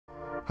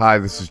Hi,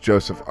 this is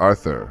Joseph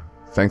Arthur.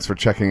 Thanks for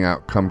checking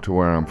out Come to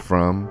Where I'm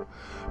From.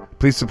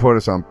 Please support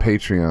us on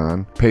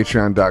Patreon,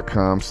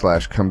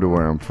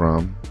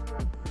 patreon.com/come-to-where-I'm-from.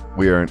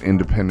 We are an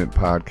independent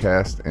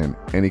podcast, and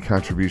any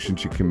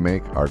contributions you can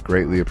make are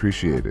greatly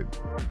appreciated.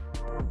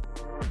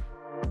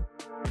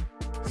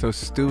 So,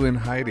 Stu and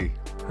Heidi,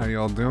 how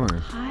y'all doing?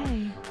 Hi.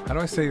 How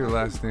do I say your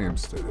last name?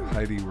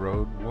 Heidi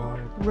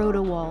Rodewald?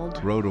 Rodewald.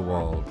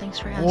 Rodewald. Thanks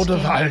for asking.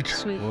 Rodewald.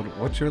 Sweet.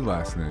 What's your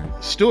last name?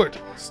 Stewart.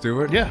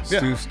 Stewart? Yeah.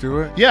 Stu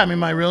Stewart? Yeah, I mean,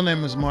 my real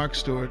name is Mark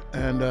Stewart,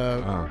 and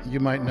you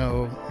might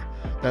know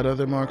that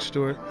other Mark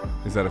Stewart.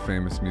 Is that a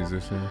famous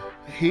musician?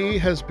 He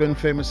has been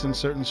famous in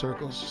certain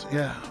circles.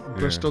 Yeah,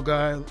 Bristol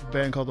guy,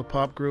 band called the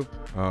Pop Group.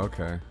 Oh,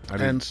 okay. I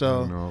And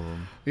so, didn't know of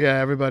him. Yeah,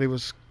 everybody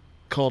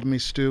called me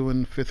Stu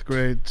in 5th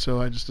grade, so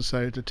I just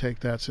decided to take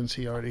that since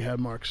he already had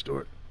Mark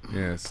Stewart.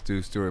 Yeah,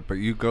 Stu Stewart, but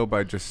you go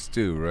by just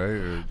Stu, right?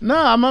 Or... No,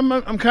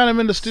 I'm kind of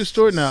into Stu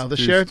Stewart now. The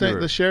Stu share Stewart. thing,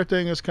 the share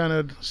thing has kind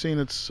of seen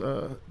its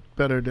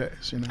better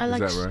days. You know. I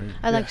like Is that right?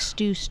 I like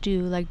Stew,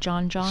 like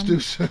John. Stu.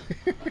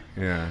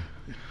 Yeah.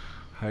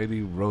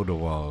 Heidi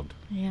Rodewald.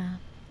 Yeah.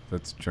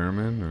 That's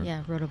German? Or?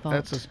 Yeah, Rodewald.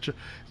 That's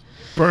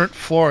burnt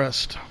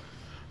forest.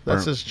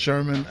 That's Burnt- as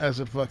German as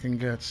it fucking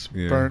gets.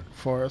 Yeah. Burnt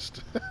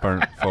forest.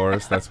 Burnt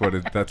forest. That's what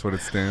it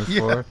stands Yeah,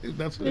 for.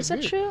 that's what Is it that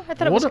means. true? I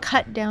thought it was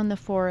cut down the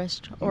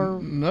forest or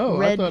No,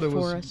 red I thought it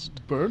forest.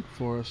 was burnt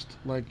forest.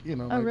 Like, you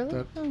know. Oh, like really?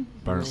 That. Oh.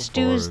 Burnt Stu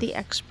is forest. the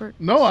expert.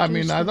 No, I Stu's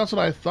mean, the- that's what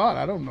I thought.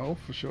 I don't know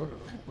for sure.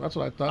 That's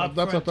what I thought. Up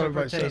That's for what I thought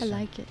everybody I says. interpretation.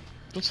 like it.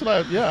 That's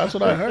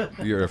what I heard.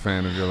 You're a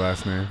fan of your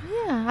last name?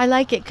 Yeah, I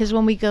like it because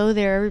when we go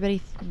there,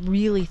 everybody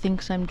really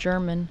thinks I'm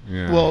German.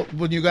 Yeah. Well,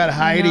 when you got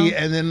Heidi No.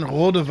 and then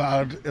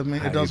Rodewald, I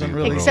mean, it doesn't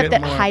Heidi really Except get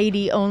that more.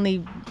 Heidi,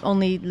 only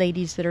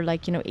ladies that are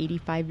like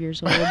 85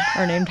 years old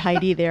are named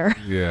Heidi there.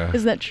 yeah.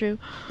 Isn't that true?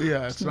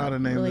 Yeah, it's not a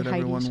name really that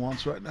everyone Heidi's.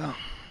 wants right now.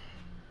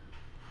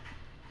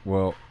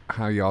 Well,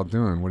 how y'all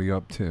doing? What are you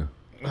up to?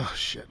 Oh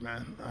shit,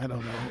 man! I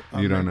don't know.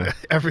 You don't into know?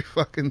 every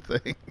fucking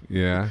thing.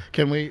 Yeah.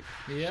 Can we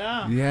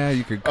Yeah. Yeah,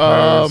 you could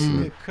curse.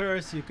 You could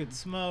curse, you could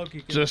smoke,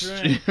 you could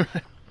just drink.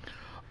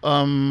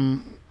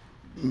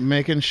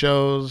 making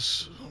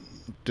shows,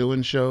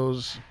 doing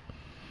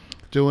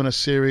a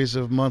series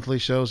of monthly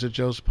shows at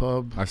Joe's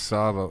Pub. I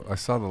saw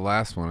the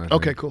last one. I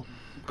Okay, think. cool.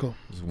 It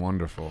was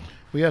wonderful.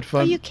 We had Oh,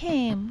 fun. you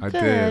came. I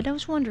Good. did. I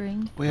was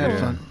wondering. We had Yeah.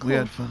 fun. We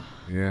had fun.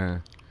 Yeah.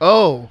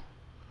 Oh,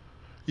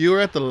 you were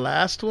at the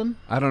last one?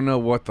 I don't know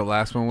what the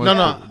last one was. No, but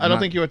I don't not-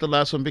 think you were at the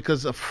last one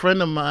because a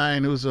friend of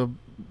mine who's a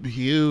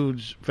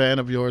huge fan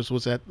of yours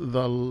was at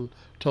the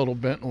Total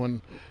Bent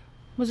one.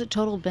 Was it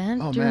Total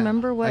Bent? Oh, Do you man.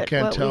 remember what? I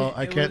can't what tell.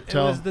 We, I can't It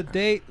tell. was the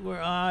date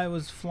where I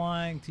was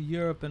flying to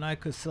Europe, and I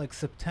could like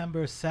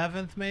September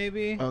 7th,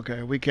 maybe.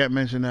 Okay, we can't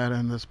mention that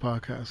in this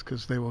podcast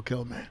because they will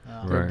kill me.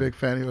 Oh. They're Right. a big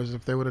fan of yours.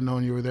 If they would have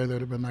known you were there, they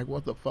would have been like,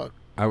 "What the fuck?"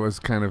 I was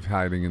kind of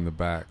hiding in the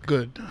back.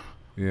 Good,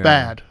 Yeah.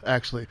 bad,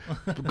 actually,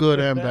 good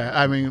and bad.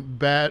 I mean,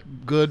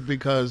 good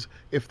because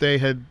if they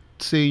had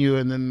seen you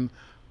and then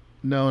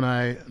known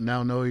I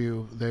now know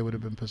you, they would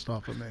have been pissed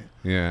off at me.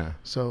 Yeah.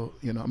 So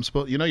I'm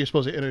supposed. You're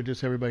supposed to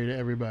introduce everybody to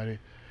everybody,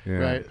 Yeah.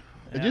 right?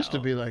 It Yeah, used to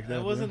be like that.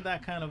 It wasn't man.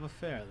 that kind of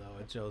affair though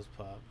at Joe's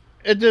Pub.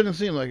 It didn't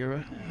seem like it,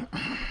 right?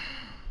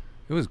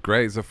 It was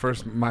great.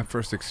 It's my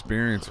first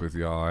experience with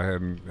y'all. I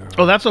hadn't.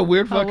 Oh, that's a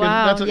weird Oh, fucking.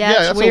 wow. That's Yeah, it's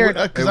that's weird.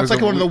 Because It that's was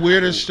like a one of the we-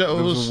 weirdest It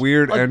was shows. a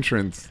weird like-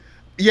 entrance.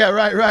 Yeah,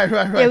 right.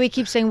 Yeah, we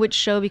keep saying which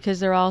show because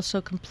they're all so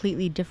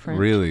completely different.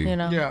 Really? You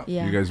know? Yeah.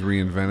 Yeah. You guys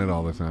reinvent it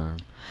all the time.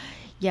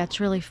 Yeah,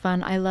 it's really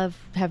fun. I love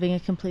having a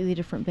completely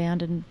different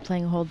band and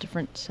playing a whole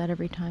different set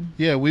every time.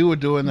 Yeah, we were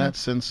doing that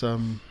since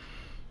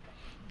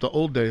the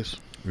old days.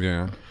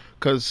 Yeah.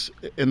 Because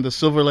in the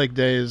Silver Lake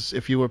days,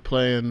 if you were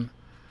playing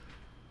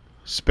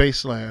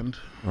Spaceland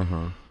Uh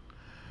huh.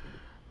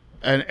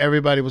 and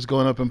everybody was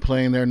going up and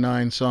playing their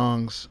 9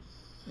 songs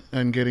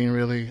and getting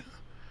really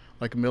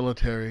like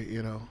military,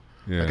 Yeah.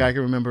 Like I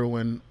can remember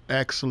when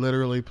X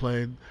literally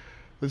played.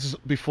 This is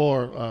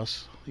before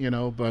us,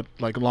 but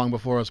like long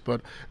before us.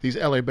 But these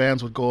LA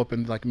bands would go up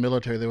in like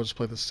military. They would just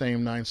play the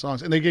same 9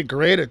 songs, and they get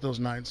great at those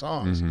 9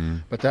 songs.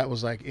 Mhm. But that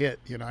was like it.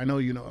 I know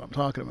you know what I'm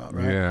talking about,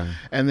 right? Yeah.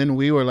 And then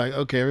we were like,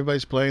 okay,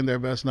 everybody's playing their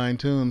best 9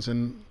 tunes,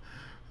 and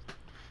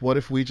what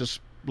if we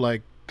just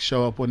like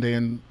show up one day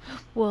and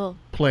Well,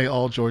 play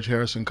all George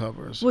Harrison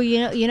covers? we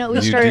You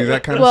do started.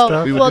 that kind of well,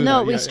 stuff? We would well, do no,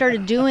 that, we yeah.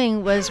 started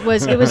doing was it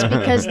was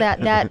because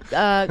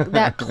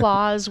that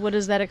clause. What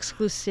is that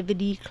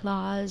exclusivity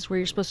clause where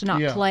you're supposed to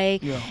not Yeah, play?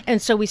 yeah.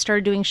 And so we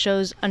started doing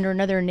shows under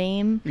another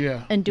name.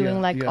 Yeah, And doing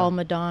yeah, like yeah. all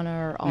Madonna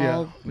or all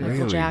Yeah, Michael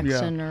really?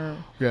 Jackson or.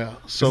 Yeah.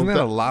 So Isn't that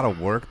a lot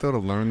of work though to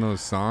learn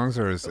those songs,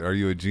 or are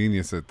you a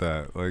genius at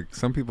that? Like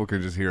some people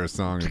can just hear a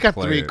song we and got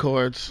play 3 it.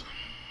 chords.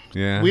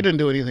 Yeah. We didn't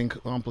do anything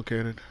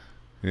complicated.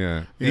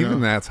 Yeah. You Even know?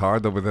 that's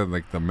hard though, with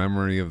like the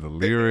memory of the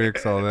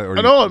lyrics, all that. Or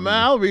I know it, man.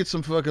 I'll read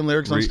some fucking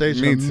lyrics on Re- stage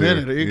me in a too.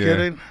 minute. Are you Yeah,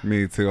 kidding?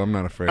 Me too. I'm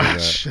not afraid of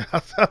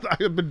that.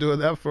 I've been doing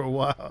that for a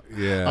while.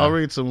 Yeah. I'll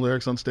read some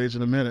lyrics on stage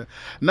in a minute.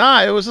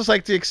 Nah, it was just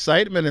like the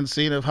excitement and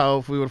seeing of how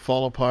if we would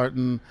fall apart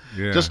and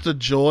Yeah. just the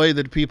joy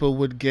that people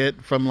would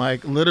get from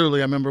like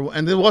literally. I remember,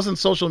 and there wasn't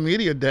social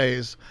media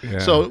days, Yeah.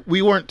 so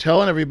we weren't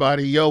telling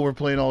everybody, "Yo, we're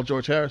playing all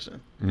George Harrison."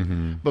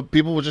 Mm-hmm. But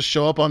people would just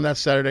show up on that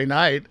Saturday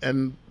night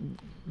and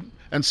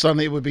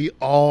suddenly it would be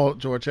all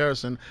George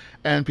Harrison,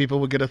 and people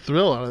would get a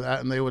thrill out of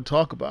that, and they would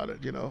talk about it,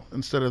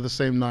 instead of the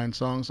same 9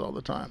 songs all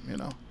the time,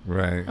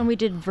 Right. And we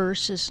did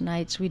versus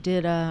nights. We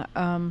did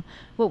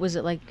what was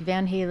it, like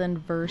Van Halen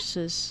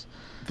versus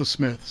The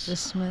Smiths. the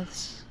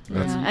Smiths.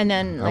 That's- Yeah, and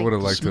then I like would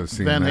have liked to have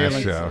seen Van that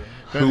Halen. show.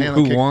 Van Halen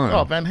Who kicked- won?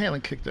 Oh, Van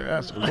Halen kicked their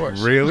ass, of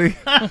course. Really?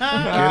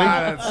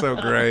 That's so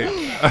great.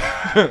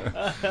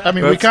 I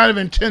mean, we That's- kind of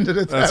intended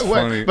it that's that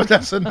way, funny. but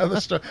that's another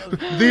story.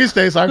 These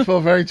days, I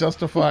feel very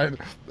justified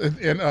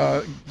in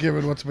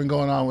given what's been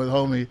going on with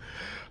Homie.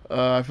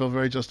 I feel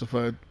very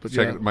justified. But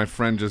Check yeah. it. My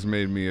friend just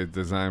made me a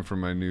design for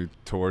my new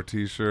tour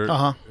T-shirt.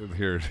 Uh-huh.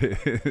 Here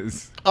it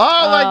is.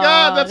 Oh my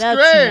God, that's that's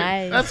great.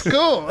 nice. That's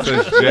cool. It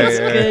says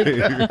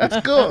J.A.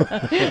 That's cool.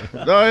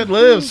 No, it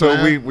lives. So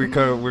man. we're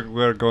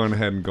going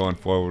ahead and going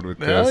forward with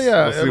this. Hell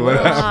yeah, We'll see it what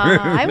lives.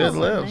 happens. I It was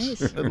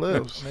lives. nice. It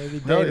lives. Maybe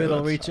Hell yeah, David will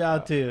that's- reach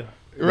out to you.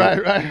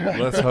 Right.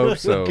 Let's hope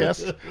so.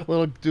 Guess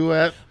little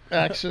duet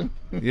action.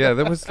 Yeah,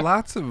 there was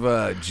lots of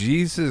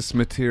Jesus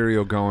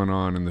material going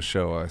on in the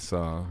show I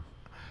saw.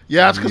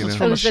 Yeah, it's because You it's know?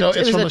 from It a was show. it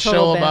It's was from a a show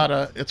total about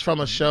band. a. It's from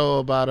a show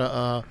about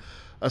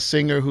a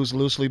singer who's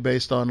loosely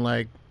based on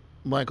like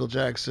Michael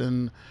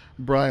Jackson,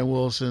 Brian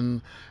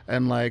Wilson,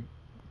 and like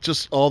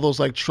just all those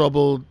like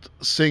troubled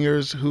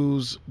singers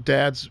whose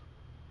dads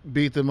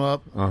beat them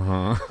up.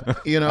 Uh-huh. I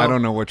I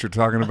don't know what you're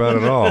talking about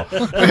at all.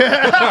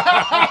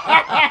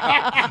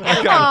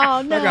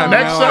 Oh no!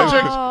 Next No,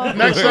 subject.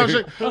 Next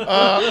subject.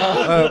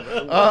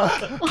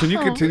 Can you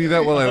continue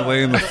that while I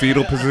lay in the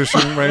fetal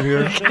position right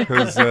here?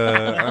 Because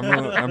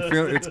I'm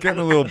feeling it's getting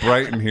a little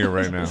bright in here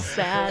right now.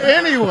 Sad.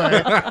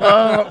 Anyway,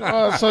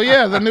 so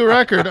yeah, the new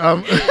record.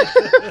 I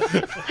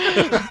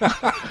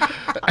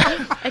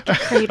could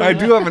cradle I it.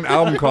 do have an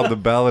album called The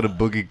Ballad of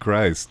Boogie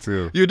Christ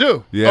too. You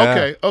do?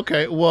 Yeah.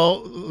 Okay.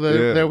 Well,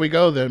 Yeah. there we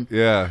go then.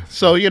 Yeah.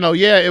 So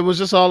it was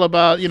just all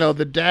about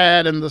the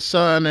dad and the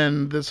son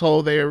and this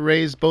whole they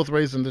were both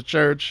raised in the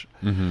church,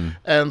 Mm-hmm.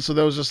 and so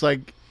there was just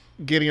like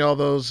getting all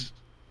those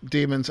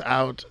demons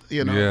out.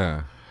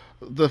 Yeah.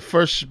 The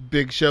first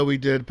big show we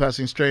did,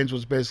 Passing Strange,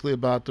 was basically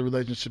about the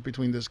relationship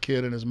between this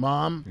kid and his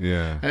mom,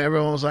 Yeah. and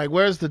everyone was like,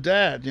 "Where's the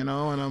dad?" And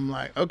I'm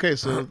like, "Okay."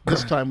 So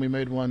this time we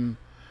made one.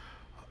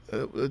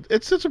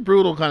 It's a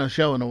brutal kind of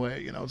show in a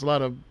way. It's a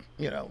lot of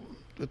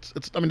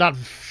It's I mean not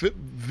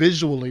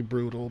visually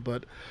brutal,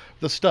 but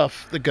the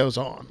stuff that goes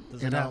on.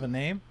 Does it have a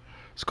name?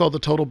 It's called The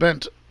Total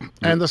Bent,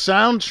 and the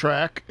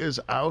soundtrack is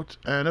out,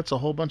 and it's a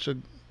whole bunch of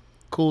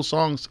cool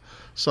songs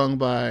sung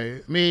by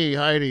me,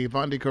 Heidi,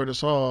 Vondi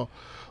Curtis Hall,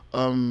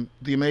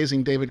 the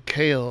amazing David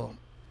Cale,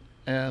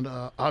 and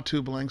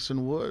Atu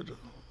Blankson Wood.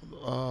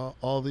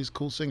 All these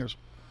cool singers.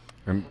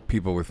 And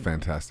people with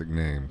fantastic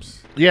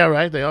names. Yeah,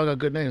 right. They all got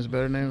good names,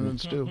 better names than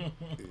Stu.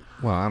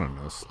 Well, I don't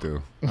know,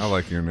 Stu. I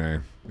like your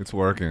name. It's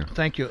working.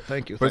 Thank you.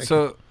 But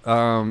so,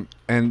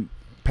 and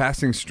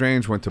Passing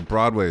Strange went to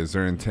Broadway. Is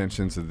there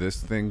intentions of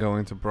this thing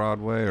going to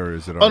Broadway, or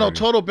is it? Oh no, already-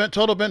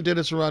 Total Bent did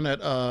its run at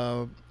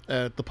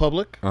the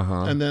Public,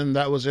 Uh-huh. and then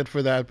that was it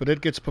for that. But it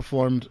gets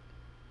performed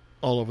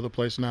all over the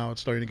place now.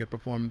 It's starting to get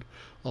performed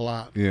a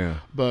lot. Yeah.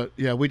 But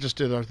yeah, we just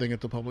did our thing at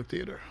the Public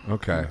Theater.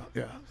 Okay.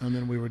 Yeah, and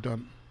then we were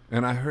done.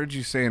 And I heard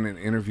you say in an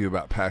interview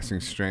about Passing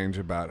Strange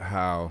about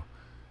how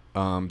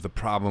the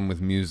problem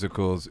with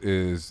musicals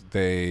is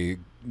they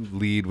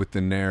lead with the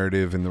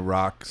narrative, and the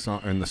rock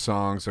song and the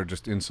songs are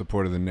just in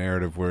support of the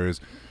narrative, whereas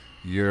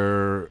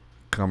you're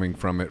coming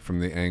from it from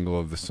the angle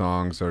of the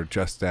songs are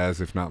just as,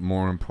 if not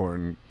more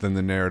important than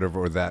the narrative,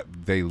 or that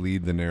they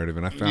lead the narrative.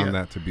 And I found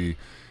that to be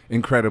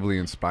incredibly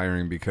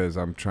inspiring, because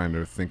I'm trying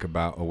to think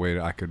about a way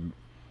that I could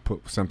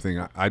put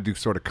something. I do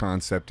sort of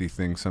concept-y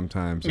things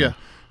sometimes. Yeah.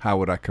 How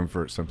would I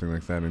convert something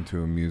like that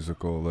into a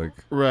musical?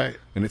 Right.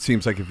 And it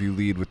seems like if you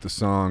lead with the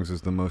songs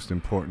as the most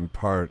important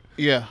part,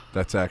 Yeah.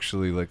 that's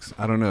actually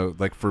I don't know,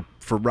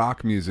 for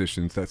rock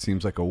musicians, that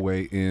seems like a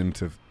way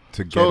into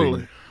getting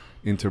Totally.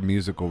 into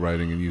musical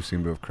writing, and you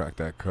seem to have cracked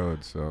that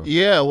code. So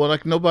Yeah. Well,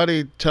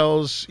 nobody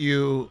tells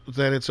you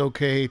that it's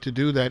okay to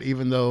do that,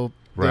 even though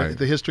Right.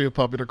 the history of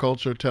popular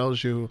culture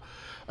tells you.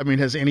 I mean,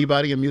 has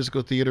anybody in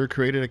musical theater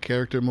created a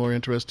character more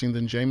interesting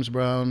than James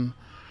Brown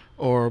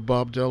or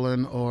Bob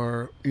Dylan?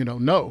 Or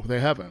no, they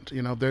haven't.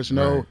 There's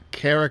no Right.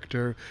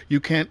 character. You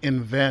can't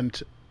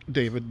invent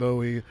David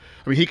Bowie.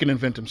 I mean, he can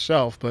invent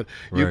himself, but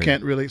you Right.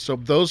 can't really. So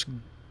those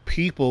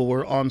people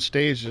were on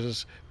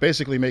stages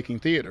basically making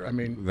theater. I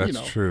mean,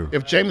 That's true.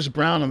 If James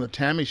Brown on the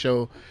Tammy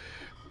Show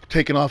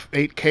taking off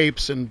 8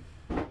 capes and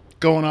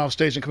going off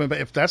stage and coming back,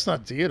 if that's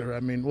not theater, I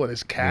mean, what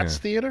is Cats Yeah.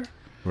 theater?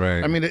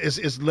 Right. I mean,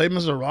 is Les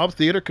Miserables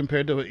theater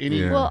compared to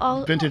any Yeah.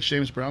 Well, vintage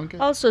James Brown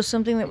game? also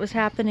something that was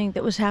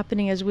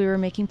happening as we were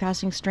making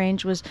Passing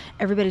Strange was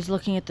everybody's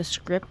looking at the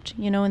script,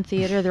 in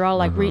theater. They're all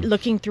like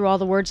looking through all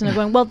the words and they're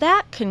going, well,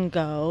 that can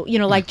go,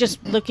 like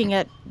just looking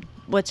at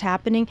what's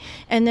happening.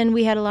 And then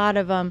we had a lot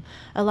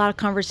of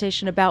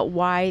conversation about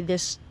why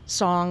this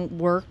song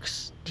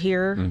works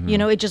here.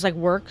 It just like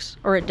works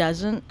or it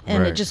doesn't,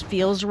 and Right. it just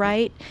feels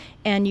right.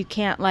 And you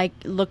can't like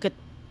look at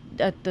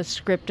the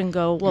script and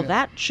go, well,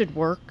 that should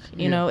work.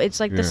 It's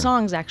like the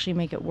songs actually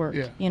make it work.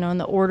 And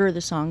the order of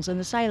the songs and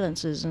the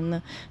silences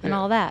and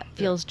all that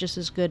feels just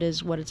as good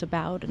as what it's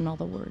about and all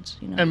the words.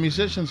 And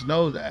musicians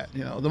know that.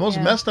 The most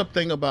messed up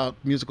thing about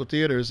musical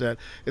theater is that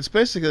it's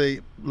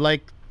basically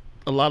like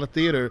a lot of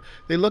theater.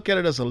 They look at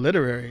it as a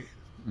literary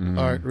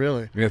art,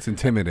 really. Yeah, it's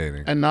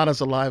intimidating. And not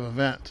as a live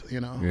event.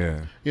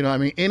 Yeah. I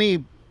mean,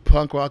 any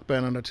punk rock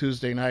band on a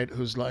Tuesday night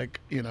who's like,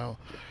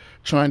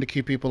 trying to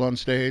keep people on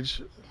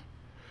stage.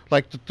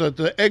 Like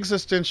the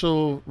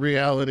existential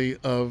reality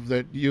of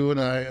that you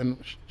and I and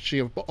she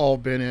have all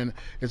been in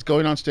is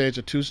going on stage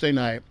a Tuesday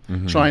night,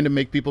 trying to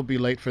make people be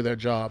late for their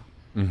job.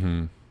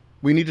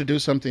 We need to do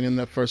something in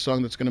that first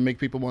song that's going to make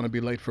people want to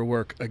be late for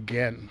work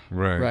again.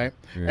 Right.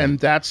 Yeah. And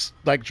that's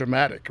like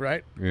dramatic,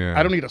 right? Yeah.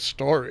 I don't need a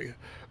story.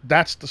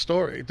 That's the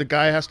story. The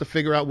guy has to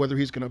figure out whether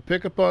he's going to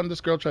pick up on this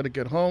girl, try to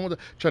get home with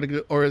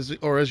her, or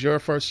is your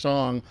first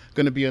song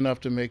going to be enough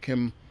to make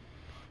him,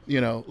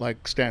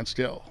 like stand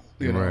still.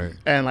 Right.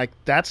 And like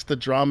that's the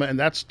drama, and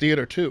that's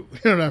theater too.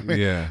 You know what I mean?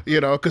 Yeah.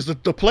 Because the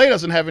play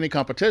doesn't have any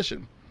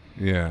competition.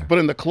 Yeah. But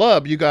in the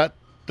club, you got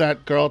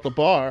that girl at the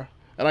bar,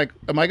 and like,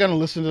 am I going to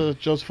listen to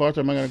Joseph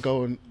Arthur? Or am I going to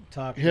go and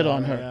hit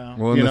on her? Yeah.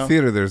 Well, in the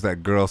theater, there's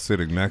that girl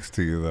sitting next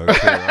to you, though. Too.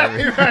 I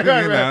mean,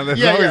 right.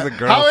 There's always a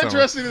girl. How somewhere.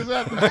 interesting is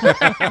that?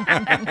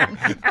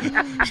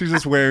 She's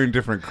just wearing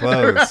different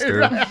clothes,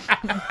 dude.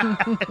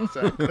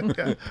 Exactly.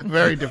 Yeah.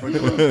 Very different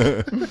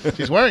clothes.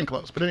 She's wearing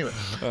clothes, but anyway,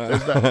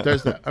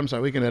 there's that. I'm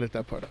sorry, we can edit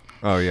that part out.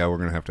 Oh yeah, we're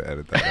gonna have to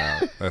edit that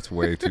out. That's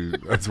way too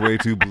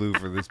blue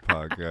for this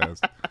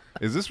podcast.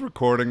 Is this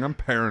recording? I'm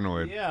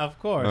paranoid. Yeah, of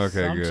course.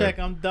 Okay, good.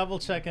 I'm double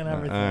checking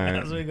everything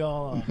as we go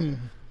along.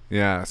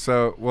 Yeah.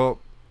 So, well,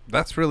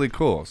 that's really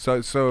cool.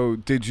 So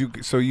did you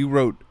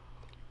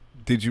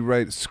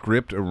write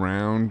script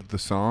around the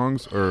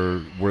songs,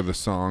 or were the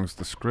songs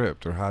the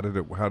script, or how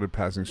did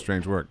Passing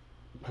Strange work?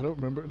 I don't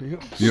remember. Do you?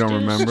 You don't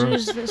remember?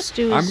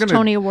 Stu is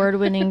Tony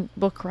Award-winning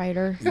book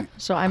writer,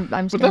 so I'm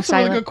But staying that's a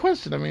silent. really good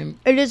question. I mean,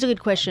 It is a good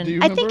question. Do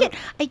you I think remember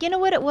you know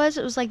what it was?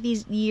 It was like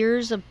these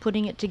years of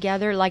putting it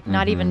together, like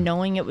not even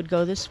knowing it would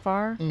go this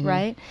far,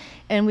 right?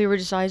 And we were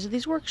just always at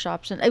these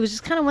workshops, and it was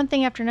just kind of one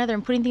thing after another,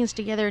 and putting things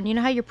together. And you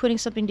know how you're putting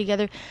something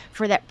together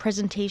for that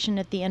presentation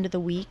at the end of the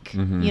week,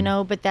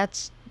 but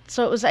that's.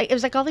 So it was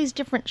like all these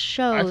different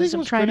shows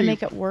of trying to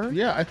make it work.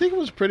 Yeah, I think it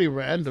was pretty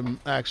random,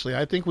 actually.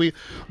 I think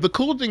the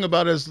cool thing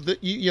about it is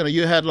that,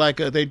 you had like,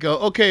 they'd go,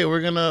 okay,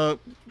 we're going to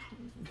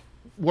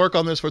work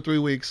on this for 3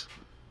 weeks.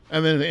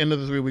 And then at the end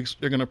of the 3 weeks,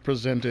 they're going to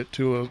present it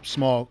to a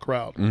small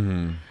crowd.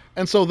 And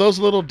so those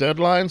little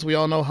deadlines, we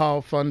all know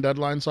how fun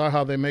deadlines are,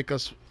 how they make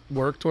us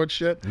work towards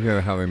shit.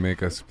 Yeah, how they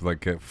make us like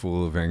get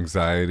full of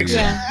anxiety,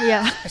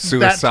 Yeah. and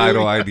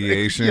suicidal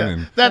ideation,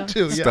 and that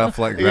too, stuff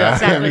like Yeah,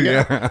 that.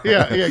 exactly.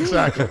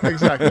 Yeah,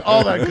 exactly.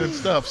 All that good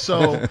stuff.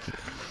 So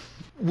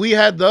we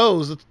had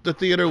those. The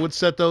theater would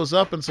set those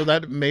up, and so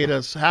that made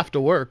us have to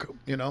work,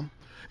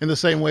 in the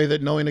same way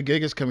that knowing a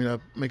gig is coming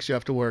up makes you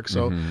have to work.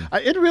 So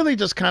it really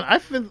just kind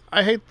of,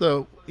 I hate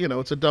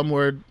it's a dumb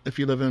word if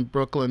you live in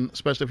Brooklyn,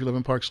 especially if you live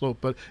in Park Slope,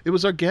 but it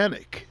was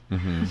organic. I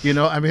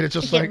mean, it's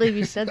just I can't believe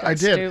you said that, I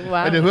did. Stu.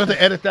 Wow. I did. We have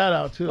to edit that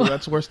out too.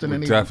 That's worse than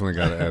any. Definitely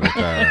got to edit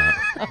that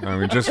out. I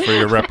mean, just for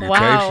your reputation.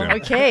 Wow.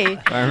 Okay.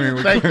 I mean,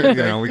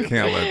 we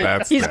can't let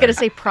that He's stay. going to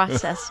say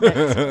process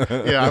next.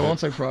 Yeah, I won't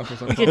say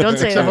process. Okay, don't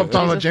say Except that. if I'm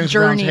talking about James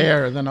Journey. Brown's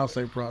hair, then I'll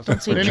say process.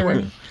 Don't say But anyway,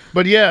 journey.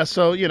 but yeah,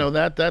 so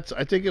that's.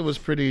 I think it was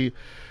pretty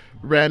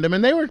random,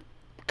 and they were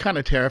kind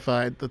of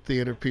terrified, the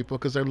theater people,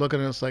 because they're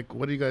looking at us like,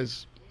 "What do you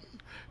guys?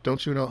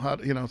 Don't you know how?"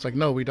 It's like,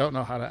 no, we don't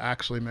know how to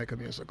actually make a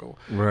musical.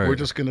 Right. We're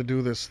just gonna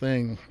do this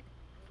thing.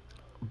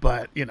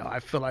 But I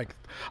feel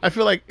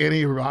like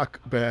any rock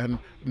band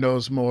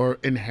knows more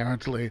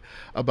inherently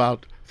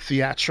about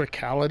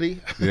theatricality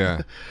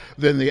Yeah.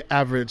 than the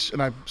average.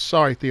 And I'm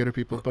sorry, theater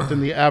people, but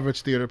than the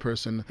average theater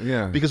person.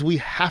 Yeah. Because we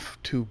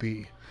have to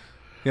be.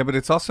 Yeah, but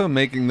it's also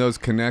making those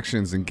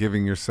connections and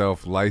giving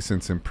yourself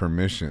license and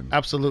permission.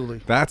 Absolutely.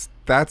 That's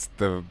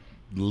the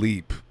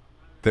leap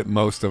that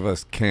most of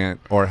us can't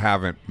or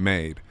haven't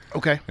made.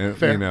 Okay. And,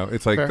 Fair.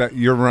 it's like Fair. that.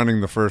 You're running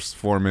the first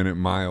 4-minute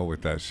mile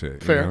with that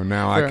shit. Fair.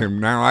 Now Fair. I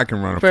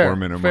can run a Fair.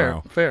 4-minute Fair.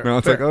 mile. Fair. Now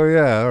it's Fair. like, oh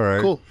yeah, all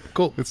right.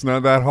 Cool. It's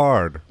not that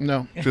hard.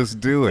 No. Just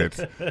do it.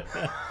 You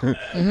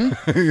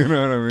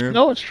know what I mean?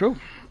 No, it's true.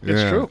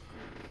 It's Yeah. true.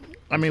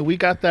 I mean, we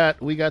got that.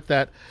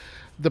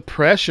 The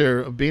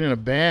pressure of being in a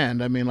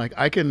band. I mean, like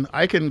I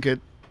can get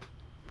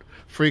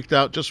freaked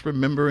out just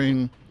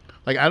remembering.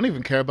 Like I don't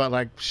even care about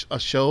like a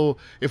show.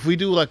 If we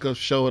do like a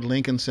show at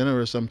Lincoln Center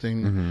or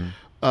something,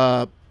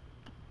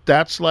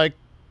 that's like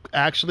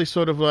actually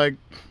sort of like,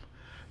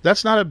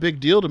 that's not a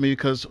big deal to me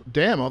because,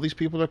 damn, all these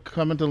people are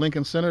coming to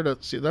Lincoln Center to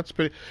see. That's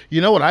pretty.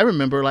 You know what I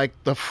remember? Like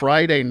the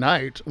Friday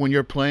night when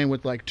you're playing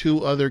with like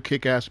 2 other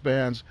kick-ass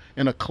bands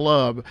in a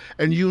club,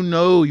 and you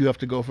have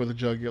to go for the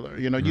jugular.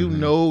 You know,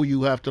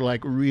 you have to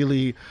like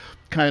really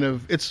kind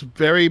of. It's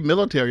very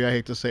military. I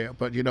hate to say it,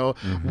 but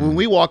when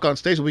we walk on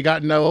stage, we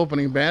got no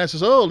opening band. It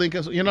says, "Oh,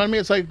 Lincoln," you know what I mean?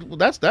 It's like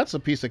that's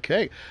a piece of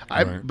cake.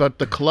 Right. But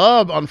the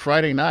club on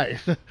Friday night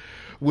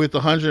with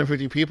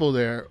 150 people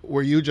there,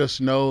 where you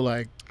just know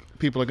like.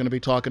 People are going to be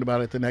talking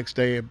about it the next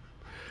day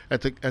at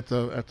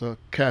the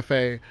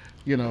cafe,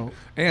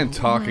 and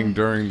talking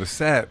during the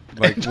set,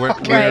 like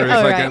whereas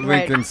at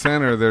Lincoln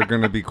Center they're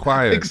going to be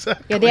quiet.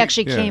 Exactly. Yeah, they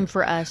actually came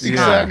for us.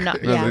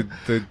 Exactly.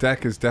 The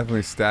deck is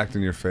definitely stacked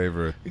in your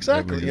favor.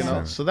 Exactly.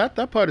 So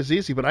that part is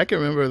easy, but I can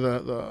remember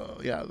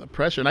the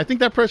pressure, and I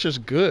think that pressure is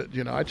good.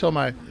 I tell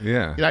my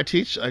I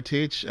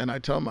teach, and I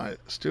tell my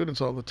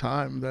students all the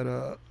time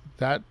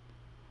that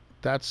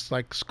that's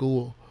like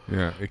school.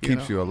 Yeah, it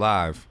keeps you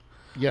alive.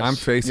 Yes, I'm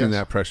facing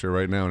that pressure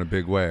right now in a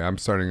big way. I'm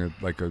starting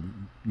a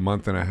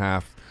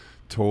month-and-a-half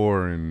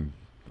tour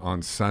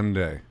on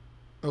Sunday.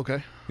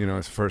 Okay.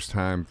 It's the first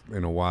time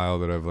in a while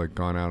that I've like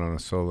gone out on a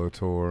solo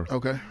tour.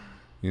 Okay.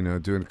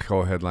 Doing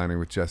co-headlining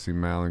with Jesse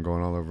Malin,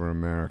 going all over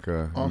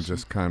America. Awesome. And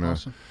just kind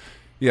of,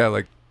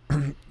 like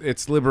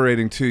it's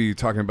liberating too. You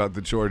talking about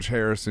the George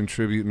Harrison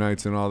tribute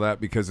nights and all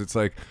that, because it's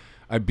like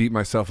I beat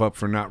myself up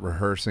for not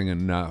rehearsing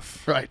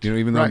enough. Right.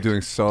 Even though I'm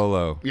doing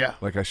solo. Yeah.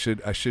 Like I should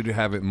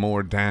have it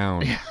more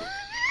down. Yeah.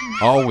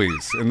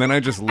 Always. And then I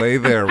just lay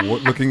there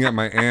looking at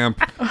my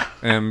amp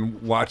and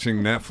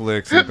watching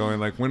Netflix and going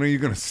like, when are you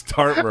going to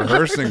start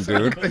rehearsing,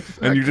 dude?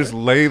 Exactly. And you just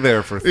lay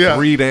there for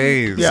 3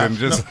 days and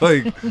just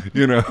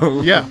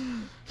Yeah.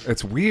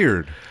 It's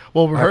weird.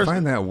 Well, I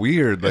find that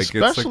weird. Like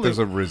it's like there's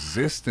a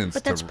resistance.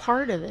 But that's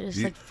part of it.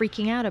 It's like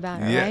freaking out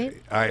about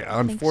it, right?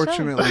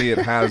 Unfortunately, it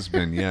has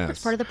been. Yes,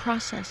 it's part of the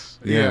process.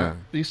 Yeah,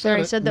 you said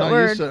I said that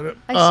word. You said it.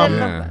 I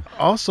said it.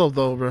 Also,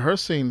 though,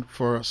 rehearsing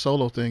for a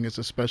solo thing is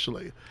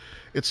especially.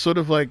 It's sort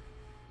of like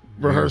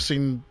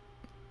rehearsing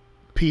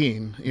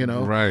peeing.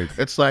 Right.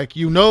 It's like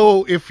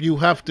if you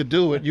have to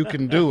do it, you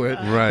can do it.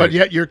 Right. But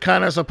yet you're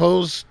kind of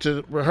supposed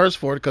to rehearse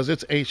for it because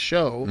it's a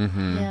show.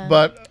 Mm-hmm. Yeah.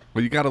 But.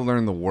 Well, you got to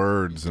learn the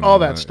words and all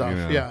that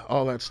stuff. Yeah,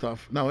 all that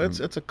stuff. No, it's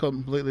a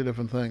completely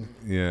different thing.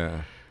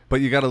 Yeah, but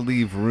you got to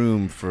leave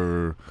room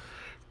for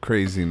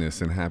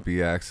craziness and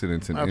happy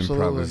accidents and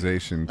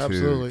improvisation too.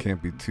 Absolutely. It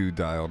can't be too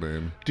dialed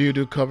in. Do you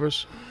do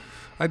covers?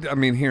 I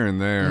mean, here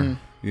and there.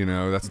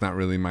 That's not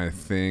really my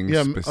thing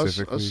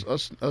specifically.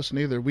 Us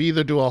neither. We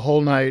either do a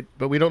whole night,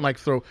 but we don't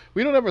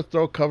we don't ever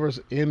throw covers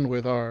in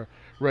with our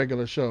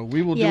regular show.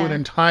 We will do an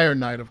entire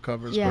night of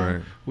covers. Yeah.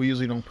 Right. We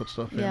usually don't put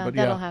stuff in. But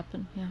that'll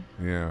happen. Yeah.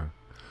 Yeah.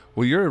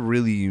 Well, you're a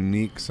really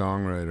unique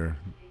songwriter.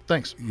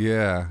 Thanks.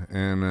 Yeah,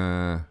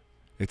 and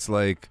it's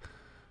like,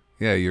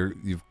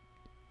 you've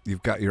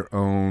got your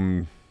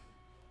own,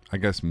 I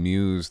guess,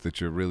 muse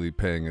that you're really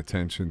paying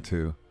attention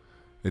to.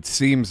 It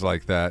seems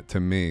like that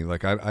to me.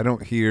 Like I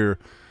don't hear.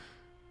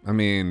 I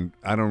mean,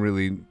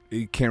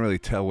 you can't really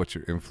tell what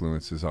your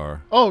influences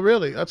are. Oh,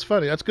 really? That's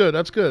funny. That's good.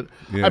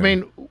 Yeah. I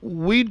mean,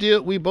 we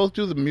both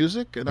do the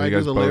music and I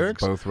do the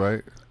lyrics. Both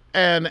right?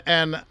 And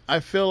I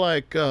feel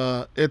like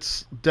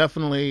it's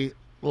definitely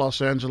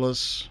Los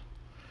Angeles,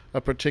 a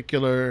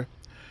particular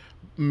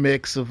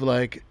mix of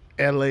like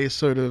LA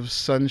sort of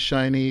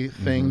sunshiny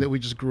thing that we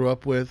just grew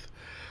up with,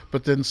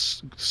 but then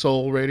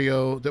soul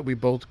radio that we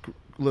both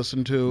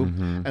listen to,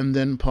 and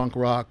then punk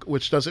rock,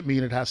 which doesn't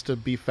mean it has to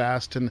be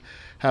fast and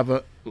have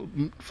a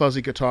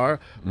fuzzy guitar,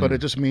 but it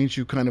just means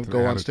you kind of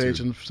go on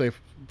stage and say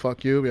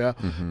fuck you,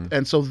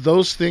 and so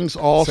those things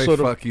all say sort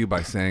of fuck you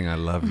by saying I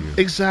love you.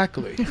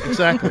 Exactly,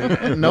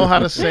 and know how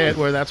to say it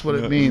where that's what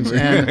it means,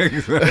 and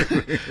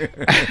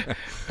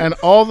and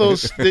all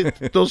those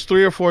those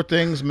 3 or 4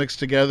 things mixed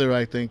together,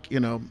 I think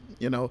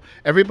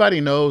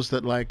everybody knows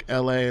that like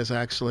LA is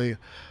actually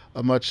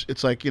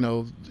it's like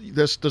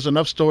there's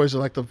enough stories of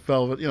like the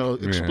Velvet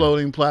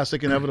exploding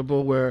Plastic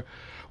Inevitable where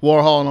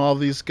Warhol and all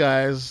these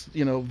guys,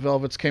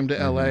 Velvets came to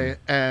LA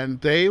and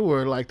they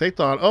were like, they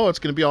thought, oh, it's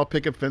going to be all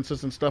picket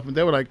fences and stuff. And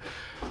they were like,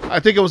 I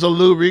think it was a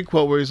Lou Reed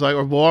quote where he's like,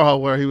 or Warhol,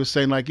 where he was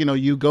saying like,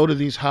 you go to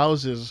these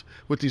houses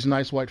with these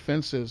nice white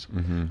fences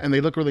and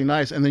they look really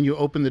nice. And then you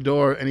open the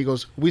door and he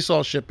goes, we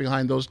saw shit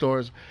behind those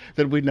doors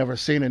that we'd never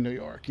seen in New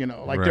York.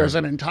 There's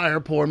an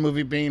entire porn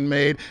movie being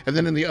made. And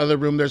then in the other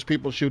room, there's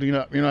people shooting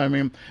up, you know what I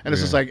mean? And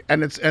it's just like,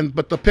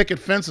 but the picket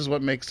fence is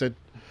what makes it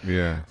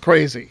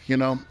crazy,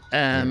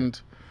 and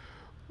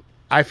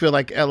I feel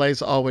like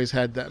LA's always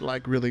had that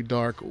like really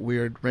dark,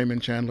 weird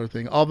Raymond Chandler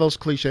thing. All those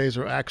cliches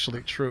are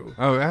actually true.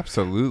 Oh,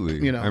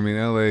 absolutely. I mean,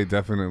 LA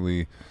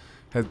definitely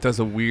does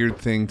a weird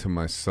thing to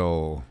my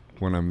soul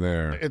when I'm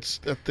there. I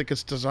think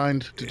it's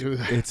designed to do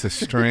that. It's a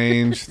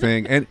strange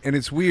thing. And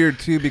it's weird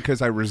too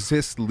because I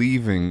resist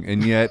leaving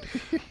and yet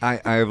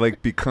I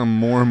like become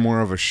more and more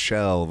of a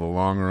shell the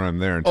longer I'm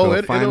there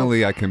until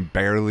finally I can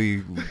barely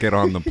get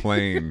on the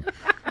plane.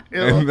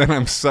 And then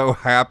I'm so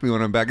happy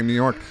when I'm back in New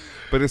York.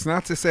 But it's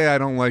not to say I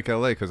don't like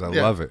LA because I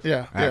love it.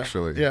 Yeah,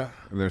 actually. yeah.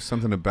 And there's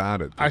something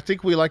about it. I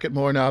think we like it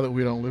more now that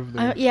we don't live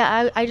there.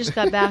 I just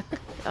got back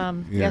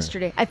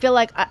yesterday. I feel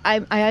like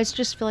I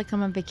just feel like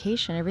I'm on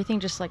vacation. Everything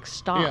just like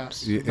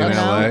stops. In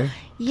LA?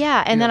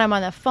 Yeah, and then I'm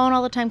on the phone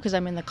all the time because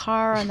I'm in the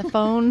car on the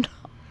phone.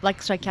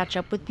 Like, so I catch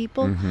up with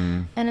people,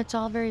 and it's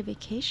all very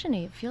vacation-y.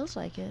 It feels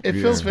like it. It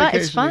feels vacation-y.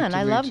 It's fun. To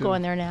I me love too.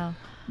 going there now.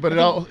 But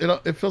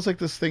it feels like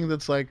this thing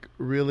that's like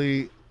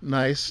really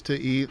nice to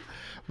eat,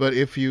 but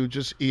if you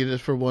just eat it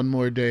for one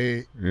more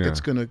day, it's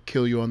gonna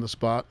kill you on the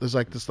spot. There's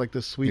like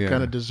this sweet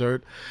kind of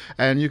dessert,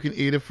 and you can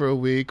eat it for a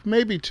week,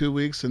 maybe 2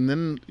 weeks, and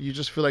then you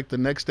just feel like the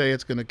next day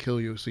it's gonna kill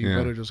you. So you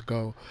better just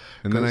go.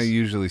 And then I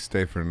usually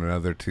stay for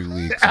another 2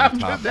 weeks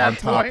After on that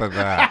top point. of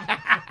that.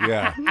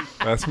 Yeah,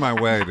 that's my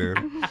way, dude.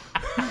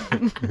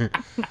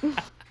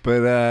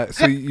 But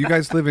so you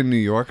guys live in New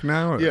York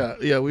now?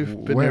 Yeah, we've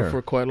been Where? here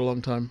for quite a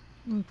long time.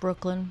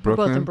 Brooklyn. We're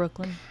both in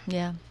Brooklyn.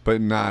 Yeah. But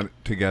not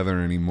together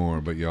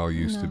anymore, but y'all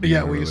used to be.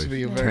 Yeah, in a we used to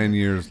be relationship. very- 10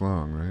 years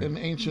long, right? In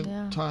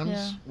ancient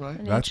times, right?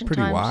 In That's ancient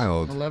pretty times.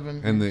 wild.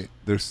 11 And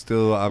there's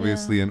still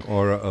obviously an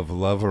aura of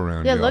love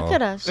around Yeah, y'all. look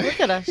at us. Look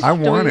at us. I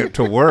want it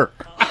to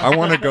work. I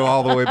want to go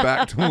all the way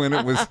back to when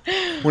it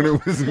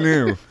was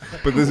new.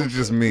 But this is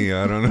just me.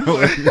 I don't know.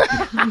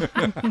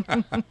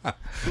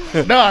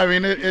 No, I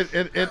mean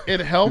it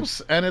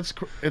helps, and it's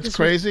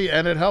crazy,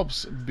 and it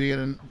helps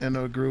being in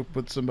a group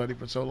with somebody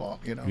for so long.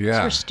 You know. That's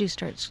Yeah. where Stu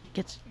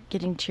gets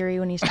getting teary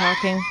when he's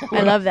talking.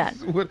 I love that.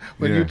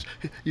 When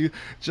you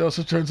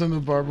Joseph turns into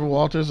Barbara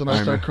Walters and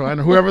I start crying,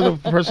 or whoever the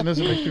person is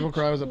that makes people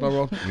cry was at Barbara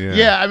Walters.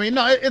 Yeah, I mean,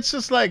 no, it's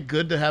just like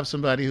good to have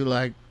somebody who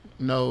like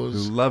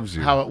knows Who loves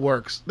you. how it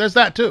works. There's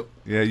that too.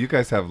 Yeah, you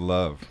guys have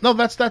love. No,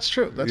 that's true.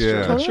 That's true. Yeah.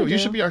 That's true. Totally You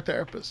do. should be our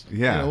therapist.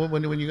 Yeah. You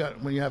know, when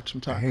you have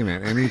some time. Hey,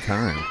 man,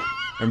 anytime.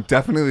 I'm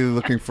definitely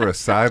looking for a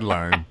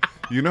sideline.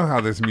 You know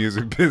how this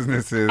music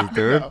business is,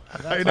 dude.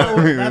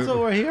 That's what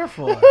we're here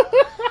for.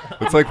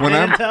 It's like when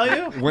I I'm didn't tell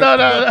you?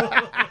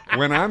 No.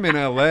 when I'm in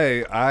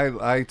LA,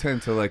 I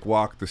tend to like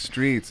walk the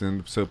streets,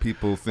 and so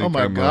people think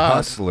my I'm God. a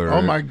hustler.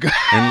 Oh my God.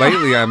 And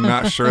lately, I'm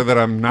not sure that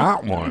I'm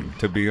not one,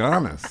 to be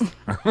honest.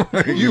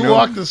 You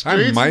walk the I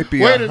streets? might be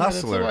Wait a a minute,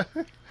 hustler.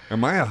 so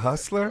Am I a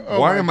hustler?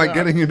 Oh Why my am I God.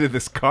 getting into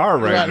this car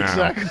right now?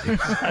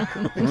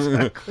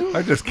 Exactly.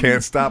 I just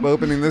can't stop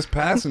opening this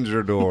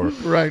passenger door.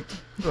 Right.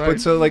 But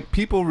so, like,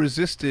 people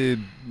resisted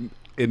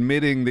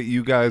admitting that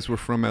you guys were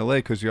from LA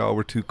because y'all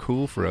were too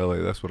cool for LA.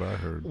 That's what I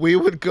heard. We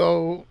would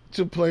go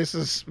to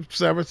places,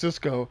 San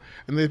Francisco,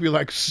 and they'd be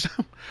like,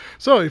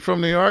 "So, you from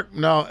New York?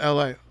 No,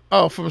 LA.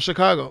 Oh, from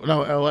Chicago?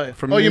 No, LA.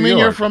 From oh, New you mean York.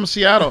 you're from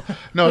Seattle?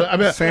 No, I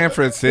mean San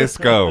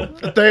Francisco.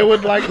 they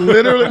would like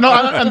literally no,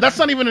 and that's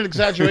not even an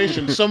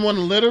exaggeration.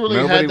 Someone literally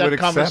Nobody had would that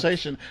accept.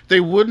 conversation. They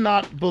would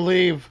not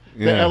believe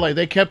the Yeah. LA.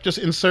 They kept just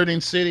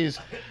inserting cities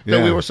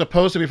that we Yeah. were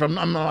supposed to be from.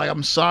 I'm like,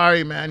 I'm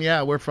sorry, man.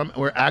 Yeah, we're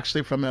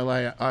actually from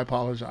LA. I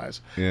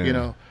apologize. Yeah.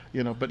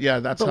 You know, but yeah,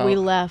 that's But how we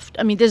left.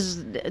 I mean, this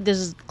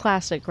is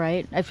classic,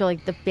 right? I feel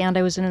like the band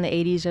I was in the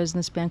 80s, I was in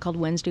this band called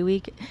Wednesday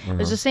Week. It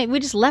was the same. We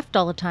just left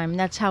all the time. And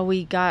that's how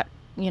we got,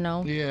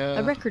 Yeah.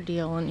 a record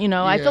deal. And,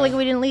 I Yeah. feel like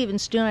we didn't leave. And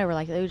Stu and I were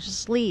like, they would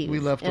just leave. We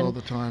left And all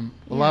the time.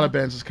 A lot of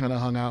bands just kind of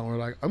hung out and were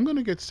like, I'm going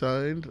to get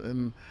signed.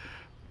 And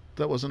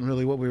that wasn't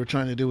really what we were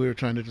trying to do. We were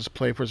trying to just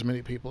play for as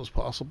many people as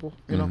possible,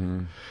 you know?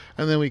 And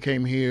then we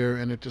came here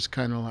and it just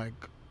kind of like,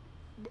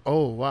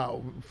 oh,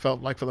 wow.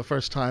 Felt like for the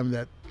first time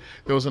that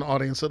there was an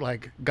audience that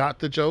like got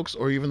the jokes,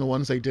 or even the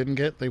ones they didn't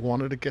get, they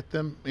wanted to get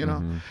them,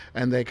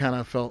 and they kind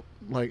of felt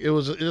like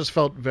it just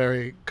felt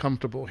very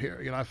comfortable here.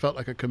 I felt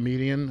like a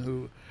comedian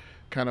who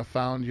kind of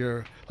found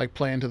your like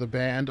playing to the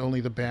band,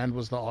 only the band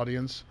was the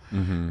audience.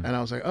 And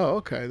I was like, oh,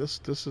 okay, this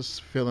is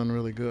feeling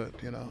really good.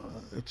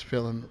 It's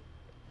feeling.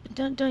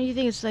 Don't you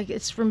think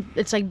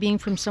it's like being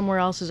from somewhere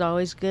else is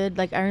always good?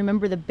 Like I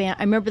remember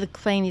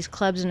playing these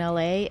clubs in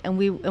LA, and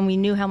we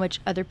knew how much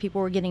other people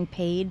were getting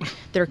paid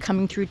that are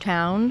coming through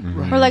town.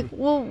 We're like,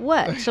 well,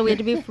 what? So we had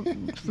to be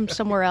from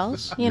somewhere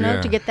else,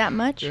 to get that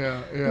much.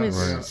 Yeah. I mean,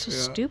 it's so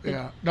stupid.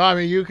 Yeah. No, I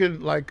mean you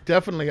could like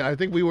definitely. I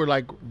think we were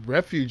like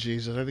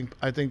refugees.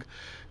 I think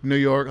New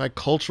York, like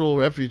cultural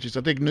refugees.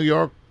 I think New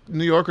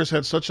Yorkers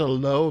had such a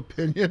low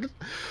opinion,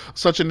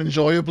 such an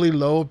enjoyably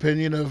low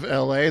opinion of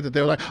LA that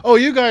they were like, oh,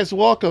 you guys,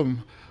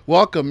 welcome.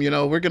 We're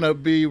going to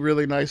be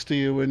really nice to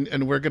you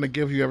and we're going to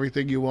give you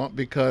everything you want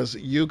because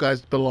you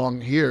guys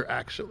belong here,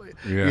 actually.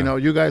 Yeah.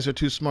 You guys are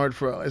too smart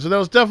for LA. So that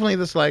was definitely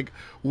this like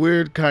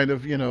weird kind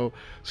of,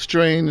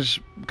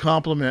 strange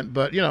compliment.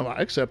 But, I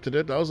accepted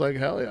it. I was like,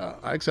 hell yeah,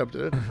 I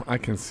accepted it. I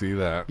can see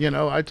that.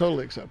 I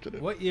totally accepted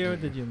it. What year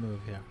did you move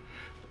here?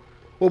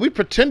 Well, we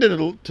pretended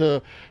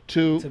to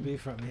be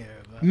from here.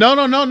 But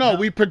No.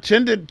 We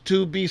pretended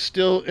to be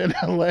still in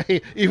LA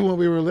even when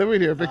we were living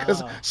here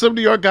because some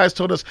New York guys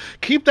told us,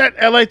 keep that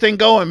LA thing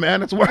going,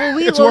 man. It's working.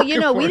 We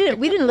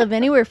didn't live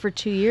anywhere for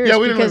 2 years. Yeah,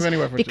 we didn't live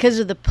anywhere for 2 years. Because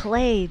of the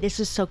play. This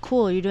is so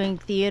cool. You're doing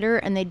theater,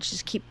 and they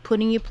just keep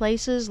putting you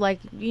places like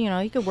you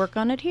could work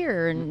on it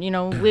here, and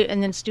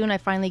and then Stu and I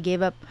finally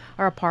gave up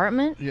our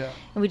apartment. Yeah.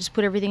 And we just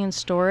put everything in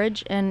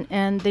storage,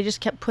 and they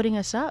just kept putting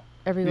us up.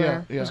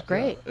 everywhere. Yeah, it was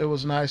great. It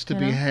was nice to You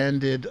be know?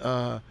 handed.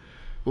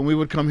 When we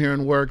would come here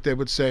and work, they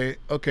would say,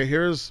 "Okay,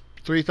 here's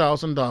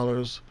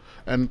 $3,000,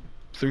 and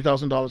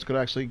 $3,000 could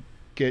actually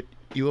get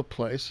you a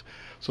place."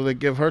 So they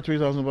give her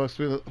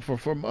 $3,000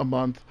 for a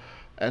month,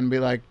 and be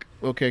like,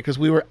 "Okay," because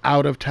we were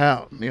out of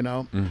town. You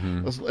know,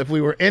 if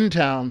we were in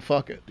town,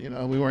 fuck it. You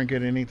know, we weren't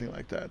getting anything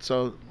like that.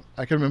 So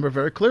I can remember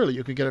very clearly.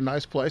 You could get a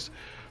nice place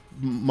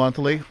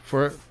monthly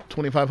for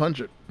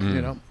 $2,500.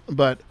 You know,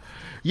 but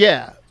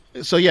yeah.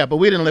 So yeah, but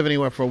we didn't live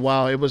anywhere for a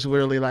while. It was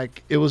really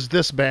like it was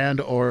this band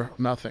or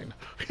nothing.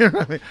 You know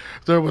what I mean?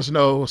 There was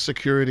no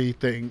security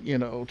thing, you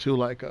know, to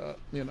like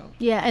you know.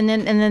 Yeah, and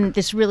then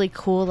this really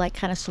cool like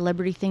kind of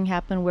celebrity thing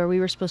happened where we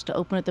were supposed to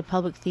open at the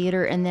Public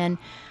Theater, and then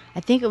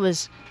I think it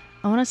was,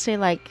 I want to say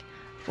like,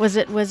 was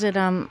it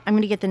I'm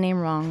going to get the name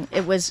wrong.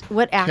 It was,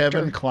 what actor?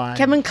 Kevin Kline.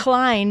 Kevin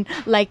Kline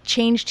like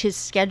changed his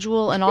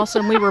schedule, and all of a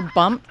sudden we were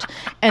bumped.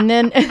 And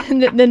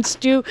then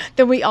Stu,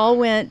 then we all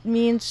went,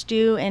 me and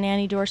Stu and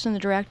Annie Dorson, the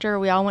director,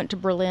 we all went to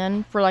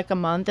Berlin for like a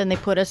month, and they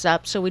put us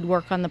up so we'd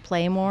work on the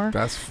play more.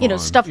 That's You know,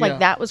 fun. stuff like Yeah.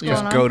 that was going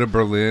Just on. go to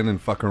Berlin and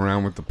fuck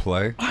around with the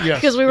play.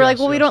 Yes, Because we were like, yes,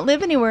 well, we yes. don't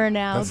live anywhere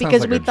now, That sounds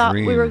because like we a thought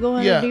we were dream.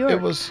 going Yeah, to New York.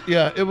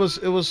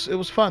 it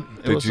was fun.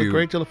 It Did was a you-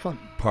 great deal of fun.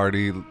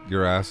 Party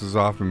your asses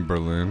off in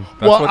Berlin.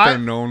 That's Well, what I- they're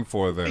known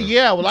for there.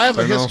 Yeah, well, I have a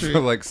They're known history. for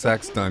like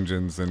sex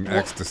dungeons and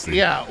ecstasy.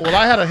 Yeah, well,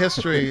 I had a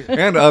history.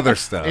 And other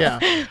stuff. Yeah,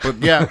 But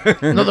yeah.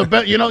 No,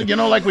 you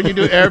know, like when you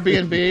do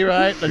Airbnb,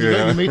 right? Like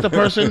Yeah. you meet the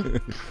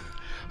person.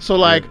 So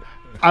like,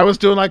 I was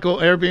doing like an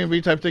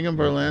Airbnb type thing in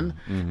Berlin,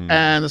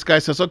 and this guy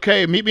says,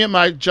 "Okay, meet me at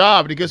my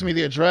job." And he gives me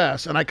the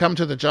address, and I come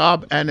to the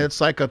job, and it's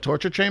like a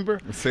torture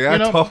chamber. See, you I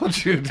know?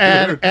 told you, dude.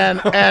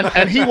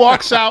 And he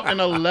walks out in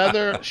a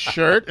leather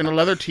shirt, in a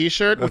leather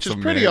T-shirt, which That's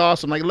is pretty amazing.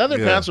 awesome. Like leather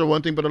Yeah. pants are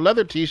one thing, but a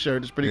leather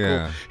T-shirt is pretty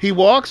Yeah. cool. He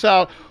walks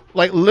out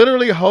like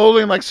literally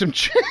holding like some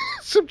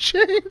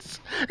chains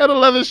and a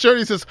leather shirt.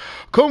 He says,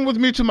 "Come with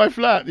me to my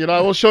flat. You know, I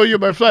will show you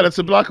my flat. It's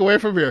a block away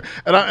from here."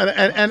 And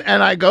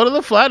I go to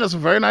the flat. It's a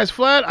very nice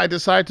flat. I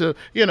decide to,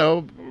 you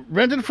know,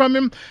 rent it from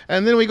him,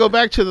 and then we go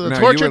back to the No,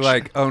 torture. you were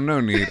like, oh,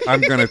 no need.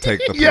 I'm going to take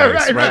the place. Yeah,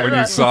 right, right, when you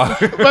right. saw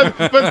it.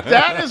 but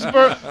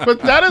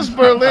that is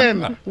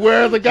Berlin,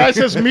 where the guy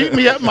says, "Meet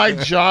me at my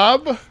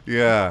job."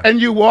 Yeah. And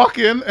you walk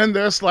in, and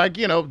there's like,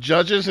 you know,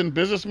 judges and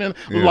businessmen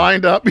Yeah.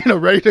 lined up, you know,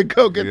 ready to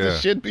go get the Yeah.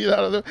 shit beat out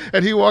of them.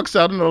 And he walks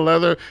out in a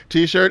leather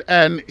T-shirt,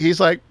 and he's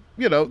like,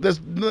 you know,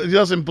 he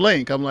doesn't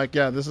blink. I'm like,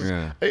 yeah, this is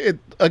Yeah. it.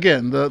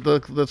 Again,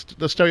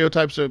 the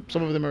stereotypes are,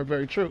 some of them are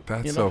very true.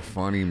 That's you so know?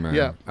 funny, man.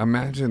 Yeah.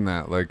 Imagine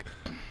that. Like,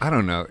 I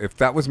don't know. If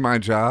that was my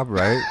job,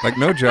 right? Like,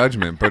 no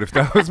judgment, but if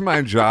that was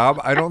my job,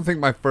 I don't think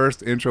my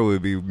first intro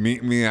would be,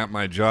 "Meet me at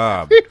my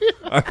job."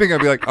 I think I'd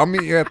be like, "I'll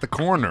meet you at the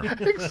corner."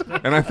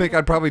 And I think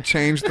I'd probably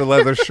change the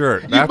leather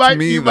shirt. That's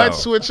me, you though. might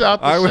switch out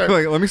the I would shirt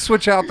like, let me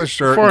switch out the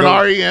shirt. for and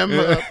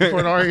an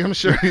go- REM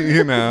shirt.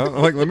 You know,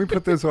 like, let me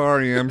put this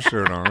REM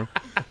shirt on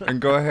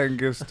and go ahead and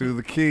give Stu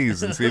the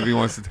keys and see if he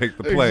wants to take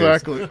the place.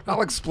 Exactly.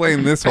 I'll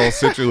explain this whole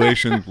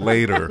situation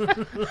later.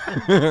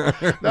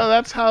 No,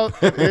 that's how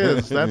it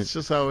is. That's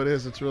just how it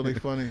is. It's really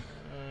funny.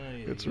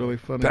 It's really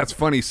funny. That's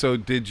funny. So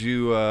did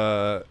you,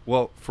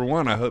 well, for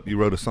one, I hope you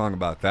wrote a song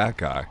about that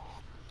guy.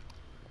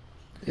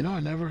 You know,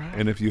 I never have.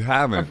 And if you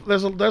haven't,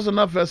 There's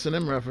enough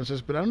S&M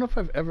references, but I don't know if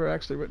I've ever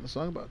actually written a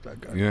song about that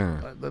guy. Yeah.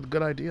 That's a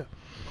good idea.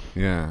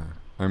 yeah,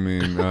 I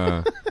mean,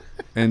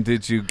 and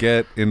did you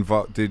get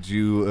involved? Did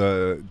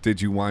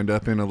you wind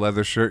up in a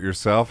leather shirt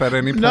yourself at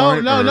any point?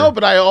 No, or-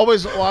 but I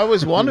always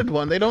wanted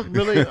one. They don't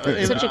really.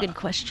 Such a good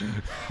question.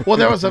 Well,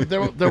 there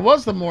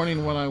was the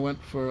morning when I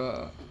went for.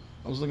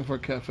 I was looking for a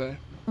cafe,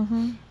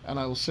 and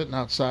I was sitting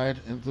outside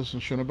in this in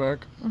Schöneberg,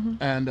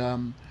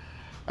 and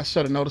I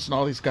started noticing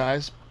all these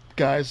guys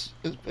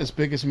as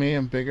big as me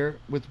and bigger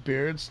with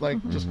beards, like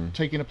just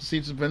taking up the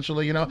seats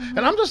eventually, you know.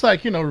 And I'm just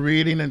like, you know,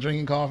 reading and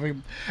drinking coffee,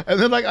 and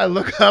then like I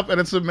look up and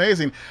it's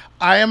amazing.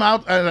 I am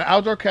out at an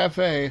outdoor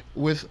cafe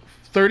with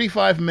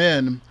 35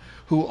 men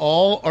who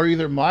all are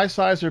either my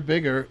size or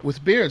bigger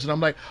with beards, and I'm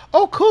like,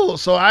 oh, cool.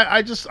 So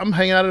I'm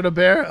hanging out at a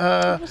bear.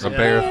 a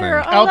bear thing. I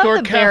love Outdoor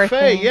the bear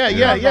cafe, thing.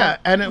 yeah.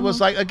 And it was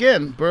like,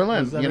 again,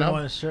 Berlin, Was you know.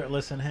 everyone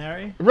shirtless and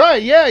hairy?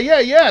 Right, yeah.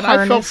 And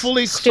I felt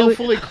Harness,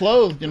 fully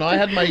clothed. You know, I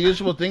had my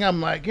usual thing.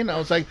 I'm like, you know,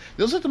 it's like,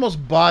 this is the most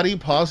body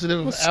positive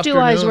Well, afternoon. Stu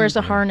always wears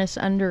a harness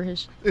under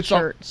his It's all-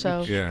 shirt,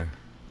 so Yeah.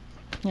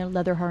 you know,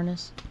 leather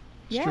harness.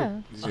 Yeah.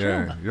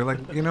 Yeah, you're like,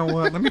 you know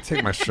what? Let me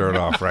take my shirt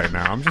off right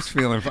now. I'm just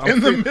feeling.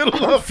 I'm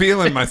middle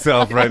feeling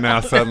myself right now.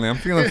 Suddenly, I'm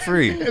feeling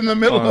free. in the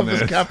middle on of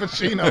this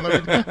cappuccino.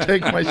 Let me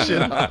take my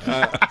shit off.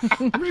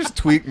 Let me just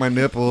tweak my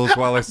nipples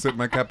while I sip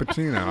my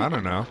cappuccino. I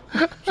don't know.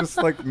 Just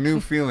like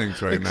new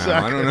feelings right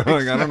now. I don't know.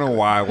 Like, I don't know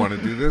why I want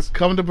to do this.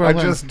 Come to Berlin.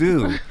 I just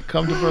do.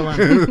 Come to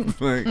Berlin.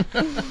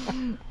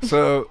 Like,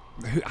 so,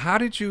 how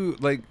did you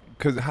like?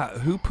 Because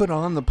who put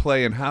on the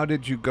play, and how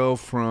did you go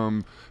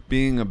from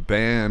being a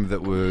band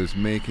that was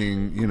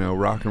making, you know,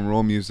 rock and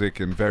roll music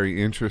and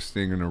very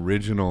interesting and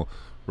original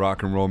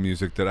rock and roll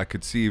music that I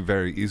could see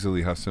very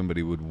easily how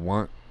somebody would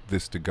want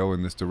this to go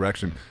in this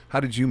direction.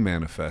 How did you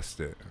manifest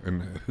it,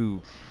 and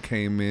who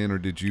came in, or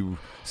did you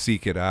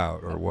seek it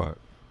out, or what?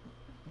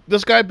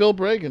 This guy Bill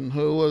Bragan,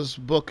 who was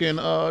booking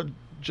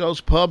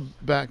Joe's Pub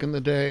back in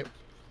the day.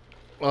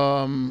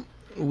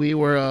 We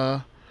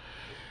were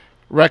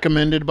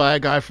recommended by a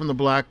guy from the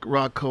Black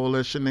Rock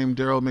Coalition named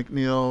Daryl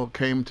McNeil.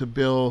 Came to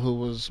Bill, who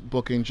was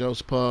booking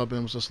Joe's Pub,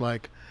 and was just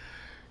like,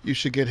 "You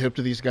should get hip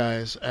to these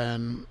guys."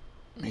 And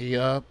he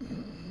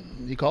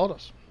called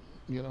us,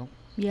 you know.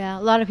 Yeah,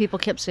 a lot of people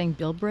kept saying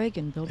Bill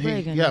Bragan, Bill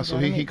Bragan. So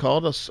he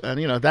called us, and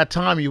you know, at that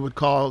time you would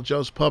call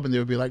Joe's Pub and they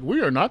would be like,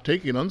 "We are not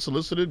taking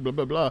unsolicited blah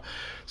blah blah."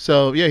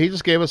 So yeah, he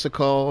just gave us a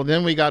call, and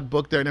then we got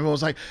booked there, and everyone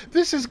was like,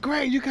 "This is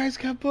great, you guys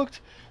got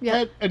booked."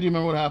 Yeah. And do you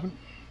remember what happened?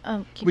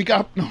 We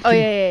got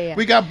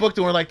we got booked,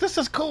 and we're like, "This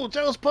is cool,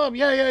 Joe's Pub,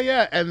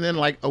 yeah." And then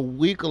like a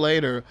week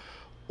later,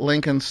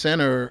 Lincoln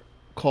Center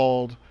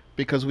called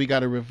because we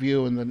got a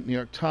review in the New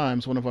York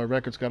Times. One of our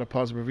records got a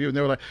positive review, and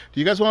they were like, "Do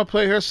you guys want to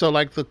play here?" So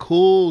like the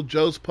cool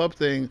Joe's Pub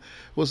thing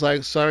was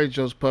like, "Sorry,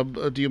 Joe's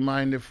Pub, do you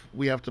mind if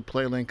we have to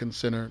play Lincoln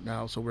Center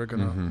now? So we're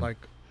gonna like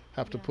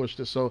have to push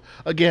this." So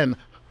again,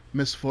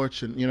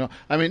 misfortune, you know.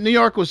 I mean, New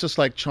York was just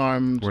like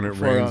charmed When it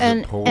for rains, us.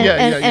 it pours.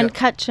 And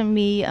cut to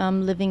me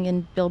living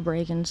in Bill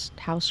Bragan's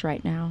house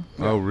right now.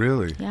 Oh,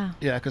 really? Yeah.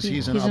 Yeah, because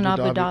he's in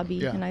Abu Dhabi.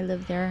 Dhabi, Yeah. and I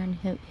live there, and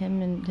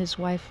him and his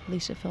wife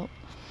Lisa Philp.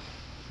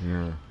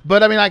 Yeah.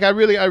 But I mean, like, I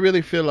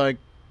really feel like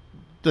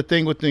the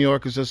thing with New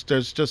York is just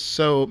there's just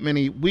so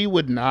many. We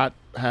would not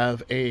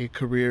have a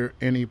career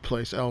any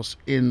place else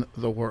in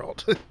the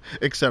world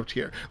except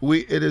here.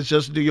 It is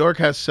just New York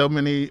has so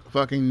many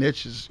fucking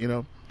niches, you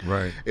know.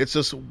 Right. It's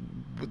just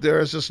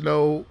there's just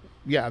no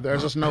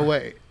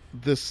way.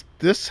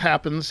 This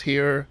happens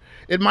here.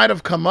 It might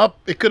have come up.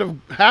 It could have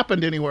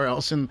happened anywhere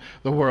else in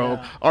the world.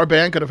 Yeah. Our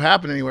band could have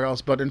happened anywhere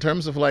else. But in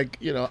terms of like,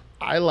 you know,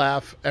 I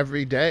laugh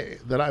every day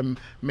that I'm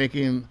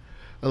making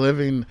a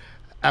living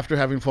after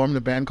having formed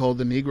a band called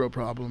the Negro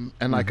Problem,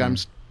 and like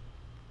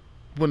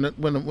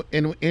when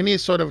any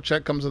sort of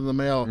check comes in the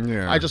mail,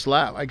 I just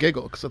laugh. I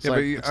giggle because it's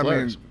like it's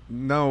hilarious.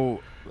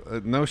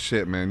 No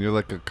shit, man. You're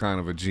like a kind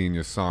of a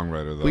genius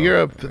songwriter, though.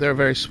 Well, they're a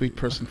very sweet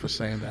person for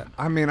saying that.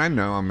 I mean, I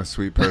know I'm a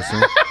sweet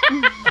person,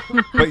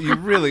 but you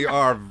really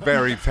are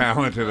very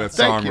talented at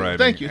songwriting.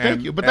 Thank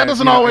you. But that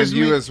doesn't always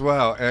mean mean you as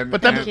well.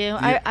 Thank you.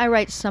 I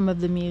write some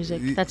of the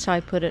music. That's how I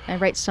put it. I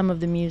write some of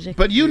the music.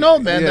 But you know,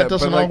 man, that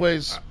doesn't like,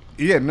 always.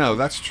 Yeah, no,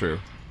 that's true.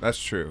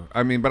 That's true.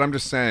 I mean, but I'm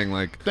just saying,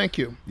 like, thank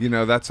you. You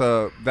know, that's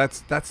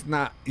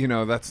not, you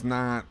know, that's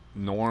not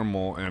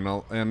normal,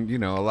 and you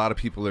know, a lot of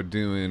people are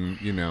doing,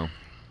 you know,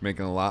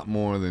 making a lot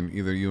more than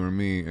either you or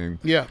me, and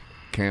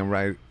can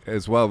write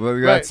as well. But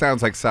that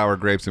sounds like sour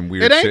grapes and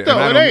weird shit. It ain't shit. though.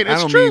 And it ain't. I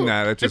It's don't true. mean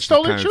that. It's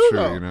totally true,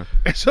 though. You know?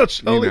 It's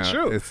totally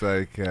true. It's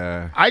like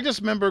I just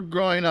remember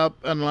growing up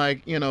and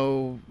like, you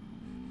know,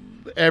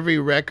 every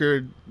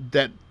record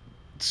that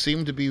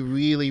seemed to be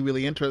really,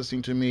 really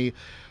interesting to me,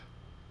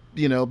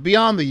 you know,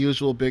 beyond the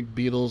usual big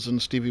Beatles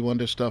and Stevie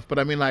Wonder stuff. But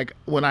I mean, like,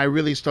 when I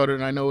really started,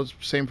 and I know it's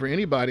the same for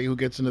anybody who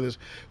gets into this,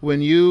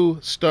 when you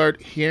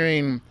start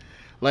hearing,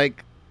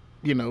 like,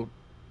 you know,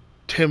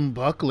 Tim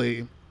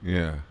Buckley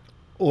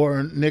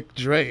or Nick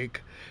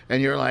Drake,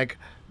 and you're like,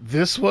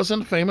 this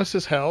wasn't famous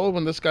as hell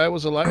when this guy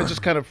was alive. It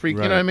just kind of freaked,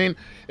 you know what I mean?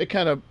 It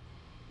kind of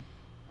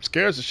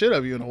scares the shit out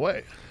of you in a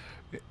way.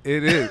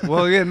 It is.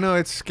 Well, yeah, no,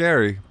 it's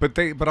scary.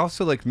 But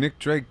also, like, Nick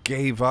Drake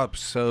gave up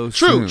so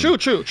soon.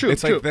 True.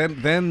 It's like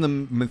then the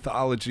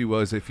mythology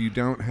was, if you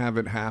don't have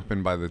it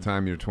happen by the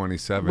time you're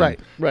 27,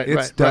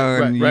 it's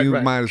done.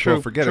 You might as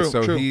well forget it.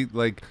 So he,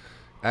 like,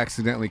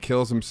 accidentally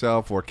kills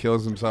himself or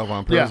kills himself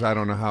on purpose. I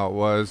don't know how it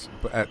was,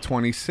 but at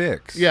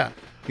 26. Yeah.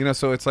 You know,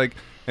 so it's like,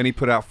 and he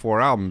put out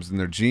 4 albums, and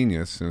they're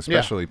genius, and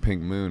especially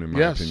Pink Moon, in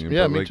my opinion.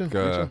 Yeah, but me like,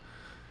 too.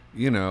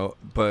 You know,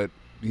 but,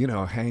 you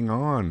know, hang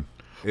on.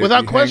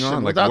 Without question.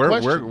 Like, without we're,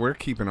 question. We're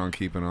keeping on,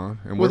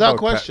 and without we're both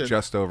question.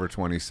 Just over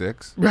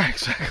 26. Right,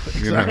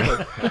 exactly. You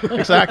know?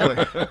 Exactly.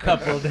 A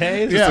couple of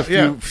days. Just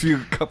a few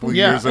couple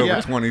years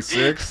over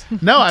 26.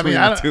 No, I mean,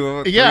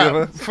 three of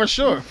us. for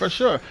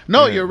sure.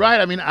 No, you're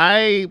right. I mean,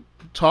 I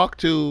talk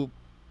to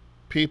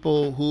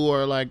people who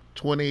are like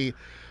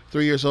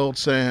 23 years old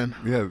saying,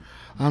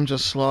 I'm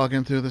just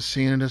slogging through the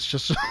scene, and it's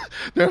just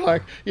they're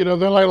like, you know,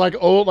 they're like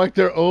old, like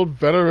they're old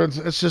veterans.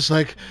 It's just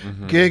like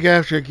gig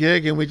after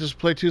gig, and we just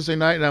play Tuesday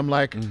night, and I'm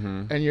like,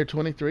 and you're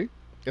 23.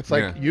 It's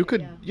like you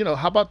could, you know,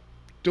 how about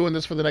doing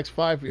this for the next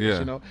 5 years?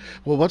 You know,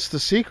 well, what's the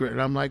secret?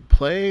 And I'm like,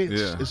 play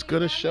as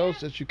good as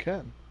shows as you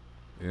can.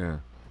 Yeah.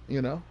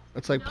 You know,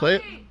 it's like play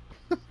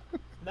it.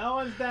 No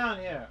one's down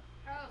here.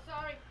 Oh,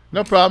 sorry.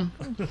 No problem.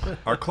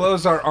 Our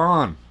clothes are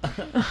on.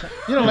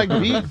 You know, like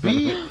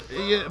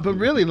but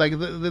really, like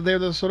they're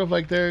the sort of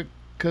like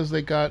because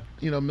they got,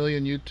 you know, a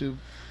million YouTube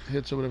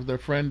hits or whatever their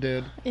friend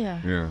did.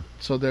 Yeah.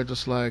 So they're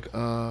just like,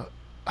 I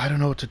don't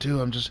know what to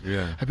do.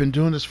 I've been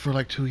doing this for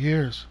like 2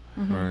 years.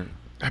 Right.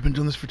 I've been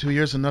doing this for 2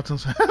 years and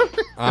nothing's happening.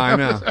 I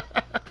know.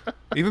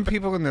 Even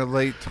people in their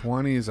late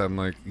 20s, I'm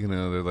like, you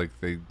know, they're like,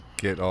 they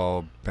get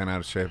all bent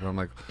out of shape. And I'm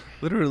like,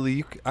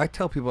 literally, I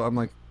tell people, I'm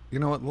like, you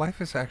know what,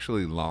 life is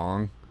actually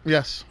long.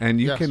 Yes. And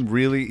you Yes. can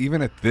really,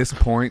 even at this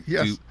point,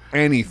 Yes. do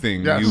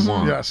anything Yes. you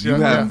want. Yes. You Yeah.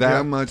 have Yeah.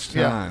 that much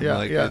time. Yeah.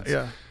 Like, Yeah. it's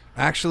Yeah.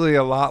 actually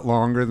a lot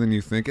longer than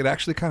you think. It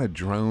actually kind of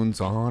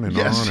drones on and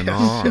Yes. on and Yes.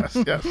 on. Yes.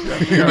 Yes.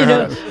 Yes. You Yes.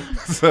 know?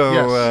 Yes. So,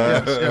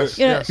 Yes. Yes.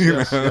 Yes. you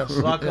Yes. know.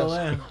 Yes. Buckle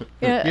in.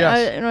 Yeah,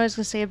 Yes. I was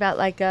gonna say about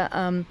like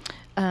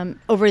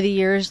over the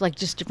years, like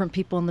just different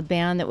people in the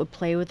band that would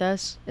play with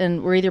us,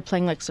 and we're either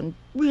playing like some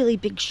really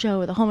big show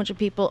with a whole bunch of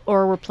people,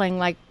 or we're playing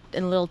like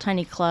in a little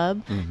tiny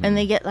club, and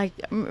they get like,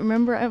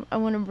 remember, I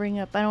want to bring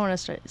up, I don't want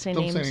to say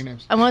Don't names. say any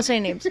names. I won't say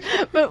names,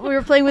 but we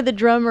were playing with the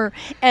drummer,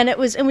 and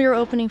we were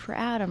opening for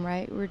Adam,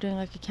 right? We were doing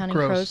like a Counting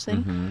Crows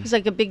thing. It's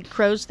like a big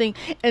Crows thing,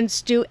 and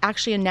Stu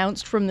actually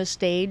announced from the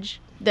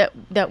stage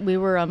that we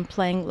were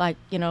playing like,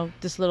 you know,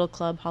 this little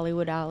club,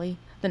 Hollywood Alley,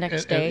 the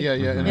next day. Yeah.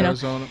 Yeah. In You know?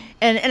 Arizona.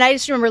 And I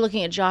just remember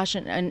looking at Josh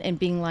and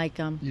being like,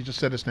 You just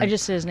said his name. I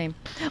just said his name.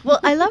 Well,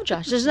 I love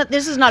Josh. This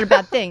is not a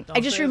bad thing. Don't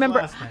I just say his remember.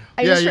 last name.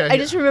 I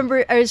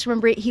just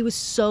remember he was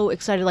so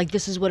excited. Like,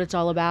 this is what it's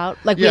all about.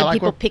 Like, we Yeah, had like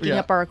people we're- picking yeah.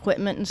 up our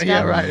equipment and stuff.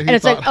 Yeah, right. And He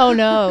it's like, thought- oh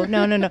no,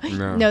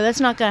 No. that's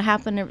not gonna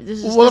happen. This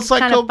is, Well, this it's like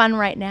kind of a- fun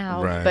right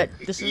now. Right. But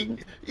this is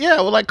Yeah,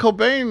 well, like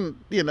Cobain,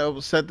 you know,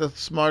 said the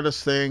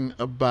smartest thing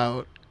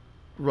about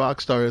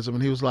rock starism,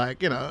 and he was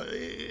like, you know,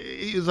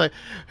 he was like,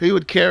 he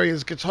would carry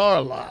his guitar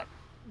a lot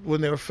when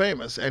they were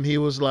famous, and he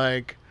was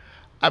like,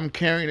 I'm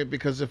carrying it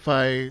because if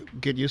I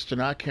get used to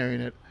not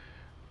carrying it,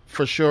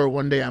 for sure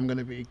one day I'm going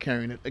to be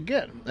carrying it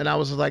again. And I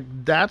was like,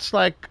 that's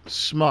like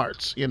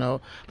smarts, you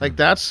know, like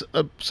that's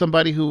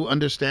somebody who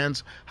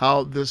understands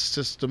how this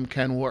system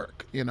can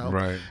work, you know.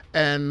 Right.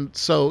 And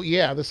so,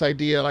 yeah, this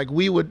idea, like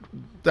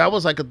that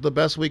was like the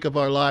best week of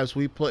our lives.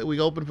 We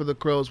opened for the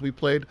Crows. We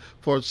played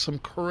for some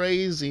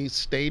crazy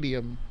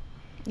stadium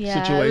yeah, it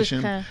was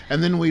situation. kinda-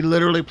 And then we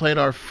literally played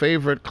our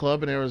favorite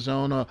club in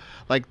Arizona,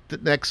 like the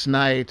next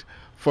night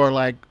for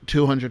like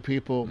 200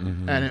 people.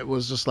 And it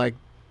was just like,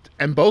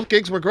 and both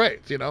gigs were great,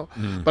 you know.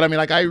 But I mean,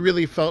 like, I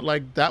really felt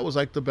like that was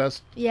like the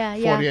best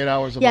 48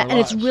 hours of our and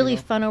it's lives, really you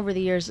know? fun over the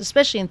years,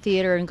 especially in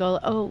theater, and go,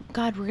 oh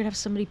God, we're gonna have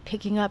somebody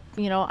picking up,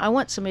 you know, I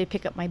want somebody to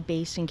pick up my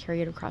bass and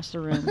carry it across the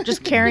room.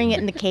 Just carrying it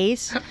in the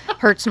case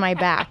hurts my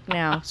back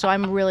now. So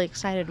I'm really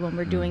excited when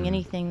we're doing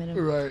anything that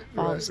Right,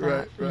 involves right,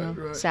 that. right, you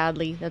know. right.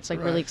 Sadly, that's like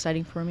Right. really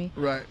exciting for me.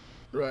 Right,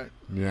 right.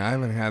 Yeah, I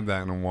haven't had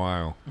that in a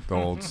while. The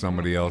old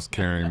somebody else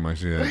carrying my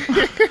shit.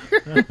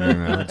 You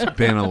know, it's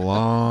been a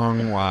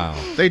long while.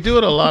 They do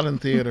it a lot in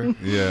theater.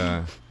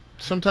 Yeah.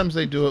 Sometimes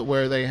they do it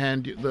where they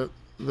hand you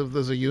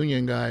there's a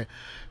union guy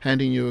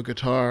handing you a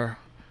guitar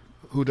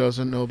who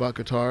doesn't know about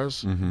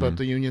guitars, but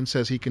the union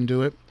says he can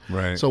do it.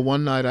 Right. So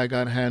one night I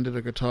got handed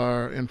a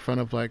guitar in front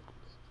of, like,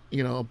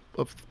 you know,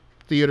 a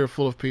theater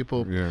full of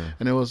people, Yeah.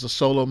 and it was a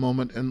solo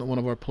moment in one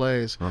of our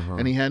plays,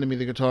 and he handed me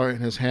the guitar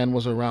and his hand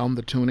was around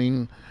the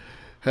tuning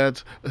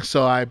heads.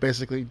 So I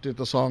basically did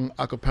the song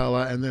a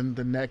cappella, and then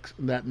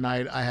that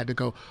night I had to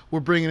go, we're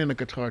bringing in a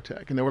guitar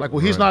tech, and they were like, well,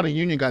 he's Right. not a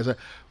union guy. I said,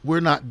 we're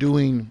not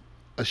doing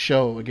a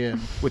show again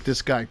with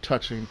this guy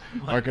touching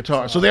our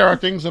guitar. So there are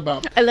things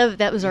about I love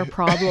that was our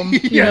problem.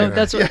 You know,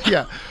 that's what.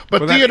 yeah.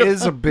 But Well, theater that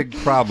is a big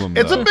problem,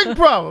 it's though. a big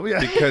problem, yeah.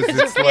 Because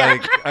it's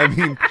like, I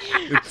mean,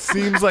 it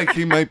seems like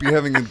he might be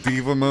having a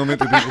diva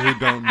moment to people who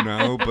don't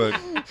know, but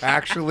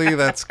actually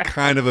that's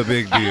kind of a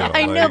big deal.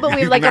 I know, but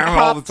we have, like, a now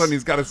all of a props- sudden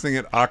he's got to sing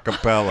it a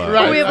cappella.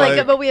 Right. We have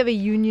Like, but we have a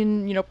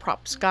union, you know,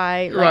 props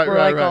guy. Like, Right, we're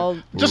right, like right. all.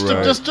 Just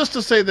Right.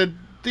 to say that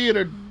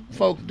theater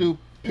folk do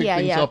pick Yeah,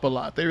 things yeah. up a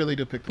lot. They really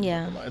do pick things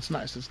Yeah. up a lot. It's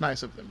nice. It's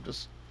nice of them.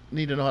 Just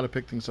need to know how to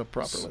pick things up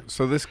properly.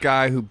 So this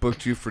guy who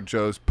booked you for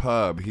Joe's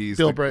Pub, he's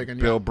Bill Bragan,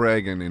 Bill yeah.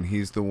 Bragan, and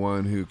he's the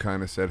one who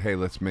kind of said, "Hey,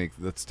 let's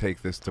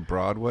take this to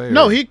Broadway."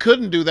 No, or- he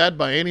couldn't do that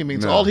by any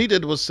means. No. All he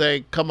did was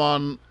say, "Come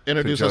on,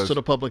 introduce us Joe's- to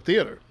the public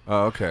theater,"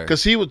 Oh, okay.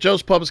 because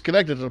Joe's Pub is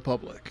connected to the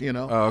public. You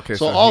know. Oh, okay,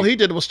 So, so all he- he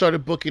did was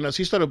started booking us.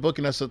 He started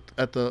booking us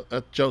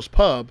at Joe's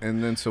Pub.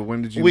 And then, so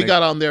when did you? We make,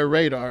 got on their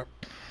radar.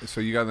 So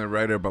you got on the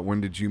radar, but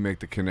when did you make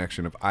the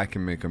connection of I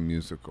can make a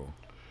musical?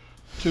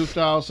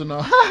 2000.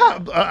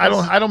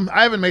 I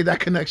haven't made that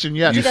connection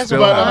yet. You still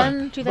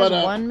 2001, but,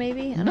 2001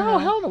 maybe. I don't No, know.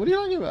 hell no. What are you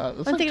talking about?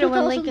 It's I'm like thinking of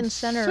when Lincoln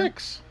Center-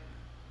 2006.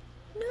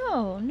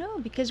 No,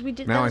 because we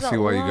did. Now I that was see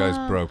a why you guys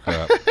long- broke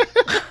up.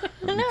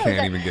 You No, can't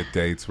that- even get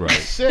dates right.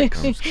 Six.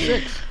 I'm just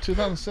kidding.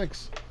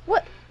 2006.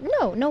 What?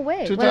 No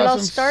way. When it all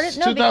started?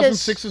 No,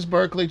 2006 because is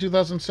Berkeley.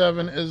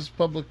 2007 is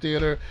Public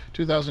Theater.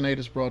 2008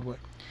 is Broadway.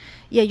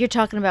 yeah, you're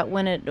talking about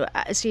when it.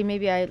 See,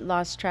 maybe I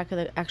lost track of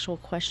the actual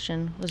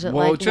question. Was it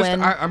Well, like just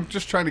when? I'm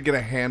just trying to get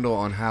a handle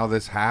on how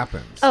this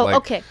happens. Oh, Like,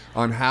 okay.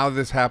 On how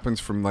this happens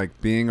from like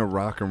being a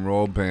rock and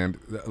roll band,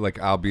 like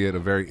albeit a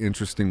very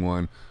interesting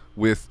one,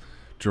 with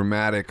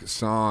dramatic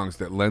songs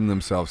that lend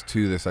themselves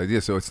to this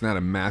idea. So it's not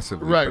a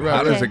massive leap, Right, but right,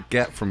 How does Okay. it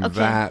get from Okay.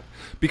 that?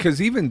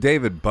 Because even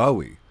David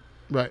Bowie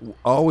Right.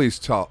 always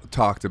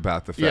talked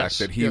about the fact Yes,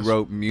 that he yes.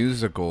 wrote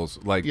musicals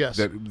like Yes.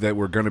 that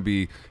were going to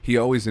be. He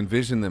always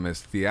envisioned them as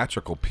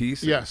theatrical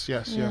pieces. Yes.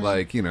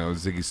 Like, you know,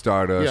 Ziggy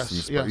Stardust,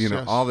 Yes, and yes, you know,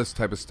 yes. all this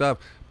type of stuff.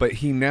 but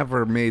he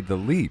never made the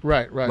leap.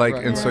 Right.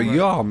 And so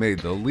y'all made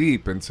the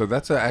leap, and so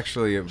that's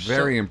actually a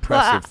very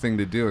impressive thing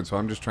to do. And so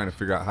I'm just trying to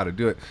figure out how to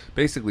do it,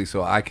 basically,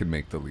 so I can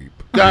make the leap.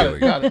 Got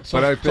it.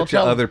 But I bet you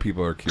other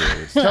people are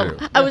curious too.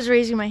 I was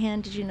raising my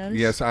hand. Did you notice?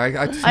 Yes, I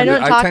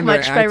don't talk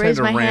much, but I tend raise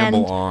to my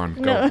ramble hand.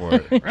 on. Go for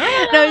it. No,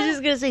 I was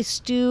just gonna say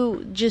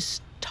Stu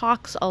just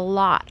talks a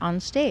lot on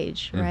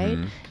stage, right?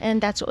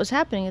 And that's what was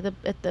happening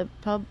at the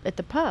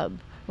pub.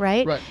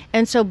 Right?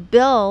 And so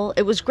Bill,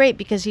 it was great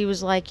because he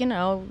was like,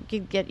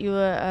 get you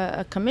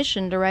a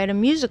commission to write a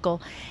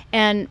musical.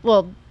 And,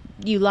 well,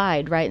 you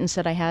lied, right? And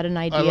said I had an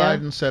idea. I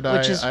lied and said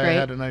I great.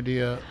 had an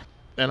idea,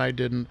 and I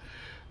didn't.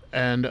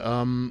 And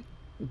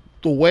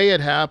the way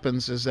it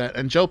happens is that,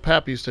 and Joe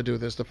Papp used to do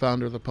this, the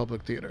founder of the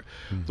Public Theater.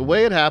 The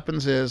way it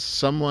happens is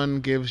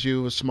someone gives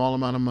you a small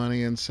amount of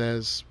money and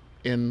says,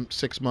 in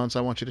 6 months,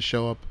 I want you to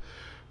show up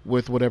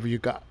with whatever you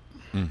got.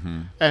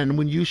 And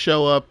when you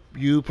show up,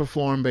 you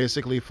perform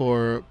basically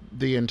for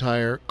the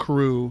entire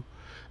crew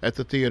at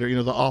the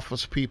theater, the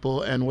office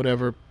people and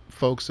whatever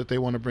folks that they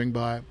want to bring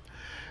by.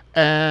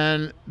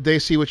 And they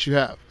see what you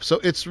have. So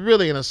it's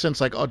really, in a sense,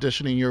 like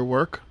auditioning your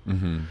work.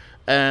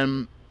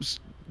 And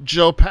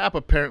Joe Papp,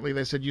 apparently,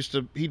 they said,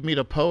 he'd meet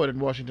a poet in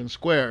Washington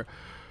Square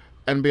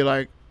and be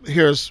like,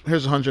 here's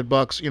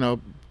 $100,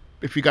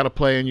 if you got a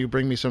play and you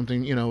bring me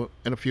something, in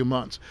a few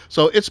months.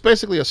 So it's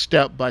basically a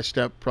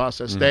step-by-step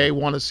process. They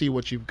want to see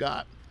what you've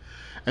got.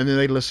 And then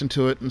they listen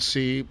to it and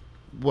see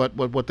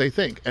what they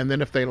think. And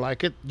then if they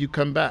like it, you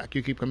come back.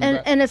 You keep coming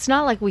back. And it's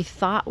not like we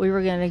thought we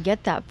were going to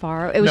get that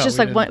far. It was just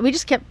like we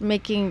just kept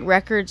making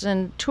records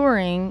and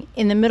touring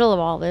in the middle of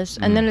all this.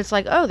 And then it's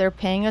like, oh, they're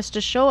paying us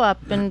to show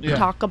up and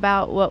talk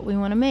about what we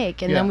want to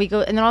make. And then we go,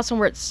 and then all of a sudden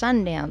we're at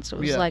Sundance. It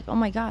was like, oh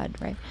my God,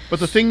 right?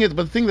 But the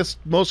thing that's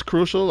most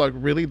crucial, like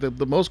really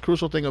the most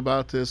crucial thing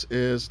about this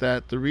is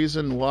that the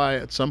reason why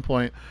at some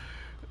point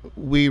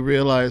we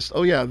realized,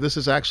 oh yeah, this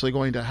is actually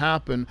going to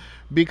happen,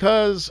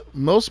 because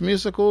most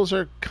musicals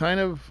are kind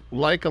of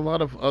like a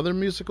lot of other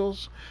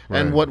musicals,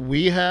 and what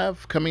we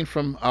have coming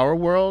from our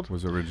world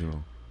was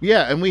original.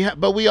 Yeah, and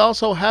but we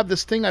also have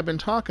this thing I've been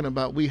talking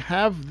about. We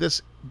have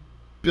this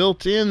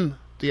built-in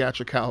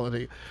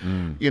theatricality.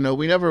 We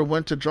never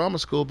went to drama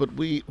school, but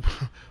we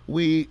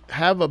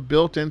have a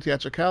built-in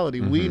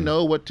theatricality. We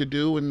know what to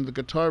do when the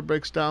guitar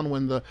breaks down,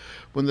 when the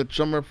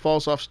drummer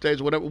falls off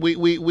stage, whatever.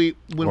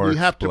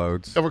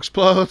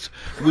 Explodes.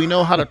 We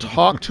know how to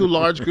talk to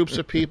large groups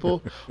of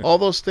people. All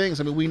those things.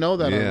 I mean, we know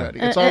that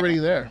already. It's already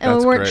there. And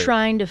we weren't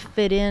trying to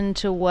fit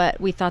into what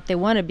we thought they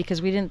wanted,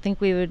 because we didn't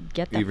think we would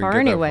get that far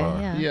anyway.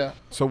 Yeah.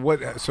 So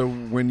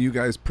when you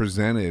guys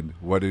presented,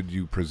 what did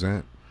you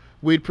present?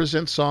 We'd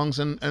present songs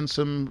and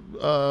some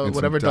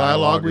whatever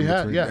dialogue we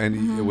had. Yeah.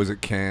 And was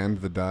it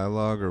canned, the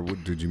dialogue, or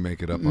did you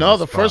make it up? No, on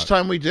the spot? First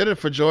time we did it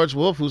for George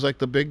Wolfe, who's like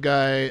the big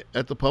guy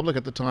at the Public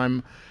at the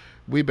time,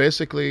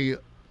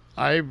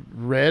 I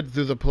read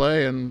through the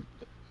play, and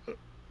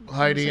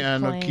Heidi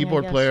and a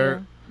keyboard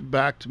player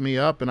backed me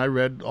up, and I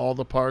read all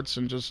the parts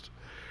and just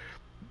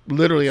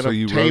literally at a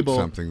table. So you wrote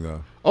something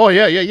though? Oh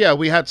yeah.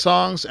 We had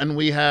songs and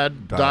we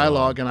had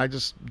dialogue, and I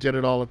just did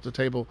it all at the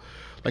table,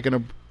 like in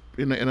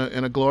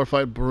a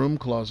glorified broom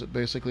closet,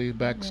 basically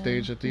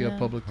backstage at the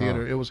Public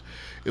Theater. It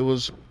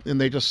was,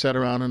 and they just sat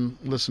around and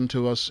listened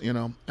to us,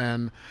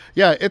 and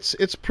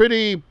it's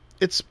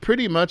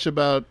pretty much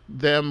about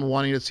them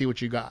wanting to see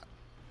what you got.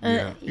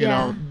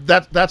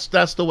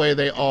 That's the way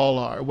they all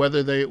are.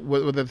 Whether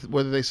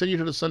they send you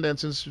to the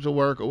Sundance Institute to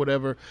work or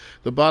whatever,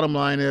 the bottom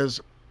line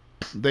is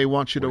they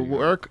want you to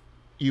work,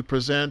 you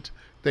present,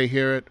 they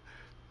hear it,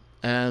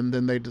 and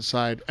then they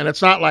decide. And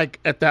it's not like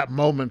at that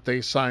moment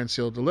they sign,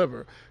 seal,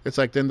 deliver. It's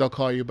like then they'll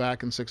call you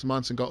back in 6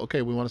 months and go,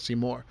 okay, we want to see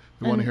more.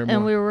 We want to hear more.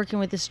 And we were working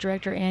with this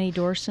director, Annie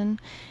Dorson,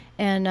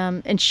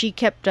 and she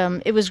kept,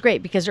 it was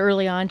great because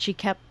early on she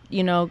kept,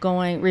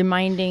 going,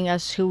 reminding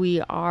us who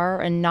we are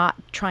and not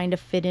trying to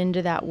fit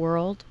into that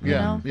world.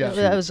 Yeah.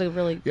 That was a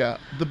really... Yeah.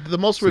 The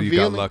most so revealing...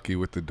 you got lucky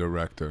with the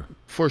director.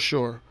 For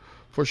sure.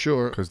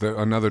 Because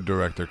another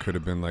director could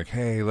have been like,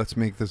 hey, let's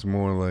make this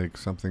more like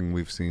something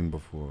we've seen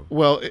before.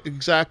 Well,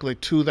 exactly.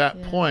 To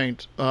that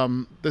point,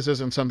 this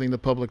isn't something the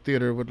Public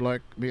Theater would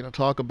like me to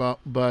talk about,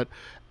 but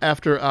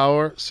after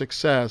our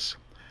success,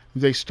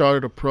 they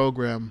started a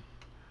program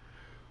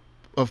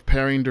of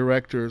pairing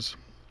directors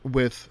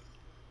with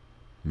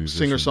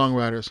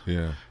singer-songwriters.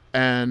 Yeah.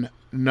 And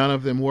none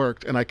of them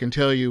worked. And I can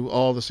tell you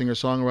all the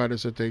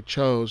singer-songwriters that they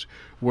chose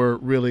were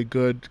really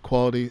good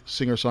quality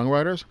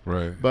singer-songwriters.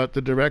 Right. But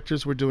the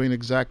directors were doing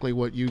exactly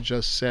what you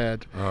just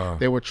said.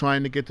 They were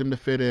trying to get them to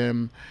fit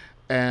in.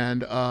 And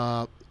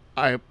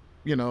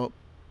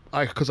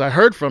because I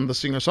heard from the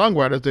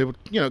singer-songwriters, they would,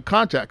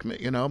 contact me,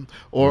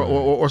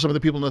 or some of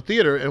the people in the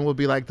theater, and would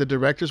be like, the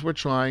directors were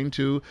trying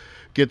to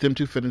get them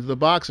to fit into the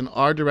box. And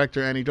our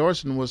director, Annie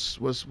Dorson,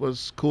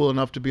 was cool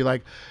enough to be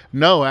like,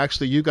 no,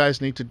 actually, you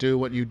guys need to do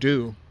what you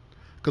do,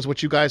 because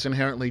what you guys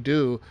inherently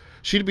do.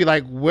 She'd be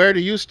like, where do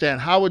you stand?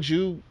 How would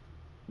you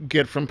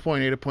get from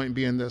point A to point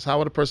B in this? How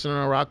would a person in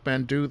a rock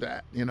band do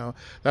that? You know,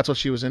 that's what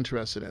she was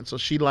interested in. So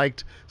she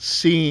liked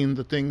seeing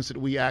the things that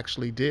we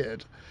actually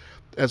did,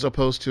 as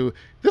opposed to,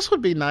 this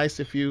would be nice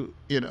if you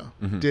know,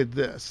 did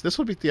this. This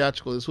would be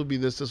theatrical. This would be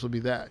this. This would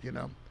be that, you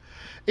know.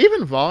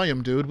 Even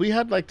volume, dude. We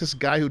had like this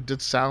guy who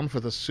did sound for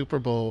the Super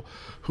Bowl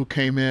who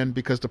came in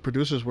because the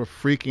producers were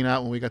freaking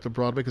out when we got to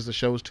Broadway because the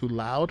show was too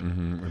loud.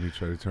 And he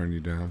tried to turn you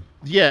down.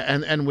 Yeah,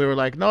 and we were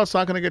like, no, it's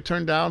not going to get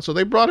turned down. So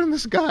they brought in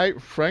this guy,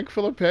 Frank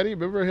Filippetti.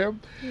 Remember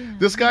him? Yeah.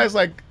 This guy's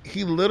like,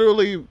 he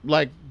literally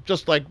like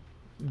just like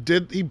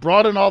he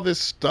brought in all this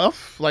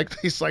stuff, like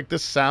he's like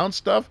this sound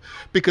stuff,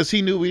 because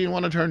he knew we didn't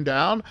want to turn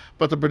down,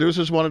 but the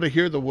producers wanted to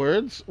hear the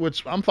words,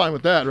 which I'm fine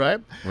with that, right?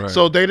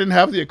 So they didn't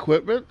have the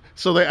equipment,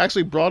 so they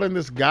actually brought in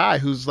this guy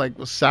who's like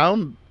a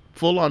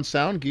full-on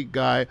sound geek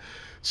guy,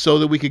 so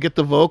that we could get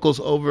the vocals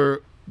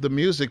over the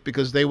music,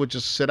 because they would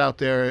just sit out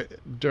there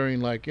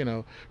during, like, you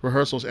know,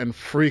 rehearsals and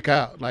freak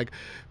out. Like,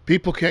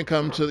 people can't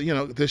come to, you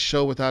know, this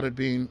show without it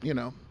being, you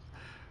know,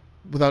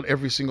 without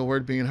every single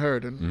word being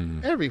heard,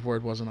 and every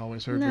word wasn't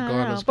always heard,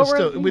 regardless. But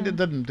still, it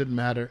didn't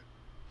matter.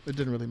 It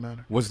didn't really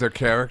matter. Was there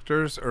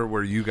characters, or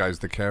were you guys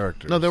the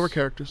characters? No, there were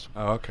characters.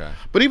 Oh, okay.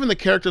 But even the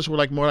characters were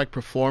like more like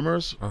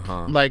performers.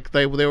 Like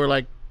they were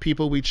like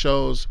people we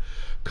chose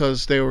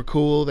because they were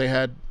cool. They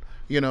had,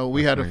 you know,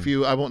 we had a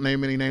few. I won't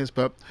name any names,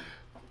 but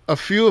a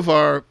few of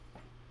our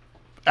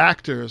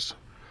actors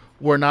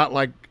were not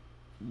like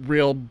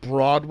real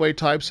Broadway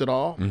types at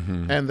all.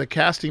 And the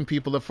casting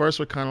people at first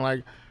were kind of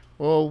like,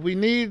 well, we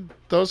need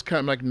those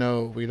kind of, like,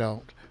 no, we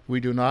don't. We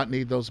do not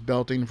need those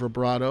belting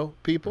vibrato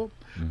people.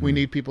 We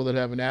need people that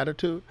have an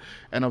attitude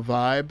and a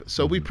vibe.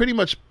 So we pretty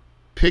much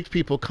picked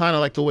people kind of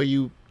like the way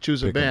you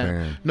choose a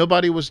band.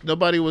 Nobody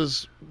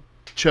was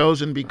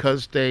chosen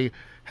because they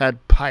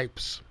had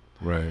pipes.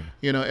 Right.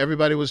 You know,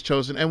 everybody was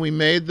chosen, and we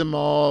made them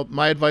all.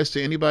 My advice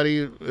to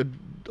anybody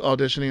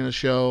auditioning a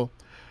show,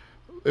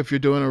 if you're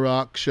doing a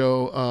rock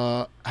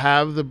show,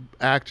 have the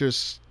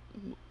actors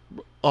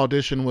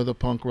audition with a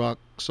punk rock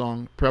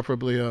song,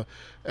 preferably a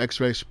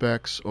X-Ray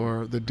Specs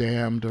or The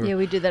Damned. Or yeah,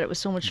 we did that. It was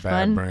so much Bad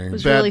fun. Brains. It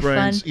was Bad really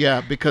Brains. fun.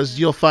 Yeah, because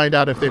you'll find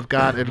out if they've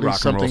got at least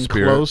Rock and roll something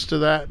spirit. close to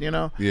that, you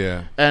know?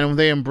 Yeah. And when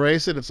they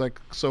embrace it, it's like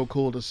so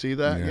cool to see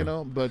that, you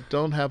know? But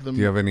don't have them...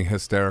 Do you have any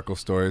hysterical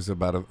stories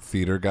about a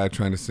theater guy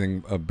trying to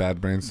sing a Bad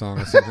Brains song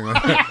or something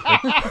like that?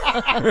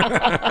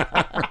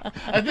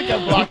 I think I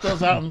blocked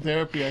those out in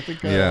therapy. I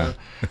think...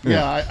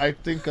 I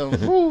think...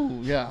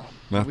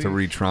 Not to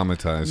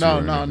re-traumatize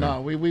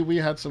No. We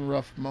had some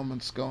rough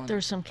moments going.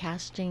 There's some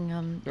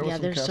casting.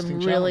 There's some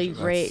really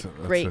challenges.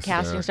 great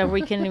casting stuff.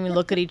 We couldn't even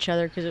look at each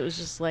other because it was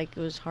just like,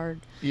 it was hard.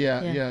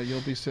 Yeah.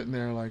 You'll be sitting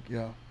there like,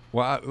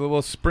 Well,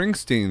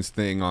 Springsteen's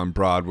thing on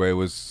Broadway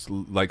was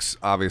like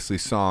obviously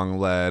song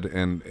led,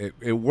 and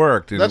it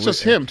worked. And that's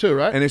just him too,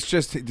 right? And it's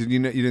just, you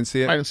didn't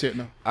see it? I didn't see it.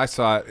 No, I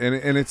saw it,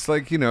 and it's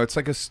like, you know, it's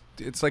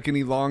like an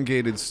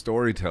elongated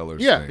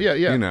storyteller's Yeah, thing. yeah,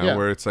 You know, yeah.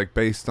 where it's like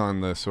based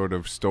on the sort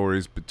of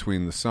stories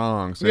between the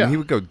songs, and he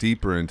would go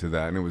deeper into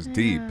that, and it was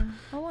deep.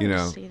 I want You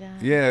know, to see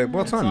that. yeah.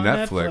 Well, it's on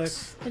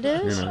Netflix. It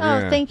is? You know, Oh,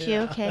 yeah. thank you.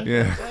 Okay.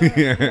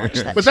 Yeah, Watch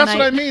that but that's tonight.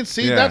 what I mean.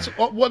 See, Yeah. that's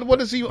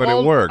what is he? But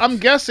it worked. I'm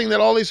guessing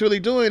that all he's really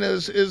doing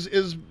is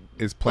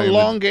playing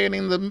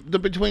elongating the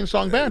between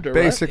song banter.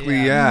 Basically,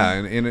 right? yeah.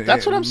 And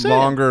That's what I'm saying.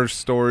 Longer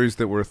stories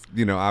that were,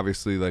 you know,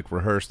 obviously like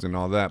rehearsed and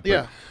all that.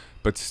 But,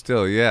 but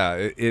still,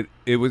 yeah,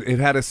 it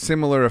had a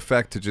similar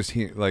effect to just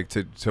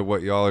to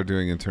what y'all are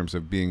doing in terms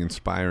of being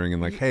inspiring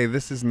and like, hey,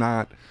 this is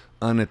not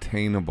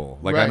unattainable.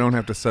 Like, I don't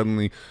have to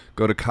suddenly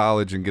go to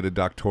college and get a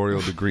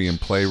doctoral degree in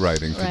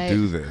playwriting to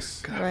do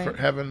this. God, for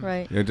heaven,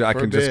 You know, I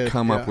can just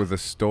come up with a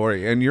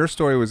story. And your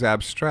story was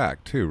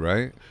abstract too,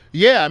 right?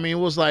 Yeah, I mean, it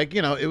was like,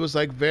 you know, it was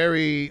like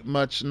very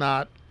much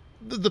not.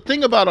 The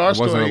thing about our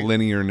story, it wasn't a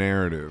linear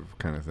narrative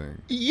kind of thing.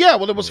 Yeah,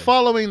 well, it was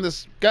following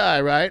this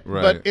guy, right?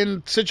 Right. But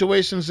in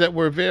situations that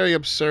were very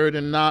absurd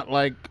and not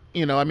like,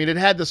 you know, I mean, it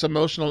had this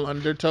emotional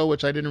undertow,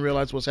 which I didn't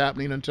realize was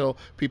happening until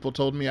people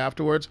told me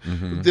afterwards.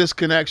 This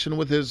connection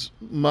with his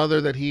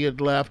mother that he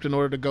had left in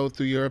order to go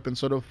through Europe and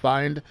sort of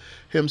find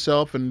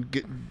himself and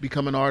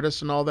become an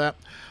artist and all that.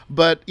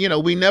 But, you know,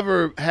 we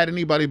never had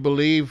anybody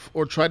believe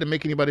or tried to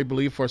make anybody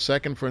believe for a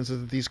second, for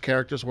instance, that these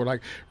characters were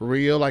like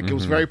real. Like it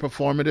was very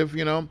performative,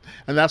 you know?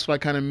 And that's what I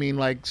kind of mean,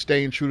 like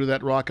staying true to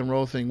that rock and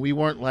roll thing. We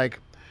weren't like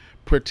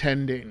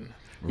pretending.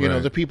 You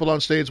know, the people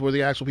on stage were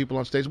the actual people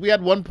on stage. We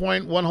had one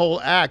whole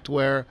act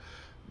where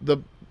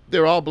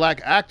they're all black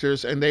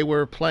actors and they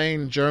were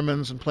playing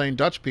Germans and playing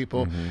Dutch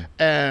people,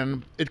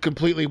 and it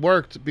completely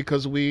worked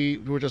because we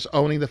were just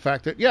owning the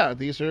fact that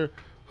these are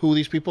who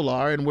these people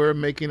are, and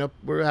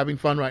we're having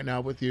fun right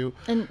now with you,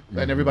 and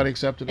everybody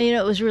accepted it. You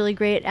know, it was really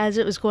great as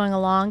it was going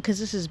along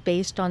because this is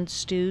based on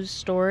Stu's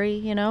story,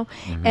 you know,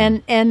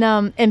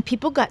 and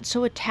people got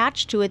so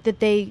attached to it that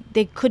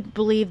they couldn't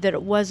believe that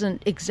it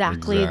wasn't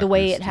exactly the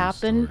way it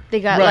happened. Story. They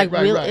got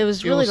Right. It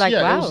was really like,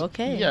 wow, it was,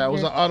 okay. Yeah, it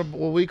was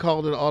what we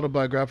called it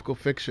autobiographical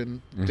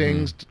fiction,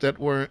 things that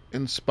were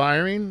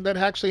inspiring that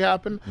actually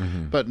happened,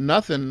 but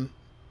nothing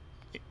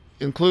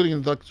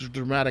including the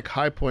dramatic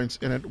high points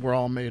in it, were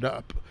all made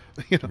up.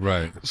 You know?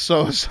 Right.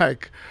 So it's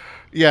like,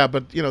 yeah,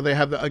 but you know, they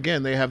have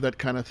they have that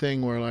kind of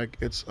thing where like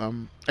it's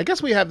I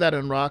guess we have that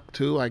in rock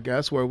too, I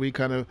guess, where we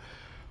kind of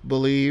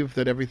believe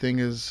that everything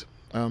is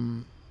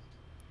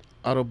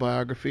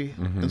autobiography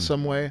in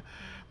some way.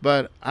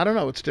 But I don't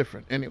know, it's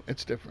different. Anyway,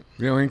 it's different.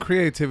 You know, in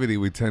creativity,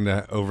 we tend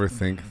to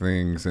overthink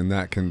things, and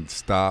that can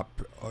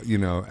stop, you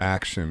know,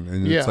 action.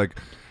 And it's like,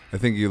 I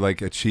think you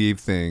like achieve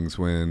things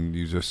when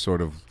you just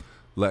sort of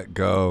let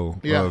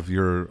go of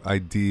your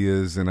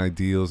ideas and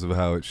ideals of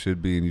how it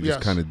should be, and you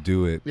just kind of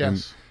do it.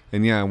 Yes.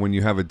 And yeah, when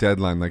you have a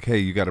deadline, like, hey,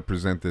 you got to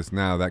present this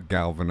now, that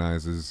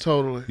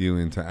galvanizes you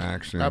into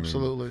action.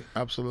 Absolutely.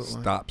 Absolutely.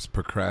 Stops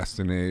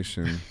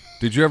procrastination.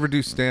 Did you ever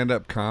do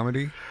stand-up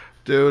comedy?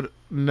 Dude,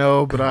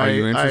 no, but Are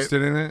you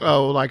interested in it?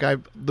 Oh, like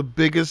the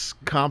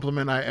biggest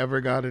compliment I ever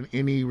got in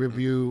any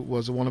review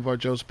was one of our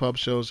Joe's Pub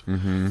shows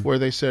where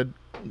they said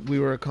we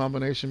were a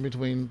combination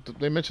between,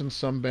 they mentioned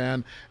some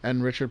band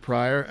and Richard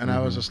Pryor, and I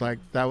was just like,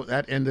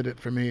 that ended it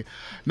for me.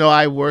 No,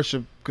 I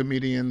worship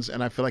comedians,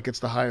 and I feel like it's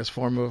the highest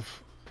form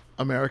of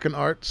American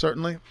art,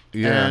 certainly.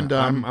 Yeah, and,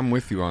 I'm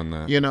with you on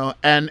that. You know,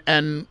 and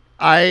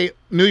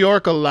New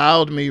York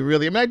allowed me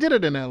really, I mean, I did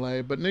it in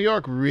LA, but New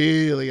York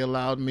really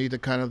allowed me to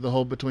kind of the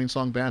whole between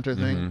song banter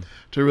thing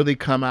to really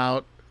come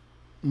out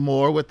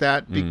more with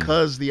that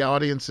because the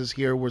audiences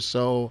here were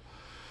so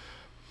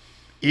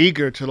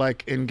eager to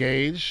like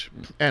engage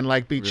and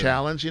like be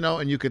challenged, you know,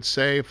 and you could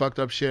say fucked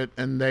up shit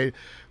and they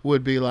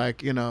would be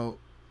like, you know,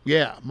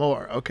 yeah,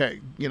 more, okay,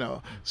 you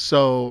know.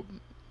 So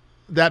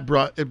that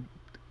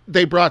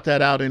they brought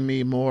that out in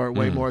me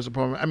way more as a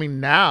performer. I mean,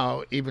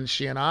 now even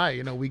she and I,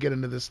 you know, we get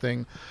into this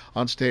thing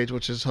on stage,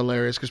 which is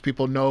hilarious because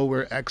people know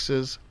we're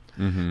exes.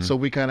 So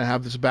we kind of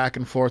have this back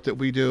and forth that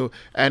we do,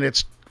 and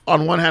it's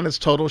on one hand it's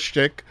total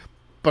shtick,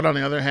 but on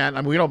the other hand,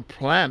 I mean, we don't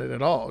plan it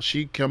at all.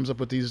 She comes up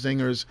with these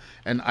zingers,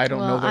 and I don't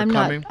know they're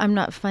coming. I'm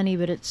not funny,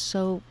 but it's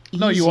so easy.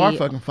 No, you are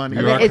fucking funny.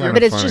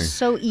 But it's just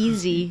so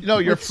easy. No,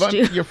 you're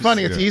funny. You're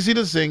funny. It's easy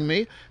to zing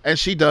me, and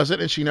she does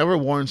it, and she never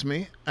warns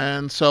me,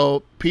 and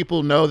so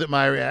people know that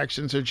my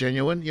reactions are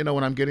genuine. You know,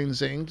 when I'm getting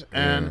zinged,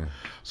 and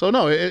so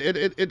no,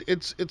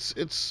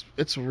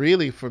 it's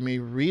really for me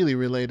really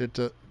related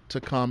to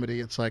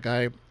comedy. It's like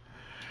that's my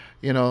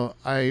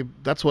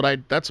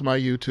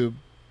YouTube.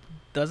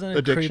 Doesn't it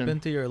addiction. creep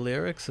into your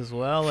lyrics as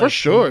well? For like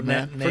sure,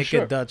 man.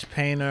 Naked Dutch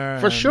Painter.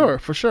 For sure.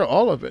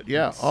 All of it.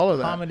 Yeah, all of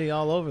that. Comedy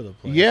all over the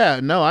place.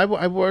 Yeah, no, I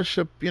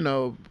worship, you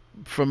know,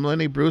 from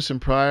Lenny Bruce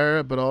and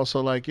Pryor, but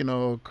also like, you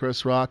know,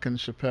 Chris Rock and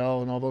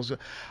Chappelle and all those.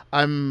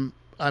 I'm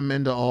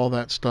into all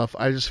that stuff.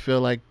 I just feel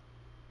like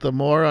the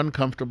more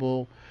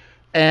uncomfortable,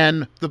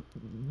 and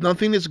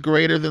nothing is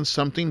greater than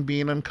something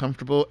being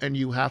uncomfortable and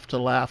you have to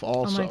laugh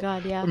also. Oh my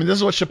God, yeah. I mean, this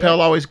is what Chappelle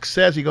always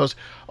says. He goes,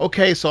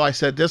 okay, so I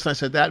said this and I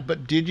said that,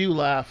 but did you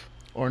laugh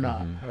or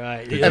not?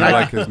 Right. Did you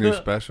like his new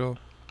special?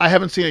 I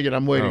haven't seen it yet.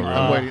 I'm waiting. Oh,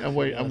 I'm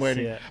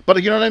waiting.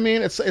 But you know what I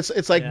mean? It's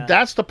like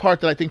that's the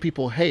part that I think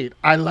people hate.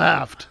 I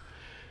laughed.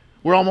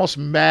 We're almost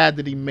mad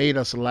that he made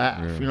us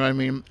laugh. Yeah. You know what I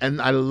mean? And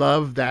I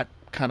love that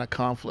kind of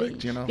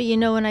conflict, you know. But you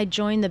know, when I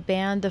joined the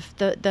band,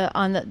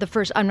 on the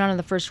first, I'm not on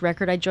the first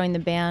record. I joined the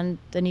band,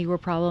 the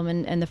Negro Problem,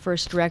 and the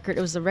first record.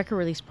 It was the record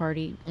release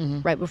party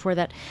right before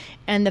that,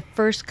 and the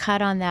first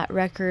cut on that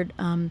record,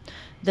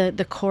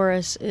 the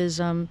chorus is,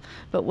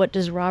 but what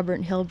does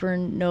Robert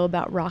Hilburn know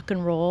about rock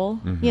and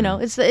roll? You know,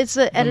 it's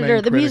the editor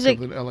of the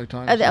music of the LA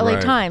Times. At the LA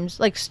Right. Times,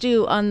 like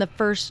Stu on the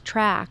first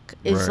track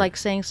is Right. like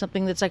saying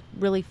something that's like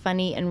really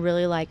funny and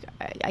really like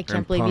I can't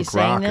And believe he's punk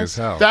rock saying as this.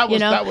 hell. That was You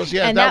know?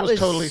 And that that was was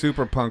totally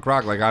Super punk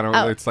rock, like I don't.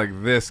 It's like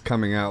this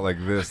coming out like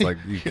this, like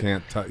you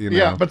can't, you know.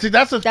 Yeah, but see,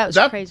 that was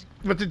crazy.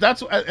 But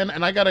that's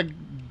and I gotta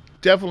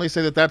definitely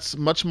say that's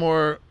much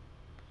more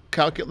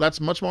that's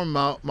much more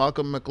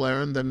Malcolm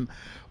McLaren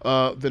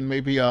than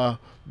maybe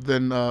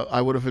than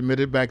I would have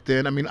admitted back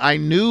then. I mean, I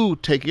knew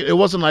taking it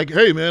wasn't like,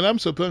 hey man, I'm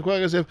so punk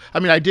rock as if. I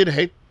mean, I did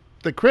hate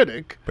the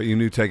critic. But you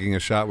knew taking a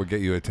shot would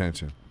get you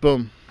attention.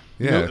 Boom.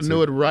 Yeah,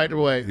 knew it right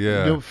away.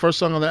 Yeah. Knew first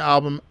song on the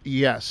album,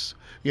 yes.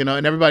 You know,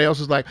 and everybody else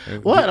was like,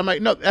 what? I'm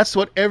like, no, that's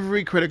what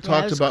every critic it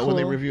talked was about when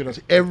they cool. reviewed us.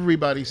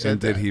 Everybody said And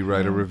did that. he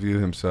write a review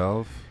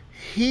himself?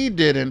 He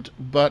didn't,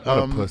 but What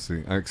a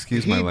pussy.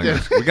 Excuse my he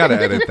language. did. We got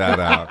to edit that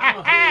out.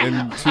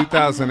 In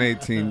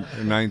 2018,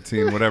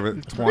 19, whatever,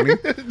 20?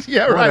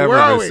 yeah, right. Whatever Where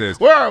are this we? is.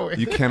 Where are we?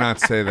 You cannot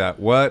say that.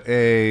 What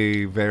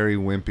a very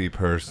wimpy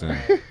person.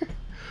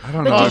 I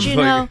don't know. But it's did you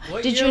like- know?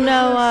 What Did year you was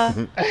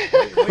know?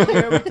 What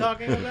year are we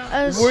talking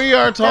about? We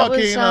are That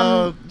talking,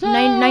 was,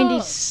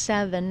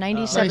 97.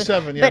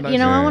 97, yeah, But you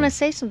know, I 97. want to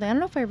say something. I don't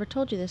know if I ever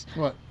told you this.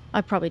 what? I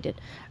probably did.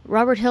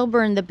 Robert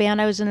Hilburn, the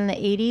band I was in the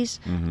 80s,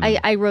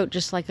 I wrote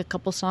just like a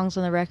couple songs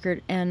on the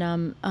record,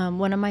 and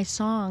one of my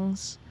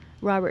songs,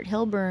 Robert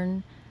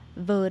Hilburn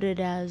voted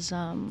as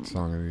Song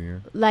of the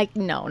year. like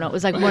no, it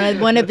was like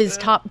one of his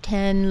top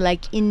 10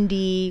 like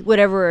indie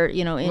whatever,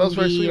 you know, That was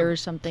very indie sweet. or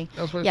something.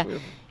 That was very Yeah.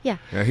 sweet. Yeah.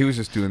 Yeah, he was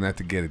just doing that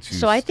to get it.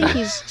 So I think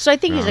he's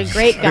a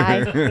great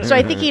guy. So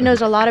I think he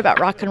knows a lot about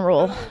rock and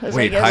roll.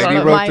 Wait, Heidi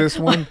wrote this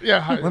one? Yeah,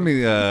 Heidi. Let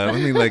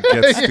me like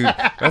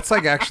get That's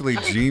like actually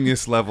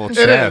genius level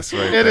chess,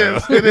 right? It there.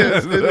 is. It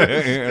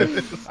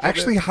is.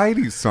 Actually,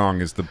 Heidi's song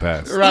is the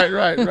best.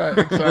 Right.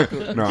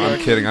 Exactly. No, I'm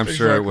kidding. I'm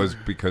sure it was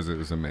because it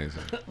was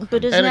amazing.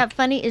 But isn't that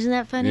funny? Isn't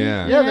that funny?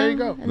 Yeah. Yeah, there you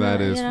go.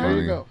 That is funny.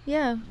 There you go.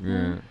 Yeah.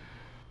 Yeah.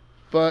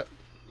 But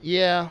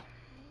yeah,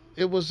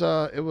 it was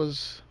I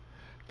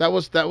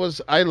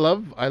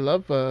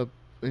love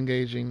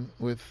engaging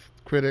with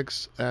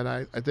critics, and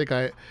I think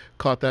I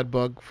caught that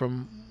bug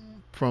from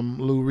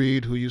Lou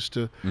Reed, who used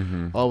to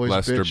always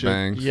Lester bitch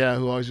Bangs.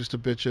 who always used to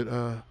bitch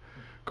at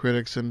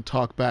critics and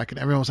talk back, and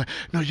everyone was like,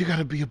 "No, you got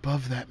to be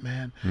above that,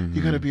 man.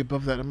 You got to be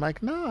above that." I'm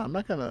like, "No, I'm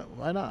not gonna.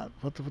 Why not?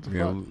 What the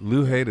Yeah, fuck?"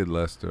 Lou hated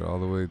Lester all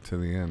the way to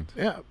the end.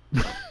 Yeah.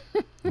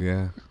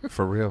 Yeah,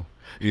 for real.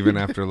 Even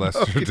after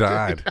Lester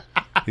died.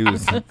 He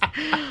was,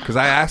 because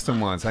I asked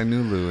him once. I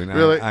knew Lou, and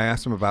Really? I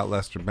asked him about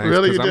Lester Bangs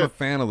Really, because you I'm a did?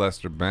 fan of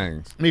Lester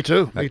Bangs. Me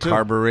too. That Me too.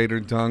 Carburetor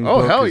Dung. Oh,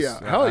 book hell is- yeah,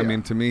 hell I yeah.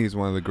 mean, to me, he's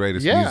one of the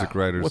greatest Yeah, music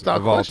writers without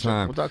of all question,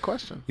 time. Without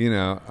question. You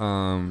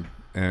know,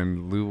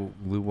 and Lou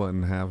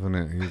wasn't having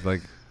it. He was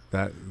like,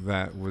 that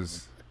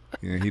was,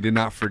 you know, he did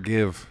not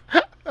forgive.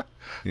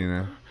 You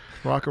know.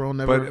 Rock and roll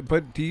never.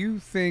 But do you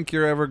think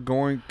you're ever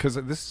going? Because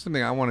this is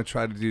something I want to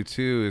try to do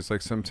too. Is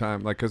like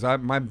sometime, like, because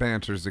my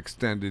banter's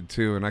extended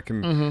too, and I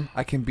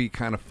can be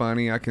kind of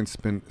funny. I can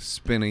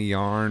spin a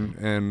yarn.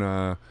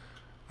 And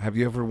have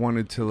you ever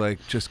wanted to like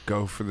just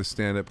go for the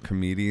stand-up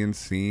comedian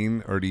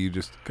scene, or do you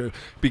just go?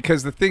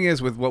 Because the thing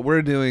is, with what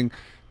we're doing,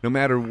 no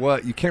matter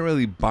what, you can't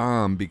really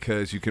bomb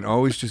because you can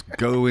always just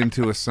go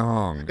into a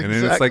song. And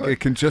then it's like, it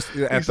can just,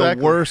 at the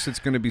worst, it's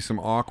going to be some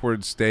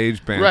awkward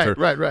stage banter,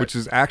 Right. which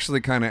is actually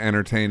kind of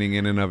entertaining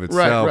in and of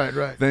itself.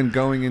 Right. Then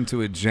going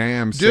into a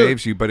jam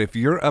saves you. But if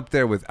you're up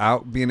there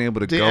without being able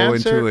to go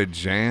into a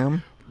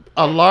jam.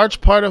 A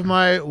large part of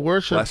my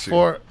worship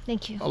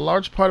Thank you. A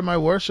large part of my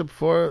worship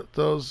for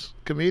those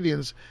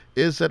comedians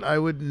is that I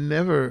would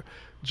never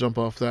jump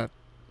off that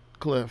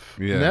cliff.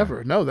 Yeah.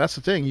 Never. No, that's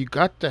the thing. I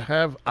got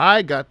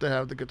to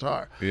have the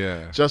guitar.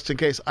 Yeah. Just in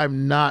case.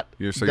 I'm not.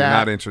 You're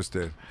not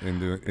interested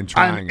in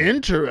trying. I'm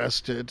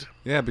interested.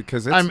 Yeah,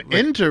 because I'm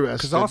interested.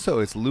 Because also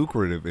it's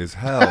lucrative as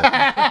hell.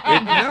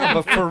 No,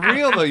 but for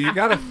real though, you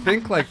got to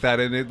think like that.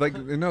 And it, like,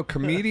 you know,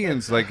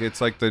 comedians, like,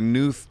 it's like the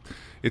new.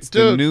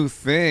 The new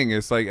thing.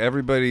 It's like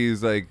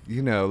everybody's like,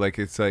 you know, like,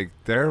 it's like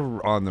they're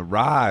on the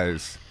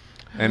rise.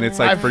 And it's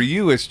like, for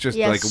you, it's just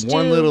like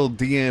one little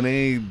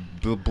DNA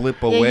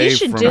blip away you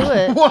should from do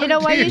it. You know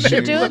why you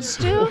should do it,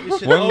 Stu?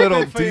 one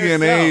little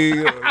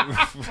DNA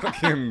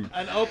fucking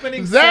an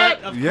opening That-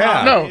 set of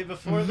yeah. comedy No,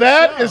 before the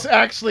that show. is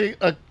actually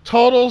a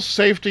total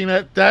safety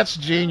net. That's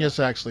genius,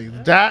 actually.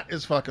 That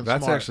is fucking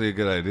That's smart. actually a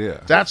good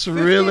idea. That's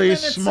really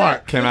 15-minute smart.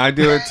 set. Can I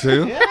do it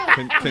too?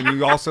 Yeah. Can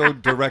you also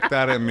direct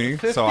that at me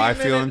so I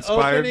feel 15-minute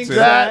inspired opening too?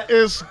 That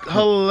is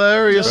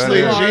hilariously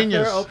Joseph Arthur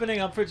genius. opening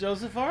up for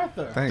Joseph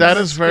Arthur. Thanks. That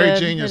is very good.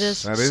 genius. It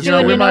is. That is You know,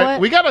 good. we You know might.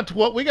 what?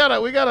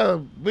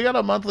 We got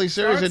a monthly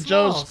series Start at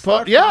small. Joe's Start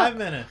Pub. Yeah. 5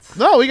 minutes.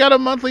 No, we got a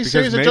monthly Because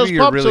series at maybe Joe's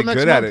you're Pub really till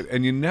next good month. at it,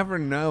 and you never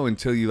know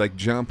until you like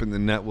jump and the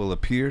net will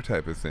appear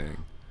type of thing.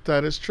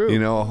 That is true. You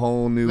know, a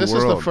whole new This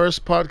world. is the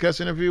first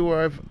podcast interview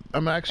where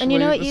I'm actually. And you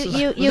know what? This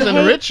You is hate-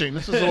 enriching.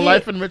 This is a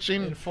life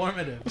enriching.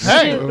 Informative.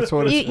 Hey. Stu, That's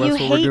what it's- you that's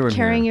what we're hate doing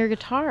carrying here. your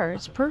guitar.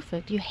 It's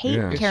perfect. You hate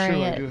Yeah. It's carrying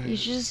true, I it. do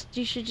hate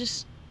You should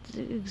just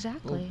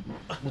exactly.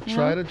 We'll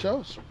try it at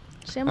Joe's.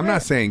 Sam, I'm right?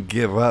 not saying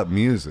give up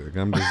music.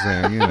 I'm just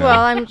saying, you know, Well,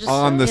 I'm just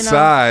on the you know,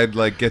 side,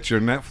 like get your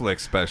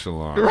Netflix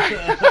special on. Right.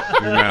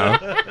 You know,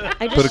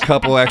 I put a just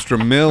couple extra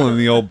mil in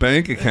the old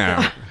bank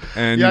account.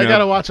 And Yeah, you I know,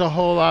 gotta watch a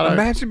whole lot of.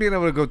 imagine being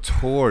able to go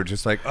tour,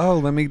 just like, oh,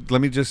 let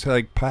me just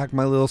like pack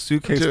my little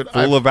suitcase Dude,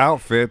 full of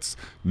outfits,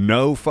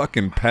 no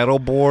fucking pedal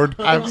board,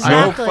 Exactly,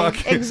 no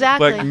fucking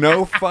exactly. like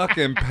no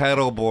fucking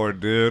pedal board,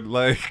 dude.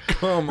 Like,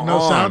 come No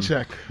on, sound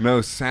check.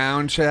 no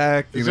sound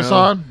check. Is you this know?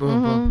 on?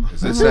 Boom, boom.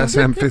 Is this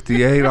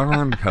SM58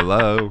 on?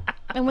 Hello.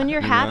 and when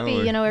you're You know, happy,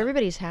 like- you know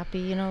everybody's happy.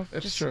 You know,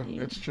 It's just, true.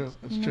 you- It's true.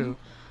 It's you know. true.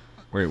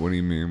 Wait, what do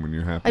you mean when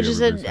you're happy? I just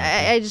said everybody's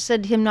happy? I just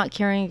said him not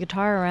carrying a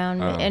guitar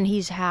around, Oh. and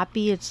he's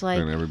happy. It's like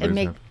Then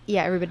everybody's happy.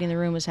 everybody in the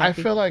room is I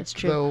happy. feel like it's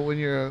true. though when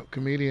you're a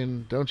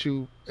comedian, don't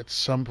you at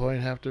some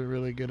point have to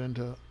really get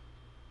into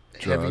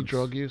heavy Drugs.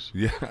 drug use?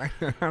 Yeah, I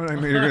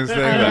knew you were gonna say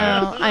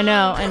that. I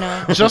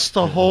know. Just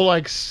the whole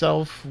like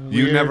self.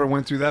 You never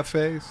went through that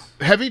phase?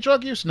 heavy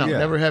drug use? No, Yeah.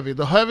 never heavy.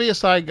 The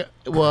heaviest I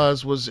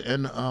was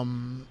in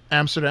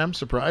Amsterdam.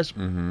 Surprise.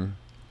 Mm-hmm.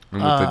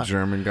 And with the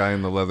German guy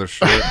in the leather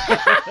shirt,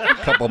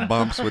 couple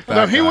bumps with that.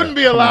 No, he guy. wouldn't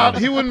be Come allowed.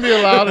 on. He wouldn't be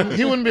allowed.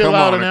 He wouldn't be Come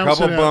allowed on, in a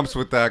couple Amsterdam. bumps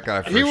with that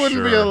guy. For He wouldn't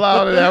sure. be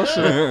allowed in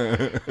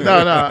Amsterdam.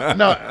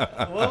 No.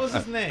 What was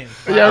his name?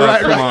 Yeah, Oh,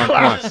 right. come Right. on, come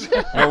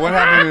on. No, what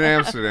happened in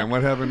Amsterdam?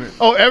 What happened?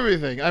 Oh,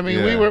 everything. I mean,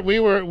 Yeah.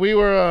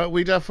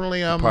 we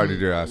definitely Partied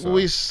your ass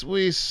off.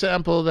 we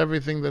sampled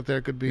everything that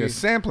there could be. Yeah,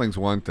 sampling's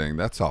one thing.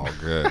 That's all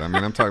good. I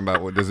mean, I'm talking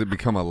about what does it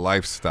become a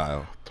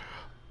lifestyle?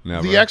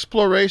 Never. The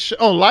exploration.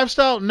 Oh,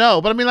 lifestyle?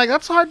 No, but I mean, like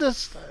that's hard to.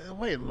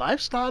 wait,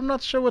 lifestyle. I'm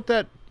not sure what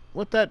that.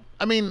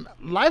 I mean,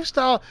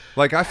 lifestyle.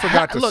 Like I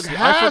forgot to. look, I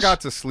hash-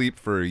 forgot to sleep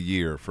for a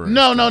year. For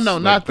No, instance.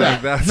 not Like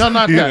that. that's, No,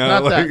 not you that. know,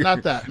 Not that. like,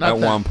 Not that. Not at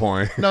that. one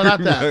point. No,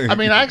 not that. I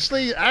mean,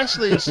 actually,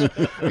 it's,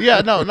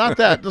 yeah, no, not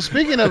that.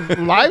 Speaking of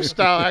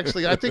lifestyle,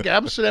 actually, I think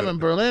Amsterdam and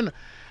Berlin,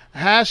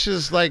 hash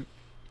is like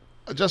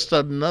just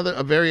a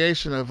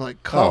variation of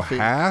like coffee. Oh,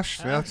 hash?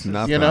 That's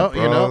nothing. you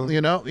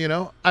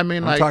know. I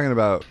mean, I'm like talking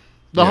about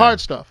the hard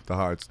stuff. The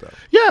hard stuff.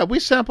 Yeah, we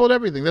sampled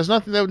everything. There's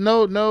nothing.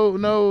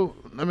 No.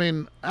 I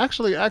mean,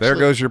 actually, There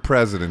goes your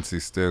presidency,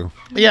 Stu.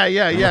 Yeah.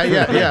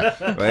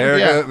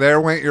 There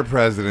went your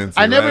presidency.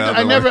 I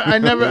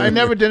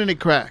never did any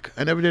crack.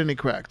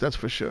 That's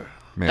for sure.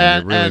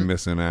 Man, you're really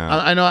missing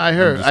out. I know. I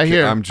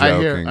hear. I'm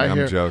joking.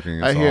 I'm joking.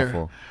 It's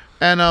awful.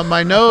 And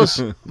my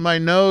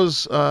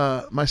nose,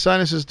 my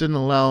sinuses didn't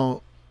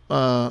allow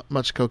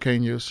much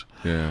cocaine use.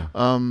 Yeah.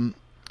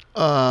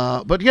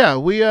 But yeah,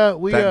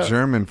 that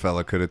German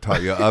fella could have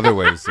taught you other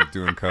ways of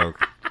doing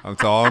coke.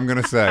 That's all I'm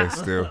gonna say,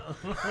 Stu.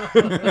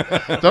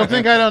 Don't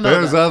think I don't know.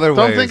 There's that. other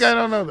Don't ways. think I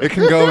don't know that. It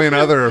can go in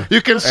other.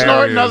 You can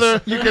snort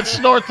areas. You can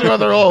snort through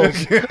other holes.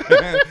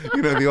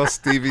 You know the old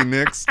Stevie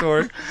Nicks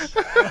story.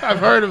 I've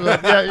heard of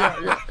it.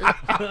 Yeah.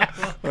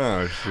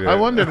 Oh shit. I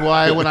wondered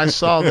why when I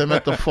saw them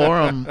at the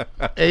Forum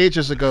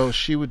ages ago,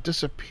 she would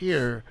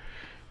disappear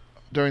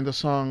during the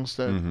songs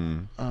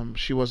that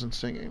she wasn't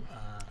singing.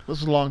 This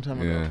was a long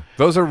time ago. Yeah,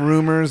 those are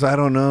rumors. I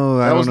don't know.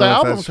 I That don't was know the if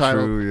album that's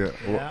title. true.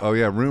 Yeah. Yeah. Oh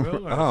yeah, rumor.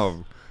 Rumors.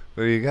 Oh,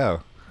 there you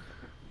go.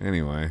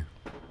 Anyway,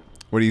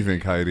 what do you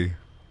think, Heidi?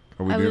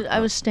 Are we I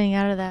was staying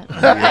out of that.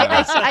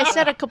 I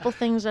said a couple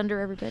things under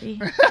everybody.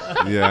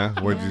 Yeah.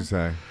 What'd you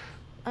say?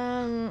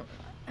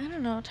 I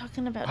don't know,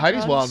 talking about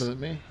Heidi's drugs. wilder than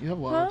me. You have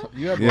wilder. Huh?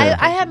 You have. Yeah.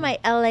 I had my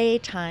LA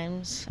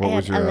times. What I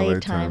was had your LA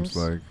times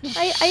like?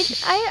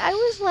 I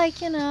was like,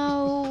 I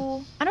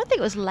don't think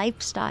it was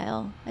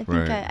lifestyle. I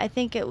think Right. I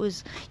think it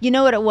was, you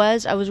know what it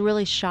was? I was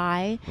really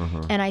shy,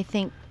 Uh-huh. and I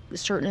think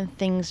certain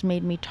things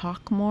made me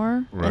talk more,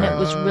 and Right. it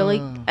was really,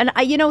 and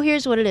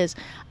here's what it is.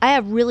 I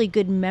have really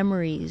good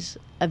memories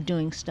of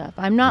doing stuff.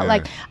 I'm not Yeah.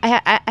 like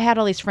I had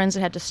all these friends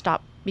that had to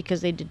stop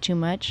because they did too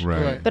much.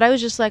 Right. But I was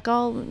just like,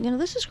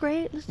 this is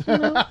great.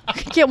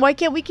 Why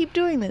can't we keep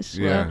doing this?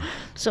 Yeah.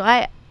 So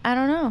I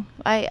don't know.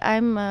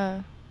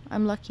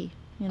 I'm lucky.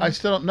 I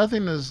still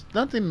nothing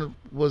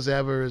was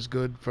ever as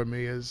good for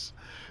me as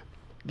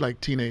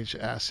like teenage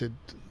acid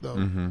though.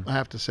 Mhm. I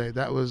have to say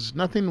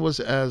nothing was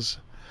as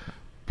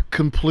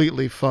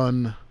completely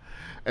fun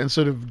and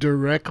sort of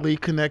directly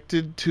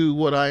connected to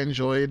what I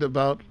enjoyed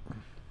about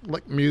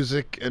like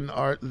music and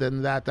art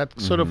than that. That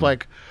sort of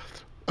like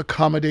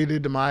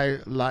accommodated my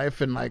life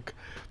and like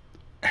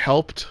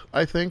helped,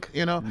 I think,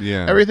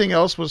 Yeah. everything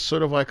else was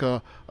sort of like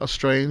a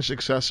strange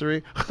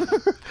accessory.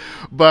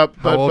 but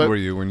How old were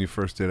you when you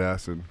first did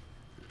acid?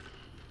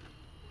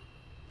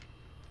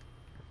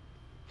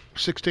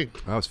 16.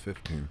 I was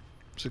 15.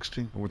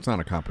 16. Well, it's not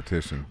a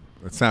competition.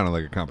 It sounded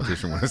like a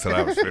competition when I said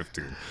I was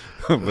 15.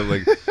 But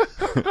like,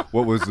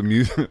 what was the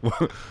music?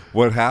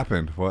 What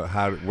happened?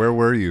 Where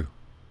were you?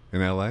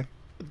 In LA?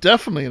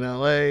 Definitely in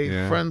LA.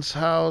 Yeah. Friend's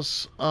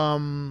house.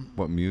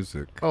 What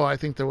music? Oh, I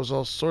think there was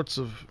all sorts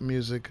of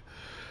music.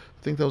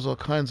 I think there was all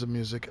kinds of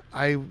music.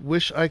 I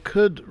wish I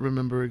could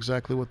remember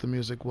exactly what the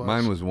music was.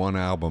 Mine was one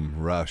album,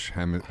 Rush.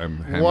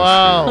 Hemispheres.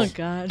 Wow. Oh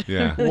God.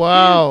 Yeah.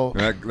 Wow.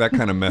 That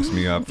kind of messed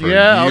me up for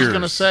Yeah, years. I was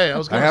gonna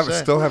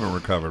say. Still haven't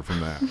recovered from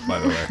that, by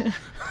the way.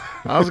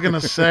 I was gonna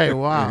say,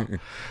 wow.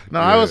 No,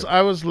 Yeah.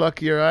 I was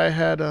luckier. I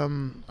had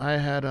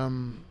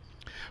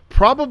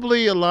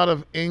probably a lot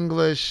of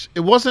English. It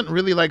wasn't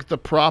really like the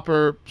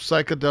proper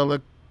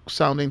psychedelic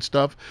sounding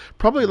stuff.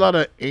 Probably a lot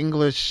of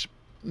English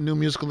New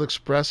Musical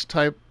Express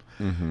type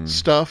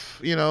stuff,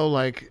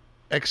 like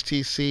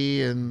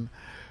XTC and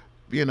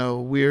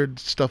weird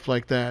stuff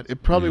like that.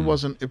 It probably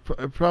wasn't. It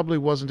probably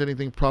wasn't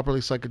anything properly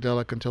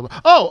psychedelic until.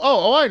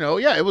 Oh! I know.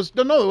 Yeah, it was.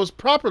 No, it was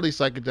properly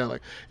psychedelic.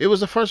 It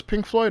was the first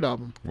Pink Floyd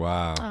album.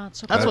 Wow. Oh,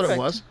 it's so That's what it perfect.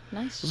 was. It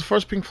Nice. was the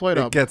first Pink Floyd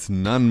It album. gets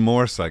none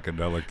more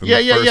psychedelic than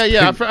Yeah.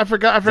 the first I Pink-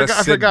 forgot. The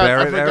Syd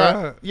Barrett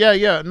era?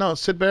 Yeah. No,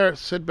 Syd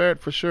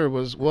Barrett for sure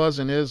was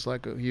and is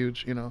like a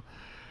huge,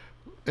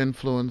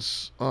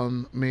 influence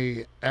on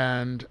me.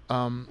 And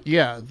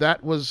that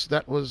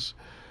was.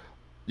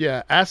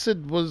 Yeah,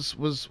 acid was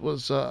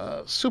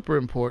super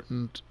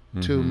important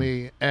to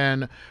me,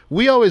 and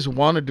we always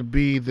wanted to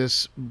be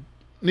this.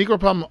 Negro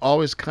Problem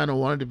always kind of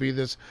wanted to be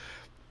this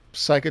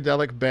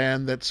psychedelic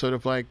band that sort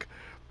of like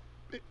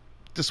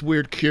this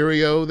weird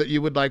curio that you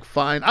would like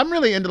find. I'm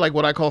really into like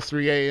what I call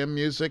 3 a.m.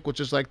 music, which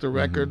is like the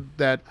record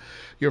that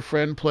your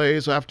friend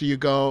plays after you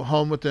go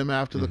home with them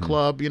after the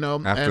club,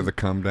 After the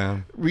come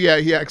down. Yeah,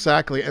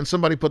 exactly. And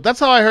somebody that's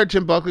how I heard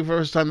Tim Buckley for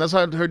the first time. That's how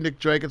I heard Nick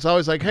Drake. It's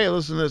always like, hey,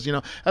 listen to this,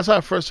 That's how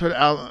I first heard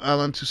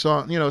Alan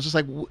Toussaint. It's just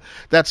like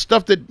that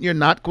stuff that you're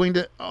not going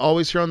to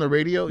always hear on the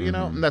radio,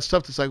 and that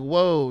stuff that's like,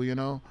 whoa,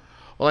 or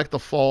like The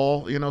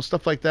Fall,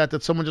 stuff like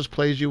that someone just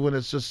plays you when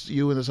it's just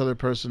you and this other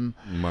person.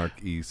 Mark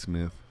E.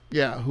 Smith.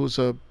 Yeah, who's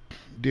a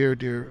dear,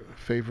 dear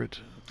favorite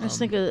I just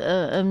think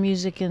of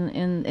music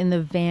in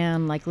the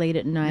van, like late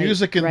at night.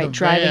 Music in the van.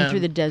 Driving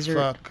through the desert.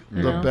 Fuck,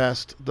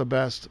 the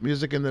best.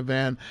 Music in the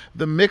van.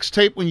 The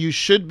mixtape when you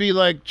should be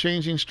like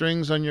changing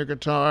strings on your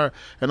guitar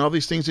and all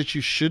these things that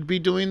you should be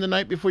doing the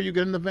night before you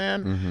get in the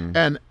van.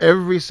 And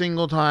every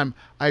single time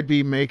I'd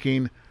be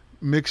making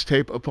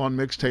mixtape upon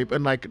mixtape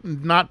and like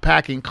not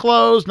packing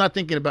clothes, not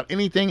thinking about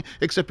anything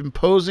except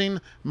imposing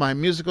my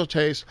musical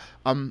taste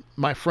on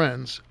my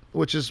friends,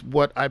 which is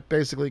what I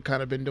basically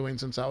kind of been doing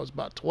since I was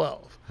about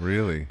 12.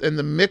 Really? And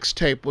the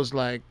mixtape was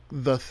like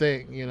the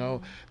thing, you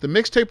know. The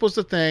mixtape was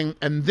the thing,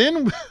 and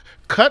then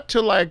cut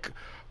to like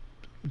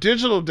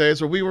digital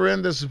days where we were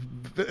in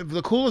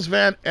the coolest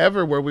van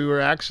ever, where we were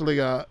actually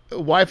a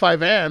Wi-Fi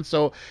van,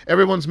 so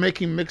everyone's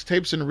making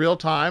mixtapes in real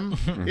time,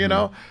 you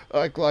know,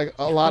 like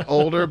a lot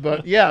older,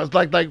 but yeah, it's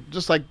like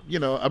just like, you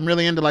know, I'm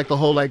really into like the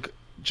whole like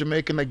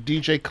Jamaican like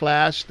DJ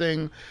Clash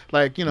thing,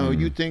 like, you know,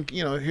 you think,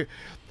 you know,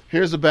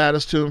 here's the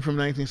baddest tune from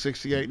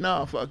 1968.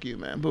 No, fuck you,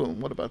 man. Boom.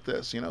 What about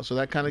this? You know, so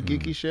that kind of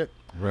geeky shit.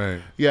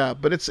 Right. Yeah,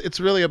 but it's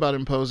really about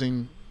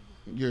imposing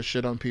your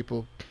shit on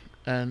people,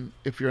 and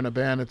if you're in a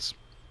band,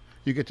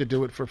 you get to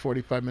do it for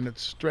 45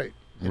 minutes straight.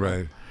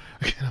 Right.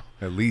 You know?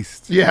 At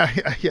least. Yeah.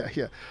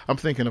 I'm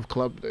thinking of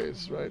club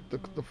days, right? The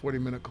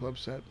 40-minute club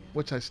set,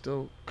 which I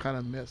still kind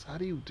of miss. How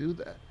do you do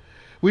that?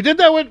 We did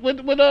that with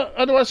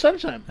Under Our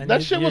Sunshine. And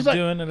that shit was like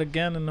doing it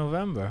again in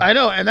November. I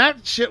know, and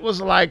that shit was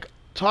like,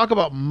 talk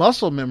about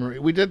muscle memory.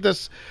 We did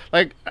this,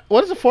 like,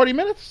 what is it, 40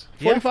 minutes?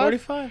 45? Yeah,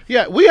 45.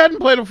 Yeah, we hadn't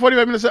played in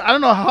 45 minutes. I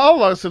don't know how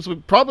long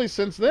probably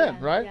since then,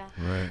 right? Yeah.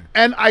 Right.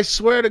 And I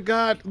swear to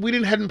God, we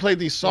hadn't played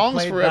these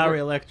songs forever. Barry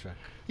Electric.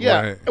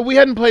 Yeah, Right. we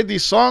hadn't played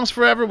these songs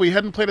forever. We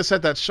hadn't played a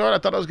set that short. I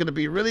thought it was going to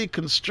be really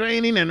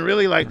constraining and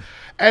really like,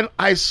 and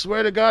I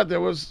swear to God,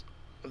 there was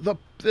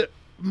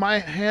my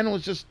hand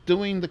was just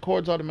doing the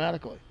chords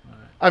automatically.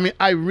 I mean,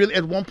 I really,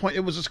 at one point, it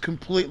was just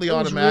completely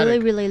automatic. It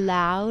was really, really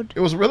loud.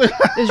 It was really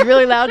It was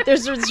really loud.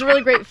 There's this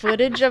really great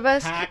footage of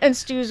us, and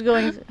Stu's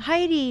going,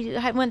 Heidi,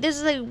 when this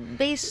is like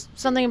bass,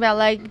 something about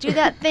like, do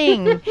that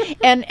thing.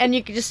 and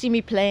you can just see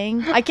me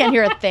playing. I can't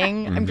hear a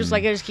thing. I'm just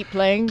like, I just keep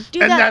playing. Do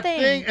that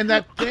thing. And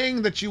that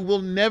thing that you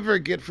will never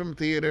get from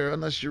theater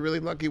unless you're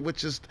really lucky,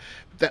 which is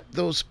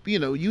those,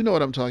 you know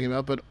what I'm talking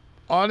about, but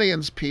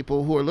audience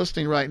people who are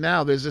listening right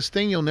now, there's this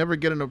thing you'll never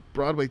get in a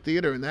Broadway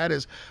theater, and that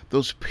is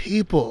those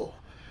people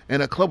in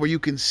a club where you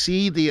can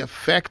see the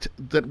effect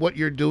that what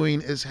you're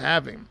doing is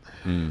having.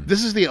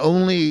 This is the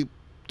only,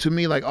 to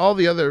me, like all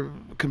the other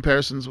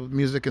comparisons with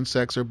music and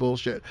sex are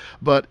bullshit.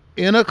 But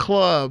in a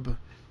club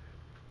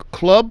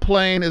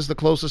playing is the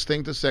closest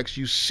thing to sex.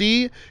 You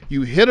see,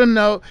 you hit a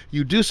note,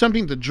 you do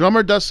something, the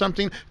drummer does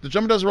something, the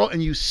drummer does a roll,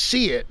 and you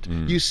see it.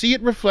 You see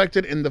it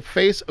reflected in the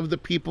face of the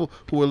people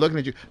who are looking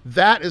at you.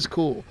 That is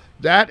cool.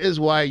 That is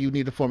why you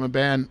need to form a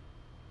band,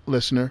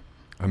 listener.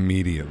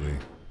 Immediately.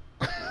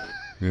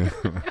 Yeah.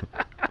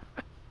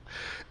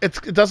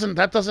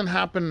 That doesn't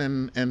happen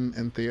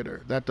in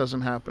theater. That doesn't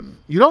happen.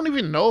 You don't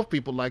even know if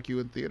people like you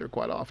in theater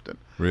quite often.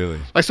 Really?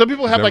 Like some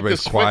people have like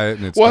this quiet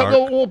and it's dark.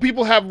 Well,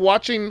 people have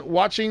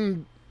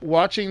watching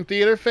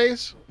theater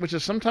face, which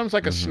is sometimes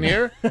like a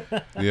sneer.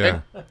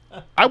 Yeah. And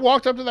I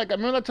walked up to I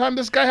remember that time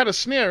this guy had a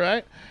sneer,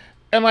 right?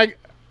 And like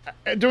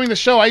during the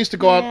show, I used to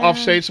go out off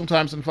stage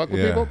sometimes and fuck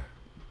with people.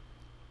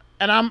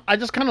 And I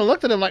just kind of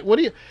looked at him like, what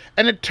do you?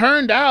 And it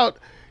turned out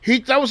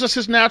that was just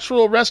his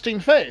natural resting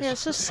face. Yeah,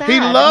 it's so sad.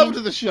 He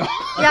loved the show.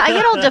 Yeah, I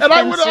get all defensive. And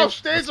I went off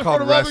stage It's in front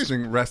called of all these.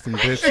 resting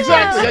bitch.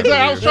 Exactly.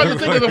 I was trying to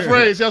think of the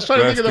phrase. I was trying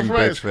to think of the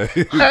phrase.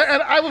 Resting bitch face.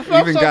 And I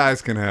felt Even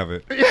guys can have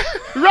it.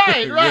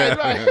 Right.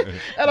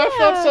 And I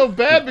felt so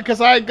bad because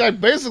I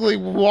basically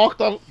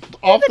walked off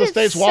the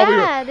stage while we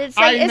were. It's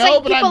like, I know,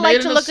 but I people made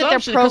like to an look at their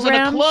assumption because in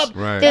a programs. club.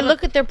 Right. They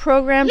look at their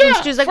programs and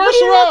Stu's like, what are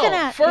you looking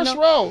at? First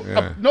row.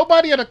 Yeah.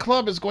 Nobody at a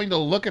club is going to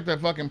look at their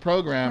fucking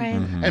program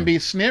and be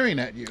sneering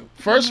at you.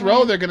 First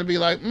row, they're going to be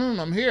like,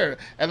 I'm here.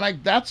 And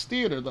like, that's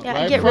theater though, Yeah,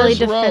 right? I get First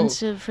really row.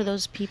 defensive for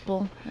those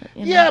people.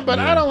 Yeah, but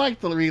I don't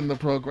like reading the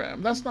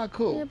program. That's not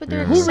cool. Yeah, but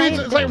they're Who reads excited.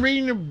 it? It's like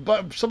reading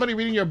somebody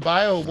reading your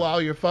bio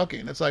while you're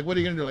fucking. It's like, what are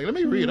you gonna do? Like, let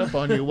me read up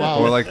on you while.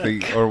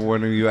 Or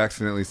when you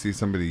accidentally see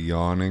somebody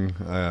yawning.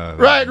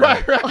 Right.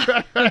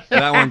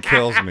 That one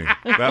kills me.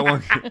 That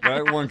one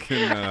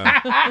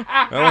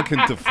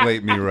can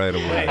deflate me right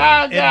away.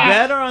 Oh, In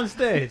bed or on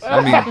stage?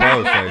 I mean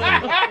both.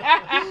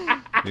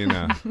 I think. You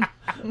know.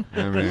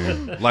 I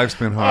mean, life's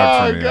been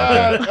hard for me.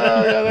 God. Okay?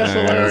 Oh, yeah, that's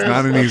hilarious. It's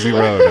not an easy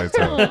road, I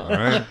tell you. All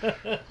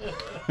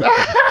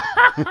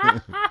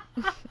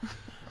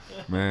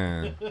right.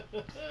 Man.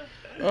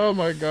 Oh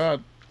my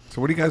God.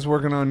 So what are you guys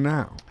working on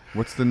now?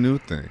 What's the new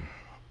thing?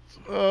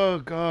 Oh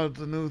God,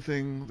 the new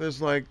thing.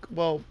 There's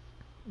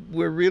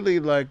we're really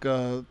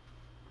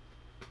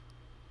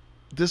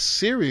this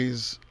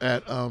series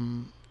at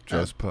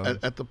Pub.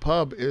 at the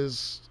pub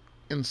is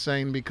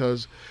insane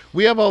because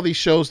we have all these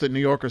shows that New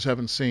Yorkers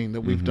haven't seen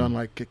that we've done,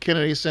 like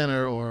Kennedy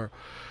Center or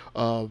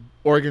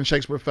Oregon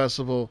Shakespeare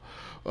Festival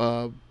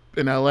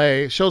in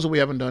LA, shows that we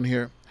haven't done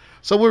here.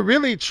 So we're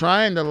really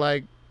trying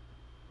to,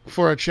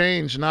 for a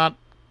change, not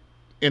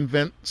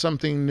invent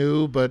something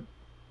new, but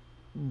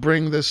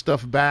bring this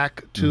stuff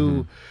back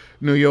to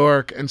New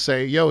York and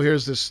say, yo,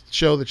 here's this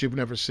show that you've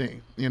never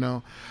seen, you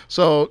know?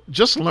 So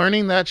just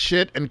learning that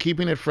shit and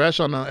keeping it fresh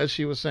on a, as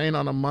she was saying,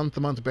 on a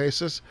month-to-month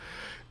basis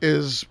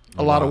is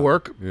a lot of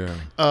work.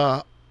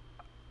 Yeah.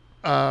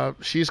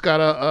 She's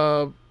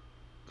got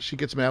she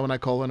gets mad when I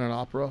call it an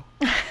opera.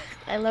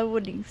 I love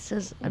when he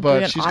says,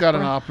 but she's got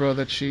an opera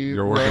that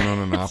You're working on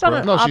an It's not opera?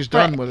 an No, she's opera.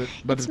 done with it.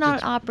 But It's not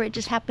an opera. It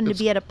just happened to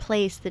be at a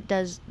place that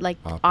does like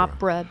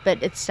opera,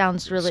 but it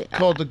sounds really. It's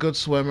called The Good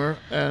Swimmer,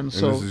 and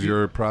so And this is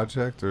your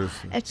project, or is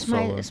it It's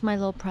solo? my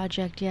little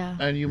project, yeah.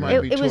 and you might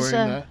be touring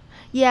that.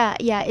 Yeah,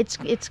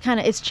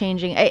 it's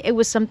changing. It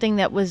was something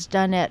that was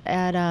done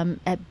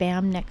at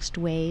BAM Next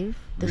Wave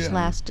this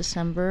last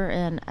December,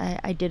 and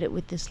I did it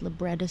with this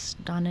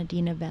librettist Donna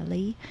Dina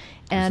Velli.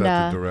 And is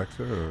that the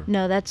director? Or?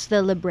 no, that's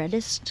the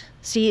librettist.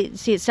 See,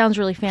 it sounds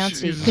really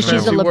fancy because she's a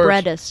fancy words.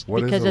 librettist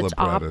What is because a it's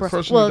opera. librettist?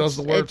 Person well, who does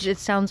the words. it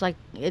sounds like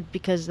it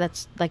because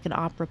that's like an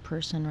opera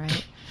person,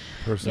 right?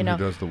 Person you know.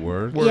 who does the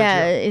words? Words,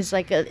 yeah, yeah. it's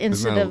like a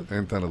instead of.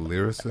 Ain't that a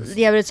lyricist?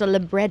 Yeah, but it's a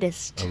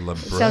librettist. A It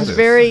librettist. sounds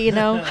very, you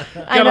know.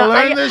 I Gotta know.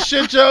 learn this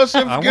shit,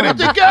 Joseph. I Get it wanna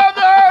be-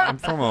 together. I'm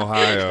from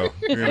Ohio,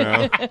 you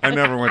know. I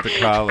never went to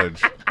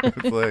college.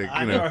 It's like,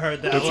 I you never know,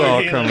 heard that it's word all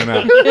either. coming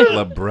out.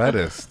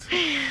 Librettist.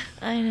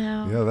 I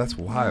know. Yeah, that's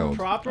wild.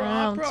 Proper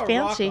Wow, opera it's or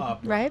fancy, rock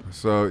opera? right?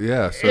 So,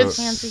 yeah, so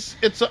fancy.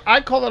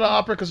 I call it an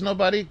opera because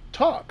nobody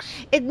talks.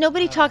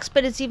 Nobody talks,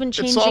 but it's even all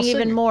changing even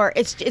singing. more.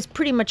 It's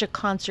pretty much a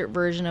concert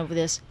version of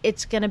this.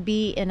 It's gonna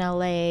be in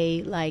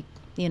LA, like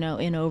in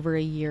over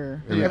a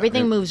year. and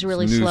Everything it- moves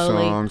really new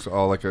slowly. songs,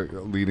 all like a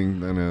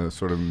leading in a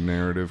sort of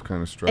narrative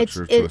kind of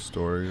structure It- to a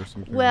story or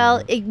something. Well,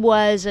 like that? it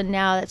was, and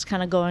now that's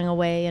kind of going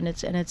away, and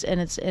it's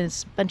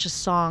a bunch of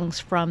songs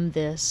from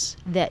this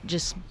that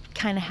just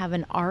kind of have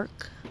an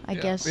arc, I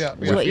guess. yeah,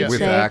 is yeah, what you'd with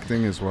say.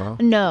 acting as well.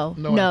 No,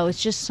 No no,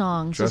 it's just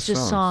songs. Just it's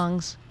just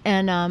songs.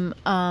 And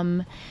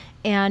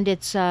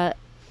it's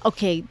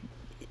okay.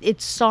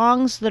 It's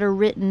songs that are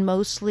written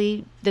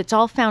mostly. That's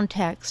all found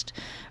text,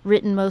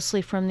 written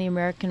mostly from the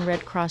American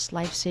Red Cross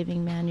Life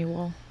Saving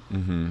Manual.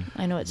 Mm-hmm.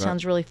 I know it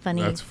sounds really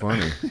funny. That's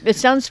funny. It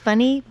sounds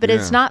funny, but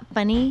it's Yeah. not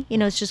funny. You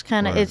know, it's just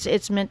kind of Right.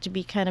 it's meant to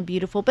be kind of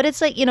beautiful. But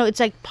it's like it's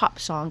like pop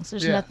songs.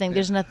 There's Yeah, nothing. yeah.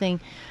 There's nothing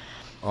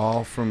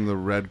All from the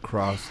Red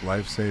Cross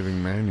Life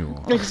Saving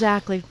Manual.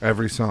 exactly.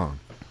 Every song.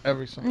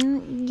 Every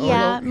song.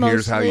 Yeah, mostly.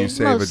 Here's how you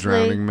save mostly. a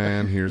drowning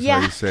man. Here's how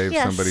Yeah, you save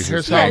yes. somebody who's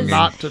Here's how hanging.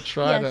 not to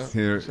try Yes. to.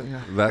 Here,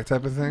 that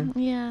type of thing.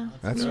 Yeah.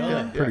 That's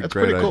Yeah, pretty it's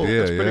great pretty cool.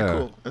 idea. It's pretty yeah,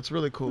 cool. It's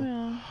really cool.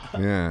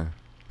 yeah.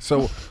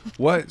 So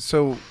what?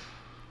 So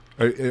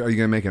are you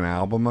gonna make an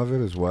album of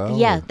it as well?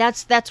 Yeah, or-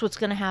 that's what's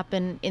going to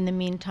happen. In the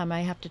meantime,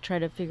 I have to try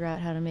to figure out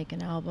how to make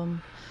an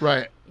album.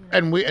 Right.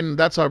 And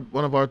that's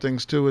one of our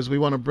things too, is we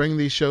want to bring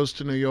these shows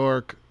to New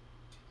York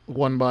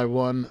one by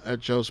one at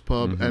Joe's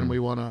Pub, and we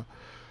want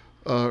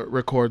to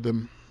record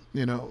them,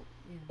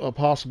 or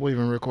possibly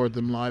even record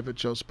them live at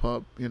Joe's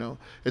Pub.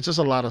 It's just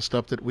a lot of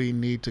stuff that we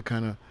need to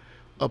kind of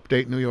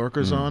update New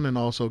Yorkers on, and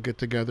also get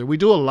together. We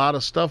do a lot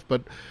of stuff,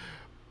 but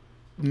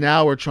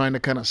now we're trying to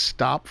kind of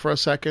stop for a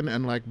second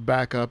and like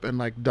back up and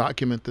like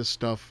document this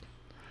stuff.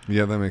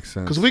 Yeah, that makes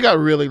sense. Because we got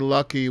really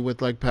lucky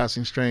with like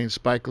Passing Strange.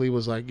 Spike Lee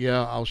was like,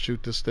 yeah, I'll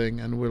shoot this thing.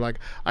 And we're like,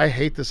 I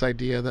hate this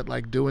idea that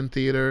like doing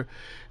theater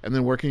and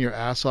then working your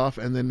ass off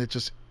and then it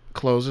just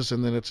closes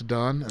and then it's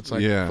done. It's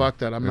like, yeah, fuck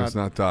that. It's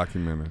not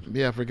documented.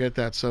 Yeah, forget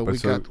that. So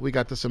we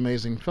got this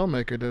amazing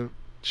filmmaker to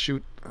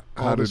shoot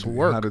all this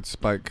work. How did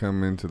Spike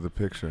come into the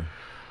picture?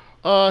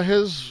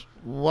 His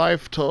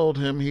wife told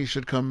him he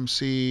should come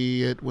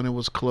see it when it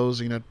was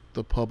closing at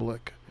the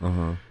public.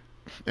 Uh-huh.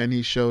 And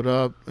he showed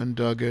up and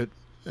dug it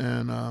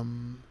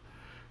and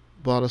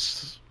bought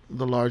us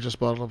the largest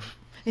bottle of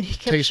And he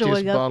kept tastiest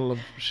showing up. bottle of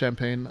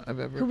champagne I've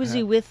ever Who was had.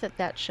 he with at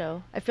that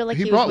show? I feel like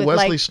He he brought was with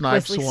Wesley like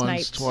Snipes Wesley once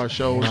Snipes. to our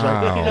show. It was,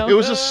 Wow. it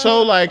was just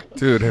so like,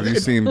 Dude, have you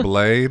seen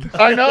Blade?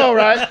 I know,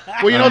 right?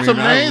 Well, you know what's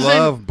amazing? I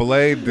love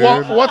Blade, dude.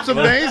 What's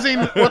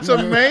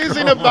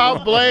amazing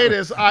about Blade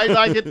is I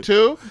like it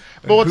too.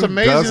 But what's Who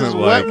amazing is doesn't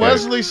like it?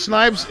 Wesley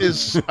Snipes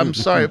is. I'm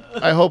sorry.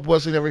 I hope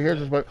Wesley never hears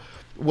this, but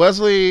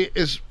Wesley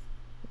is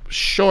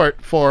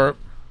short for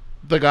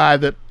the guy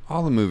that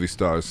All the movie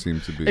stars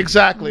seem to be.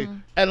 exactly.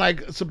 And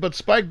like, so, but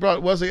Spike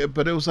brought Wesley,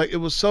 but it was like it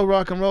was so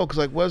rock and roll because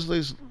like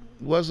Wesley's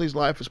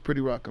life is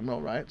pretty rock and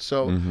roll, right?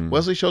 So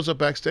Wesley shows up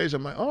backstage.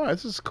 I'm like, all right,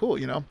 this is cool,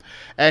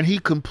 And he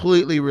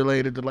completely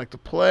related to like the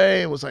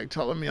play and was like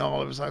telling me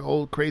all of his like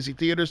old crazy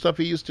theater stuff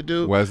he used to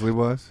do. Wesley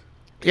was?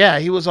 Yeah,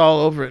 he was all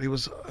over it. He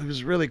was a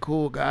really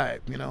cool guy,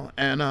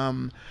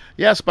 And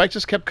yeah, Spike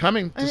just kept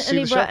coming to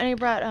see the show. And he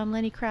brought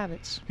Lenny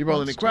Kravitz. He brought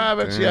Lenny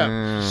Kravitz, Damn.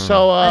 yeah.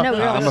 So I know, we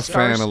were I'm a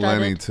fan of star-studded.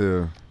 Lenny,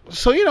 too.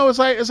 so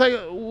it's like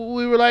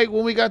we were like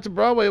when we got to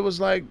Broadway, it was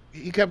like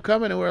he kept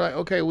coming and we were like,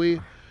 okay, we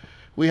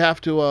have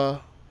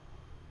to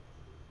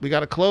we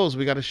got to close,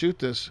 we got to shoot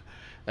this,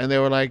 and they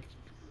were like,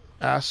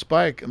 ask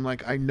Spike. I'm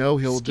like, I know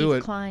he'll Steve do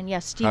it Klein. Yeah,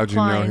 Steve How'd you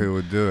Klein. know he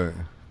would do it?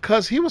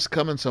 because he was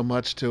coming so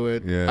much to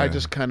it. Yeah. I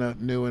just kind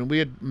of knew, and we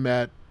had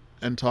met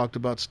and talked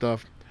about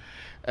stuff,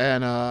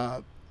 and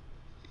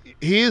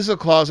he's a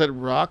closet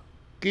rock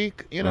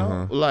geek, you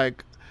know,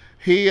 like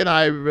he and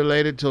I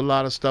related to a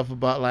lot of stuff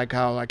about like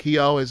how like he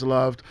always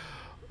loved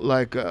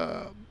like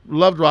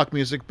loved rock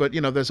music, but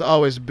you know, there's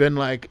always been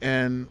like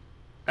in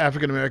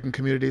African American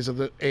communities of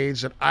the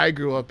age that I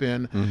grew up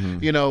in,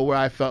 you know, where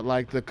I felt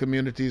like the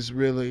communities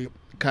really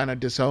kind of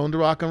disowned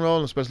rock and roll,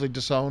 and especially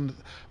disowned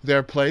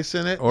their place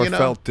in it, or you know?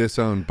 felt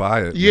disowned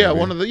by it. Yeah, maybe.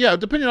 one of the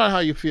depending on how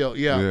you feel.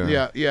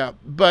 Yeah.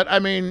 But I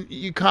mean,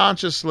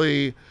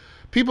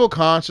 people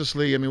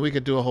consciously. I mean, we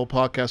could do a whole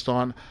podcast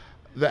on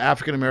the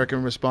African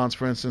American response,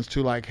 for instance,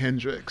 to like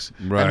Hendrix,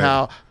 right. and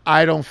how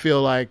I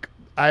feel like,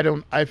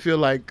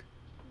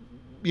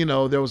 you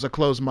know, there was a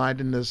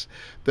closed-mindedness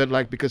that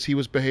like because he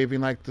was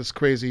behaving like this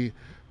crazy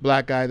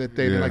black guy that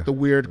they like the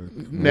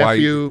weird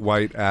nephew,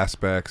 white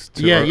aspects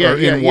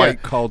to,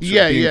 white culture,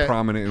 being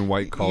prominent in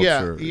white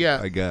culture,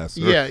 I guess.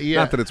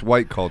 Not that it's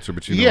white culture,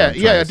 but you know what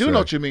I'm I do know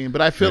what you mean,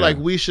 but I feel like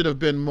we should have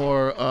been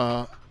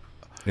more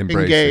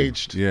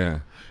engaged,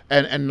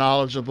 and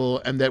knowledgeable,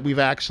 and that we've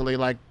actually,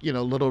 like, you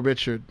know, Little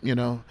Richard, you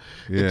know,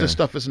 that this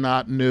stuff is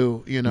not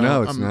new, you know.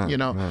 No, it's not. You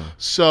know. No.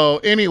 So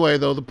anyway,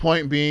 though, the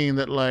point being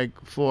that like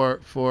for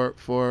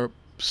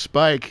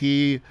Spike,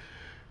 he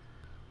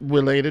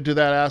related to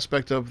that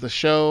aspect of the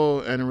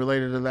show and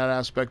related to that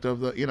aspect of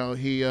the, you know,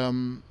 he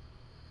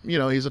you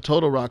know, he's a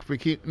total rock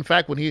freak. In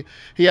fact, when he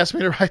asked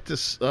me to write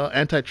this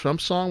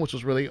anti-Trump song, which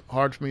was really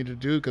hard for me to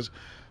do because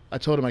I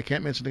told him I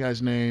can't mention the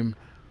guy's name.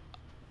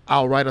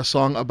 I'll write a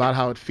song about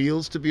how it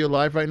feels to be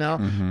alive right now,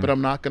 but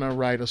I'm not going to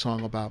write a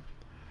song about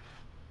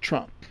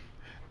Trump.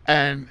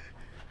 And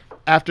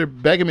after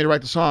begging me to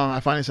write the song, I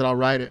finally said, I'll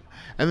write it.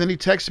 And then he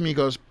texted me, he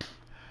goes,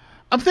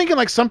 I'm thinking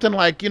like something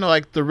like, you know,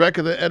 like the wreck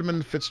of the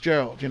Edmund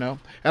Fitzgerald, you know.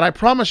 And I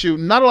promise you,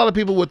 not a lot of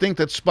people would think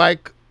that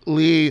Spike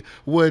Lee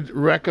would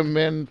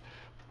recommend,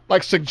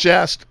 like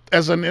suggest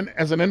as an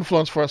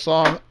influence for a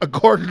song, a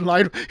Gordon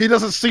Light. He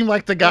doesn't seem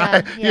like the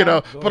guy, you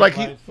know. Gordon but like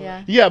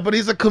but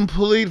he's a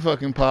complete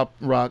fucking pop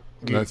rock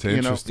geek. That's you know?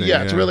 interesting.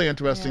 Yeah, it's really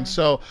interesting.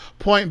 So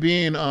point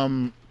being,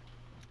 you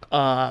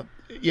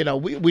know,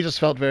 we just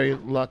felt very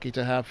lucky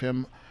to have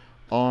him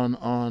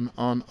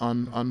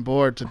on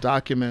board to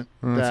document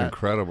that. That's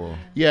incredible.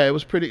 Yeah, it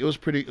was pretty cool.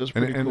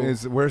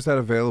 Where's that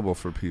available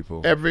for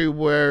people?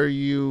 Everywhere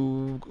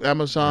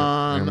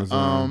Amazon, Netflix.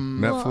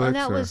 Well, and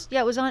that was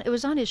it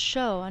was on his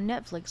show on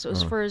Netflix. It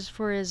was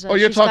for his. Oh,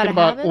 you're She's talking Gotta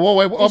about? Have It? Whoa,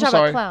 wait, You're I'm talking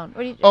sorry. about Clown. What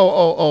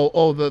are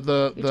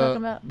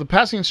you, The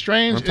Passing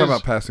Strange. I'm talking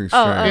about Passing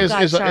Strange.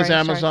 Is sorry.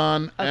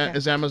 Amazon. Okay.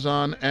 Is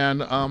Amazon,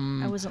 and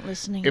I wasn't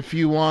listening. if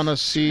you want to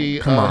see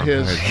Come on,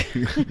 his,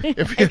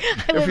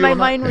 my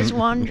mind was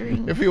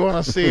wandering. if you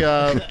want to see,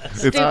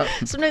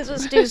 Sometimes when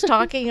Stu's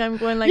talking, I'm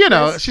going like, you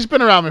know, this. she's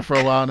been around me for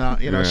a while now.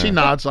 You know, she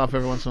nods off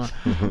every once in a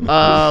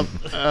while.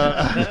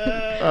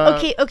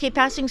 Okay.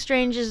 Passing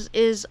Strange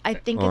is I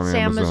think On it's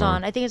Amazon.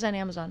 Amazon. I think it's on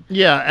Amazon.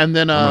 Yeah, and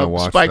then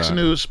watch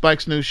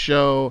Spike's new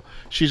show.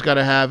 She's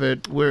Gotta Have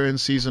It. We're in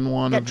season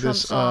 1 That of Trump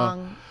this.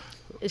 song.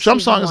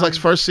 Trump song is like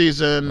season first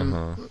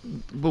season,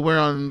 but we're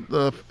on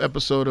the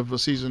first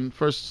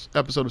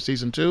episode of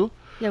season 2. 1.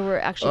 Yeah, we're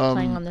actually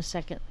playing on the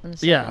second.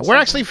 Yeah, we're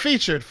actually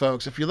featured,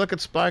 folks. If you look at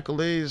Spike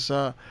Lee's,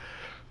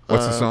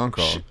 what's the song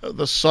called?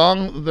 The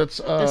song that's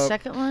the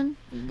second one.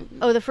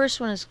 Oh, the first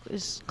one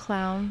is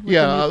Clown. With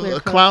yeah, the nuclear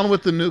code. Clown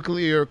with the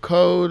Nuclear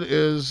Code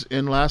is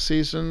in last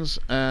season's,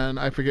 and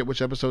I forget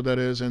which episode that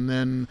is. And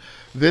then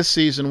this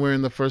season, we're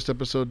in the first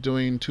episode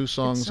doing 2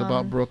 songs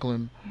about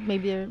Brooklyn.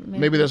 Maybe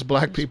there's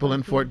black people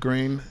in Fort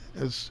Greene.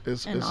 And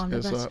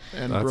Omnibus.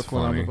 And That's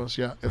Brooklyn funny. Omnibus.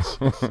 Yeah,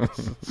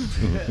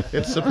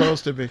 it's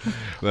supposed to be.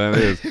 That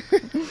is.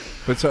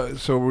 But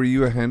so were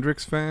you a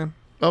Hendrix fan?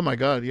 Oh my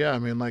God, yeah. I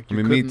mean, like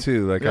me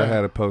too. Like I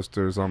had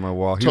posters on my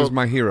wall. He was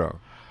my hero.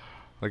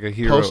 Like a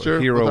hero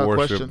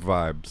worship question.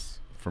 Vibes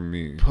from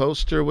me.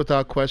 Poster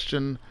without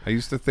question. I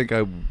used to think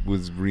I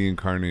was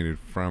reincarnated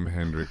from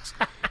Hendrix.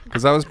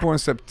 Because I was born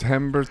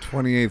September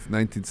 28th,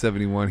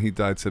 1971. He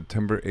died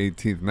September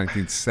 18th,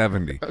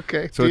 1970.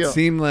 Okay. So deal. it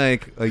seemed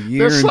like a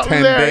year There's and something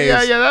 10 there.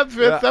 days. Yeah, that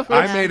fits. That fits.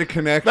 I made a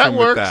connection That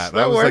works. with that.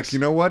 That I was works. like, you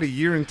know what? A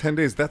year and 10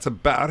 days, that's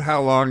about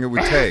how long it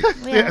would take.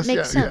 Yeah, it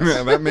makes sense.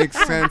 Yeah, that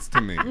makes sense to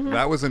me.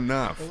 That was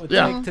enough. It would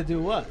Yeah. take to do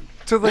what?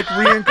 To like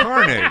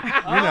reincarnate,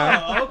 you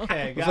know. Oh,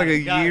 okay. It was like a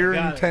year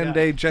and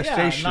 10-day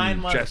gestation, 9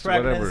 months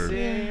whatever.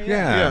 pregnancy.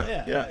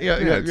 Yeah,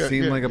 it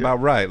seemed like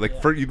about right. Like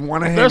you'd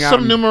want to hang There's out.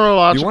 some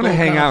numerological. You want to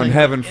hang out in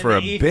heaven for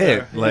a the bit,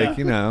 ether. like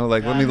you know,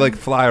 like let me like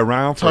fly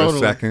around for a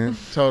second.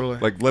 Totally.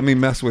 Like let me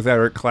mess with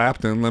Eric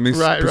Clapton. Let me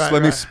let me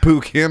right.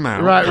 spook him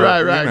out. Right. You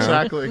know.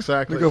 Exactly.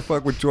 Let me go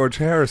fuck with George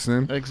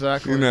Harrison.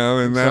 Exactly. You know,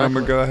 and then I'm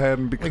gonna Exactly. go ahead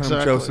and become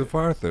Exactly. Joseph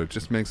Arthur. It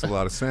just makes a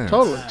lot of sense.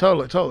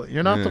 Totally.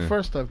 You're not the Yeah.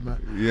 first I've met.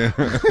 Yeah.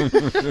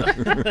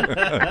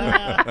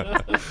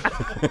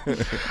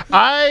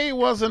 I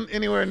wasn't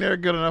anywhere near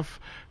good enough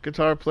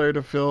guitar player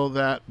to fill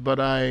that,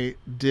 but I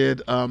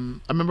did. I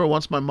remember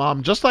once my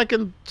mom, just like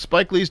in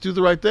Spike Lee's "Do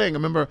the Right Thing," I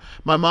remember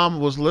my mom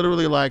was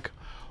literally like,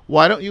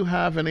 why don't you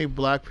have any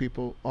black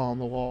people on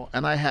the wall?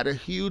 And I had a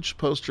huge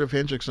poster of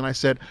Hendrix, and I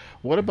said,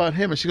 what about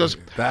him? And she goes,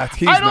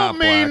 He's I not don't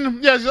mean,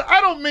 black. yeah, she goes, I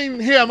don't mean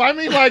him. I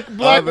mean like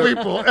black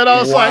people. And I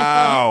was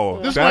wow.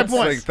 like, this is my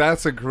point. Like,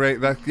 that's a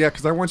great,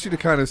 because I want you to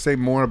kind of say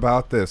more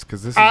about this,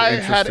 because this is I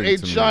interesting had a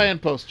to me.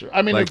 giant poster.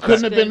 I mean, Like it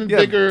couldn't that- have been Yeah,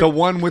 bigger. the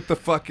one with the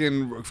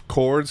fucking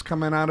cords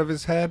coming out of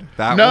his head.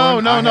 That No,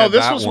 one? no, I no, had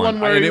this that was one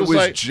where and he it was was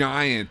like-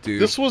 giant,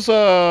 dude. This was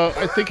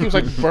I think he was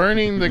like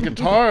burning the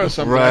guitar or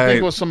something. I think Right.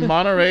 it was some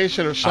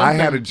moderation or something. I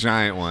had a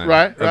giant one,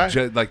 Right, of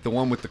right. like the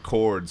one with the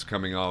cords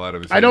coming all out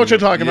of his head. I know what you're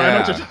talking about. I know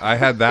what Yeah, you're I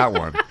had that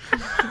one.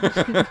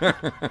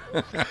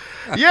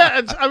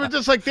 Yeah, I was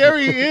just like, there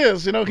he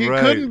is. You know, he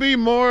Right. couldn't be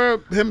more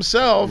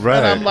himself. Right.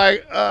 And I'm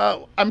like,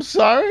 I'm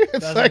sorry. It's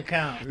Doesn't like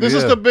count. this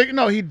is Yeah. the big.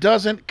 No, he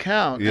doesn't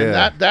count.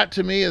 Yeah. And that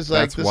to me is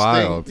like That's this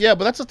wild. thing. Yeah,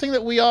 but that's the thing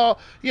that we all,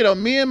 you know,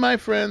 me and my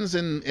friends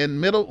in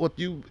middle, what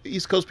you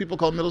East Coast people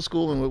call middle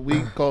school and what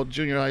we call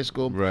junior high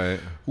school. Right.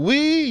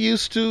 We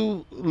used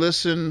to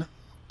listen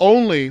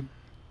only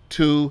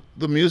to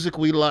the music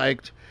we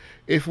liked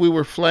if we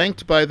were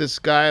flanked by this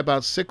guy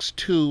about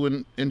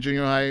 6'2" in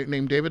junior high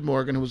named David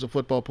Morgan, who was a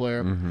football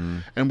player. Mm-hmm.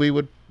 And we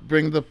would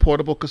bring the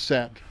portable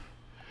cassette.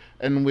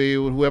 And we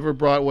would, whoever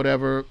brought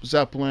whatever,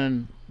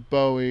 Zeppelin,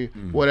 Bowie,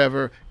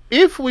 whatever.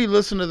 If we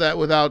listened to that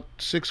without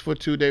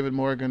 6'2" David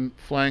Morgan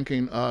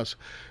flanking us,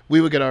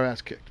 we would get our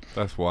ass kicked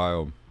That's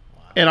wild.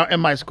 in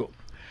my school.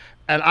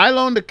 And I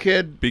loaned a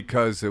kid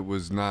Because it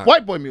was not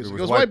white boy music.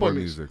 It was white boy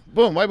music.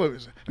 Boom, white boy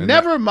music. And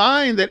Never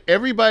mind that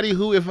everybody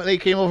who, if they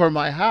came over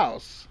my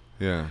house,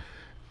 Yeah.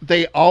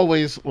 they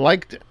always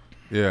liked it.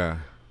 Yeah.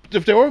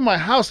 If they were in my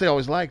house, they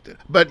always liked it.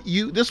 But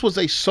this was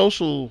a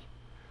social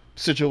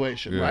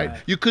situation, Yeah. right?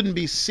 You couldn't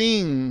be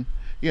seen,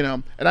 you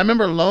know. And I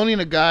remember loaning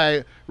a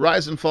guy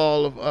Rise and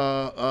Fall of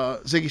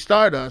Ziggy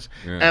Stardust,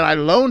 Yeah. and I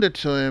loaned it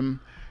to him,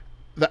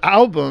 the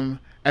album.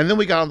 And then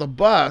we got on the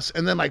bus,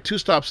 and then like 2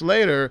 stops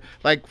later,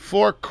 like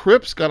 4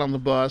 Crips got on the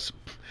bus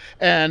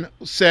and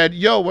said,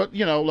 yo, what,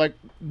 you know, like,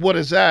 what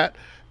is that?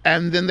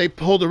 And then they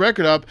pulled the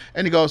record up,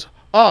 and he goes,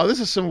 oh, this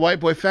is some white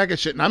boy faggot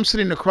shit. And I'm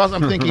sitting across,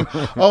 I'm thinking,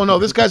 oh no,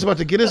 this guy's about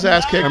to get his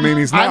ass kicked. I mean,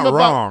 he's not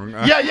wrong.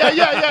 Yeah.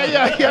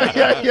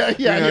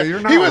 You're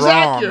not He was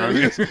wrong. accurate. I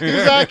mean- He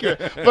was accurate.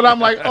 But I'm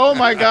like, oh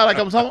my God, like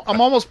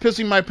I'm almost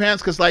pissing my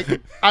pants because like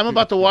I'm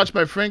about to watch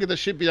my friend get the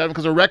shit beat out of him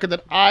because a record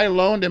that I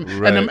loaned him.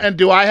 Right. And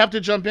do I have to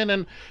jump in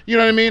and, you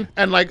know what I mean?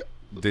 And like,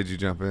 Did you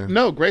jump in?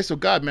 no, grace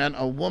of God, man.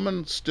 A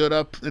woman stood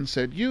up and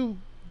said, you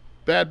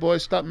bad boy,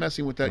 stop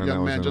messing with that And young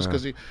that was man a just man.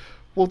 because he...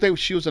 Well,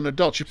 she was an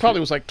adult. She probably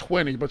was like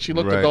 20, but she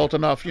looked Right. adult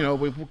enough, you know,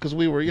 because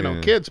we were, you know,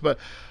 Yeah. kids. But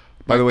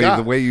By the way, God.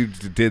 the way you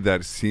did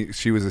that,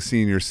 she was a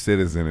senior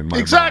citizen in my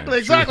Exactly, mind.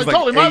 exactly, She was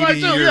totally. like My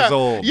 80 mind too, years yeah.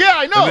 old. Yeah,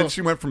 I know. And then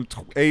she went from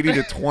 80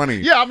 to 20.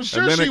 Yeah, I'm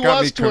sure and then she it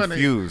got was me 20.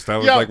 confused. I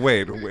was Yeah. like,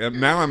 wait,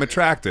 now I'm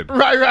attracted.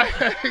 Right,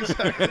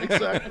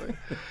 exactly.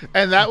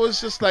 And that was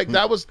just like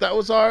that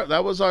was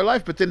our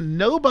life. But then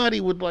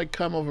nobody would like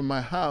come over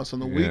my house on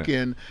the Yeah.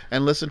 weekend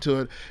and listen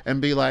to it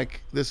and be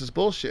like, "This is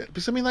bullshit."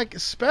 Because I mean, like,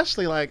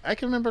 especially like I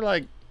can remember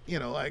like, you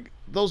know, like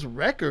those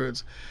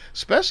records,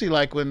 especially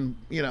like when,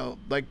 you know,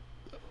 like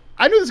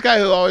I knew this guy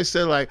who always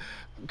said like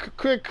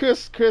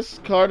Chris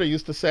Carter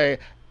used to say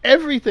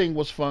everything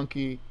was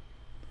funky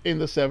in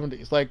the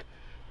 70s.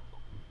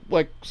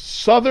 Like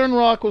Southern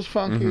rock was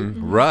funky.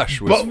 Rush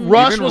was, But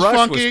Rush even was Rush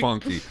funky. was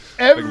funky.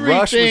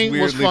 Everything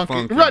was weirdly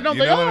funky. Right, no, You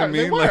they know what are. I mean?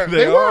 They were. Like,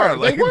 They were.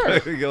 Like,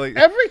 They were. like-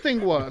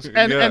 Everything was.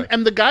 And, Yeah.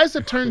 and the guys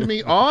that turned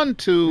me on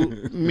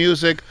to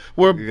music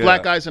were Yeah.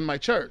 black guys in my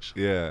church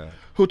Yeah.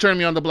 who turned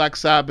me on to Black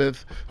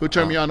Sabbath, who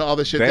turned me on to all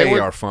this shit. They were,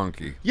 are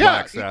funky. yeah,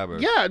 Black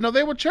Sabbath. Yeah, no,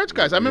 they were church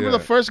guys. I remember Yeah.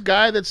 the first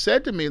guy that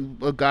said to me,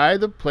 a guy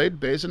that played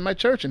bass in my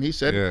church, and he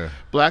said, Yeah.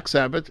 Black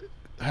Sabbath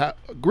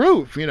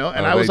groove, you know.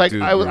 And Oh, I was they like,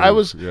 do I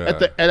was groove,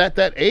 at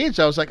that age,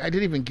 I was like, I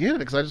didn't even get it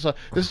because I just thought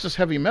this is just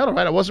heavy metal,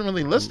 right? I wasn't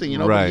really listening, you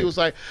know. But Right. he was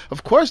like,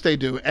 of course they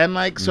do, and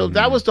like, so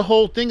that was the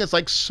whole thing. It's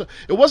like, so,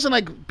 it wasn't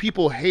like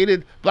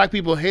black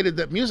people hated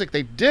that music.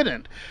 They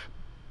didn't.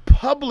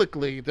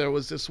 Publicly, there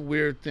was this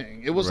weird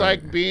thing. It was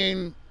Right. like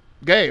being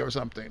gay or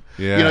something.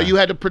 Yeah. You know, you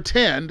had to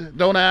pretend.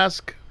 Don't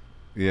ask.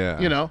 Yeah.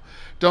 You know,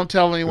 don't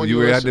tell anyone you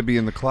were had to be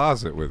in the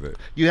closet with it.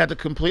 You had to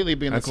completely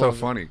be in That's the so closet.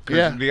 funny. 'Cause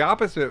Yeah. the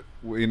opposite,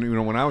 you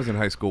know, when I was in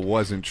high school,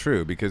 wasn't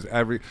true because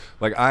I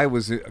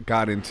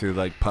got into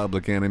like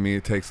Public Enemy,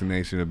 It Takes a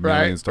Nation of Right,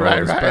 Millions to right,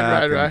 Hold Us right,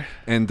 Back, right,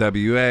 and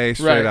NWA,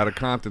 Straight Right. Outta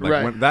Compton. Like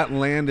Right. when that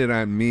landed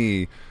on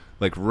me,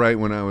 like right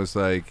when I was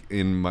like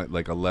in my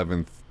like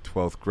 11th,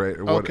 12th grade,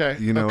 or what, Okay,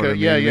 you know okay, what I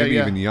mean? yeah, yeah, Maybe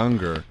yeah. even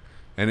younger.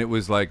 And it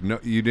was like no,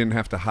 you didn't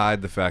have to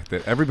hide the fact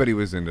that everybody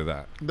was into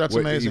that. That's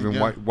amazing, Even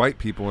yeah. white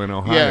people in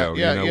Ohio.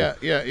 Yeah, you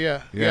know?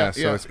 yeah.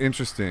 So it's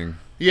interesting.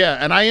 Yeah,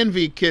 and I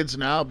envy kids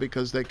now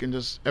because they can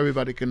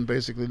everybody can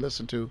basically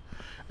listen to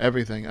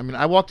everything. I mean,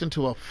 I walked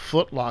into a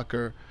Foot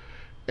Locker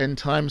in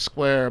Times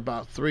Square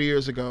about 3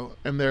 years ago,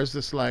 and there's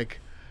this like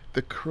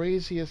the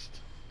craziest,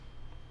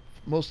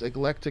 most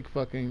eclectic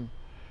fucking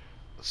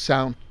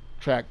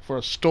soundtrack for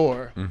a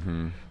store.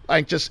 Mm-hmm.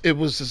 Like it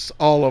was just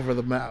all over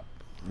the map.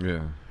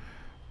 Yeah.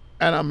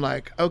 And I'm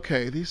like,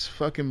 okay, these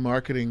fucking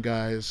marketing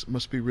guys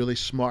must be really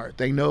smart.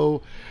 They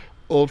know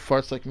old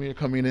farts like me are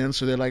coming in,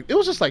 so they're like, it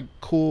was just like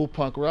cool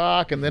punk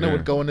rock, and then it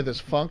would go into this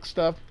funk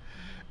stuff.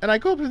 And I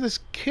go up to this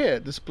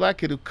kid, this black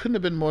kid who couldn't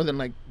have been more than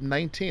like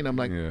 19. I'm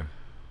like,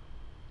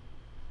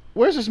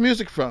 where's this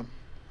music from?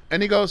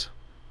 And he goes,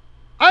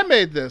 I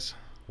made this.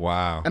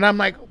 Wow. And I'm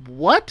like,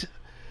 what?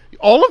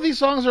 All of these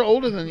songs are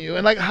older than you.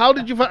 And like, how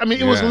did you find? I mean,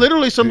 it was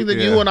literally something that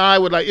you and I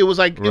would like. It was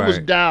like, it was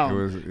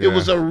down. It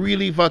was a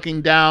really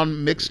fucking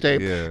down mixtape.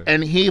 Yeah.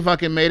 And he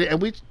fucking made it.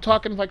 And we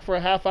talking like for a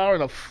half hour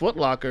in a Foot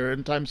Locker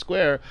in Times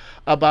Square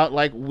about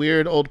like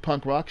weird old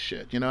punk rock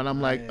shit, you know? And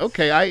I'm like,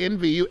 okay, I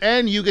envy you.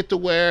 And you get to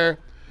wear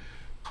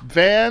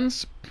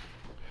Vans,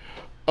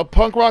 a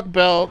punk rock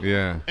belt,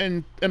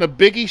 and a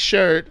Biggie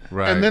shirt,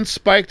 and then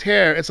spiked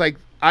hair. It's like,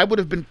 I would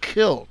have been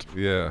killed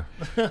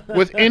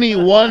with any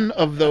one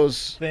of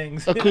those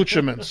things,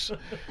 accoutrements.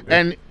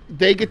 And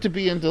they get to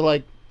be into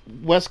like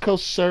West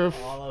Coast surf.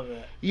 All of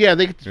it. Yeah,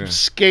 they get to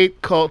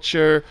skate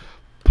culture,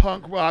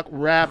 punk rock,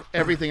 rap,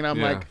 everything. And I'm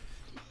like,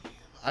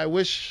 I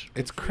wish.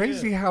 It's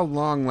crazy how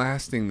long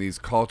lasting these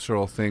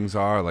cultural things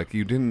are. Like,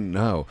 you didn't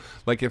know.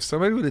 Like, if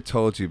somebody would have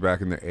told you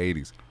back in the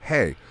 80s,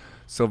 hey,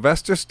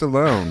 Sylvester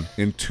Stallone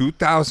in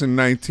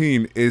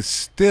 2019 is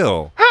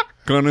still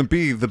gonna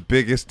be the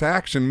biggest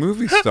action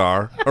movie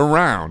star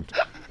around,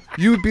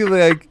 you'd be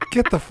like,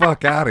 get the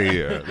fuck out of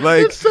here.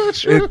 Like, it's so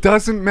true. It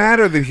doesn't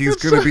matter that he's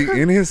gonna be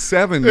in his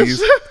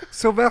 70s.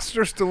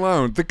 Sylvester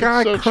Stallone, the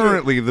guy so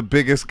currently the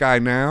biggest guy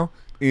now,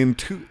 in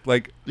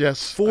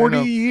 40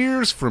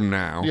 years from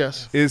now,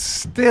 is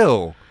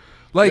still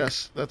like,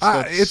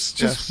 it's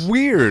just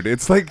weird.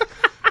 It's like,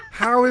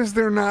 how is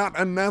there not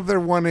another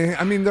one?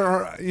 I mean, there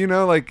are, you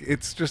know, like,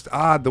 it's just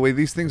odd the way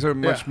these things are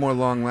much more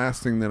long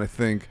lasting than I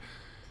think,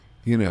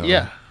 you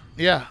know.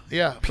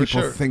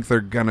 People think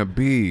they're gonna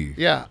be.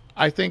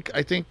 I think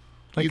like,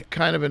 you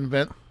kind of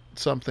invent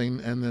something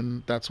and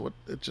then that's what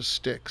it just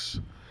sticks.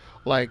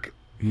 Like,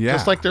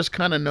 just like there's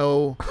kind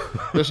of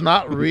there's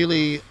not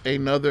really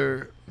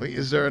another. Like,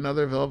 is there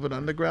another Velvet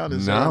Underground?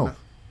 Is there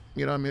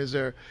you know, I mean, is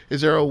there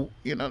a,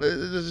 you know,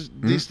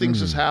 these things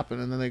just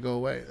happen and then they go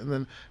away, and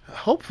then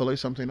hopefully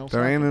something else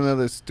there happens. Ain't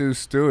another Stu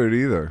Stewart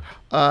either.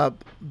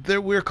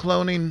 We're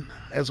cloning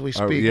as we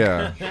speak.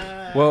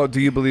 Well, do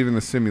you believe in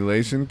the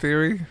simulation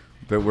theory,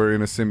 that we're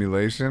in a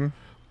simulation?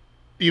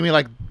 You mean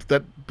like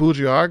that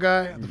Baudrillard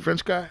guy, the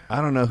French guy?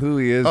 I don't know who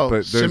he is,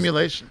 but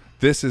simulation.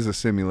 This is a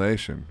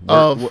simulation.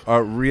 Of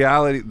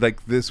reality,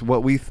 like this,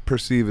 what we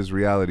perceive as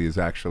reality is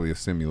actually a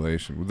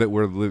simulation. That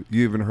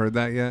you even heard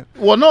that yet?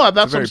 Well, no,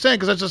 that's what I'm saying,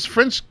 because that's this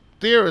French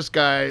theorist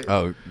guy.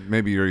 Oh,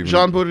 maybe you're even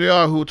Jean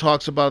Baudrillard, who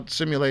talks about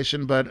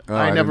simulation, but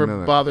I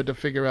never bothered to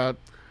figure out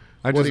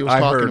what he was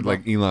talking heard about.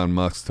 Like Elon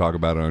Musk talk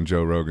about it on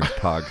Joe Rogan's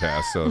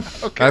podcast, so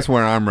that's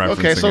where I'm referencing.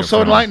 Okay,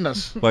 so enlighten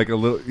us. Like a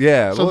little,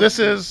 yeah. So this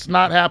is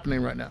not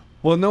happening right now.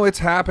 Well, no, it's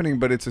happening,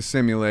 but it's a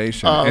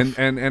simulation.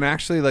 And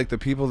actually, like, the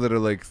people that are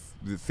like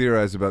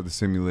theorize about the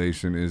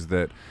simulation is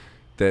that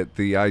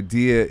the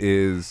idea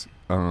is,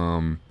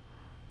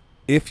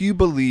 if you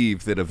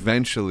believe that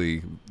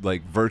eventually,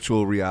 like,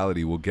 virtual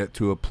reality will get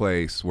to a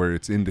place where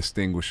it's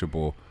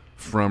indistinguishable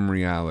from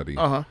reality,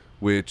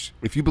 which,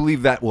 if you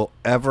believe that will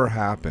ever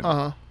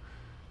happen,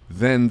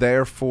 then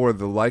therefore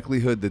the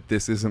likelihood that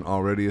this isn't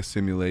already a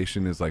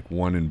simulation is like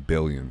 1 in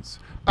billions.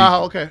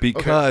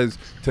 Because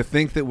to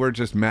think that we're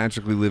just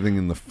magically living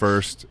in the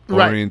first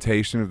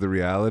orientation of the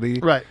reality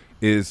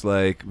is,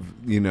 like,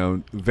 you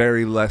know,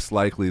 very less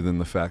likely than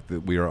the fact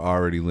that we are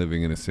already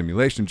living in a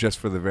simulation, just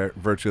for the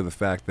virtue of the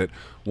fact that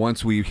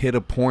once we hit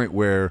a point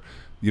where,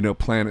 you know,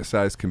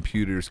 planet-sized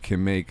computers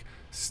can make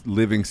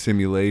living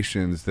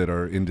simulations that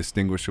are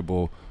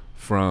indistinguishable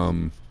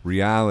from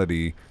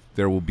reality,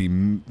 there will be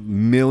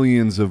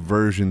millions of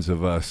versions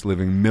of us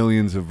living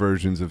millions of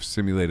versions of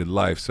simulated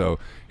life. So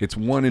it's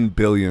 1 in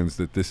billions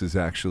that this is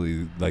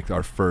actually like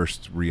our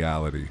first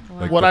reality. Wow.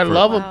 Like what I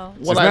love,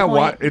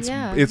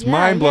 it's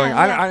mind blowing.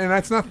 And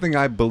that's nothing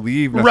I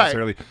believe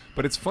necessarily,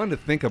 but it's fun to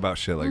think about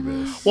shit like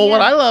this. Well,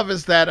 what I love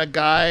is that a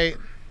guy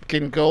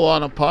can go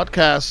on a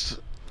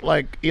podcast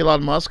like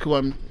Elon Musk, who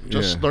I'm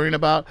just learning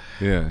about,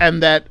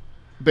 and that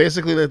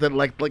basically that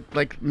like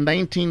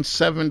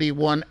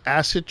 1971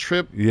 acid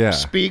trip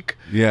speak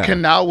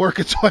can now work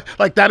its way.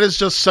 Like, that is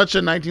just such a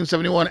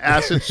 1971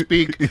 acid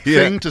speak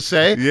thing to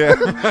say.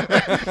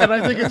 And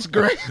I think it's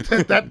great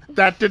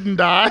that didn't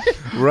die.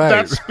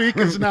 That speak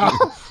is now.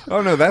 Oh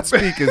no, that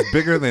speak is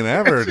bigger than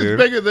ever, dude.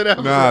 Bigger than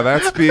ever. Nah,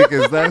 that speak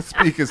is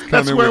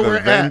coming with a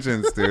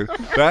vengeance, dude.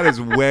 That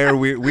is where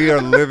we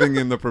are living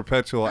in the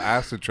perpetual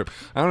acid trip.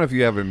 I don't know if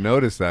you haven't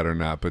noticed that or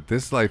not, but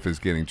this life is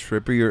getting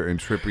trippier and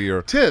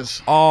trippier.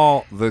 'Tis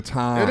all the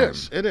time.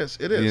 It is.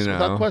 You know?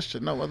 Without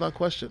question. No, without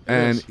question.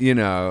 You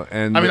know,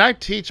 and I mean, I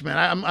teach,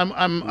 man.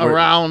 I'm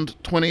around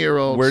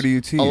 20-year-olds. Where do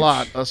you teach? A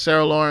lot.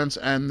 Sarah Lawrence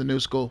and the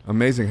New School.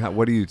 Amazing.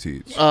 What do you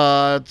teach?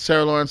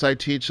 Sarah Lawrence, I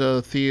teach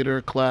a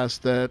theater class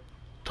that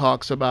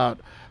talks about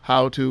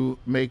how to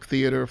make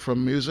theater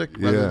from music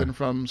rather than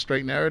from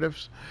straight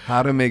narratives.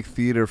 How to make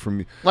theater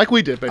from like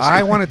we did, basically.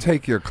 I want to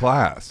take your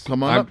class.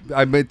 Come on up.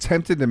 I'm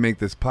tempted to make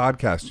this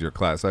podcast your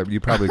class. You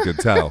probably could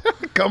tell.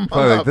 Come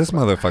Probably on like, up. this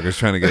motherfucker's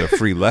trying to get a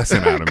free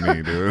lesson out of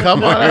me, dude.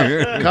 Come on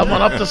up. Come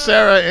on up to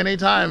Sarah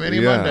anytime, any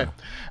Monday.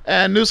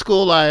 And New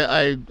School,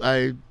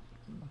 I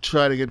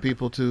try to get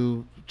people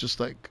to just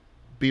like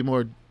be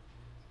more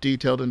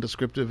detailed and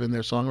descriptive in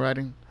their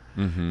songwriting.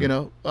 Mm-hmm. You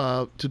know,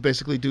 to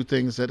basically do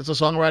things that it's a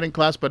songwriting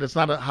class, but it's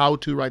not a how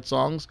to write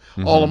songs.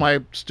 All of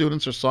my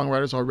students are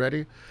songwriters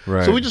already.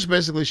 Right. So we just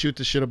basically shoot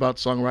the shit about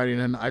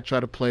songwriting, and I try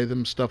to play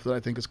them stuff that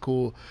I think is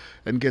cool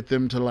and get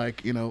them to,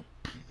 like, you know,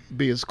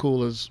 be as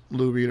cool as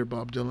Lou Reed or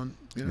Bob Dylan.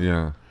 You know?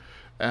 Yeah.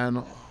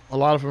 And a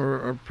lot of them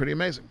are pretty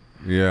amazing.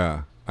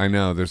 Yeah. I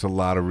know. There's a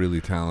lot of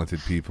really talented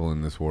people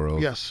in this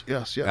world. Yes,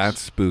 yes, yes. That's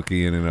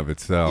spooky in and of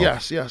itself.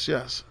 Yes, yes,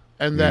 yes.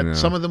 And that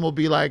some of them will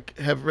be like,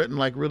 have written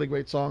like really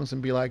great songs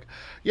and be like,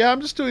 yeah,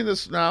 I'm just doing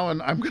this now and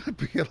I'm going to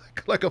be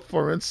like a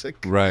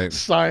forensic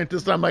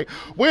scientist. I'm like,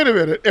 wait a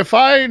minute. If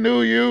I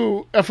knew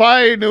you, if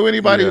I knew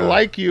anybody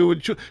like you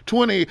at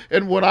 20,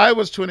 and when I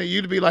was 20,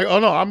 you'd be like, oh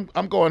no,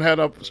 I'm going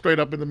straight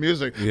up into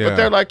music. Yeah. But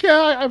they're like,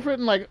 yeah, I've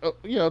written like,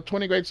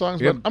 20 great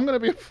songs, but I'm going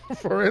to be a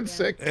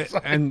forensic scientist.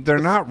 And they're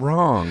not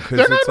wrong. They're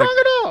not wrong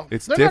at all.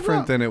 It's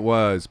different than it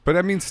was. But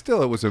I mean,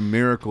 still, it was a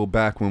miracle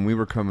back when we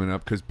were coming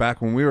up, because back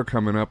when we were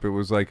coming up, it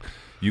was like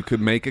you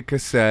could make a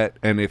cassette,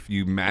 and if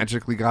you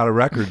magically got a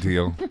record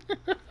deal,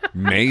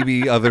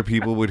 maybe other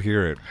people would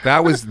hear it.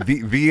 That was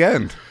the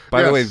end.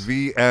 By the way,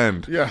 the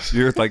end. Yes.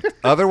 You're like,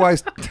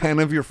 otherwise 10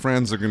 of your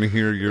friends are going to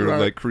hear your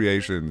like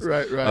creations.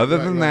 Right. Other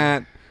than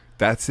that,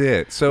 that's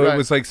it. So it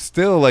was like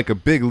still like a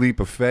big leap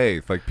of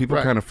faith. Like people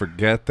kind of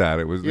forget that.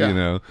 It was, you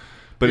know,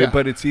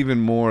 but it's even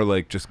more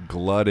like just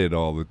glutted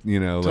all the, you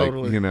know,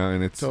 like, you know,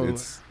 and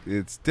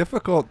it's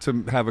difficult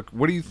to have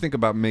what do you think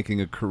about making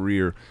a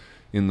career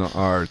in the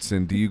arts?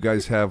 And do you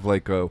guys have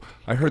like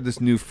I heard this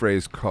new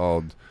phrase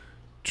called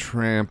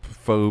tramp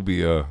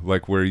phobia,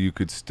 like where you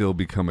could still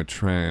become a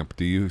tramp.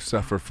 Do you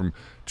suffer from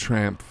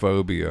tramp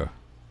phobia?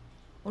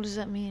 What does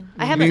that mean?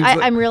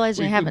 I'm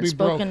realizing I haven't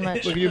spoken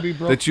much.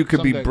 That you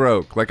could be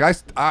broke. Like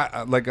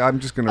I'm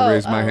just going to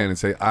raise my hand and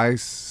say I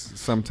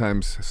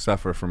sometimes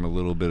suffer from a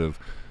little bit of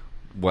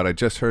what I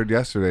just heard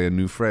yesterday, a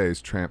new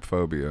phrase, tramp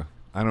phobia.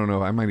 I don't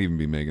know. I might even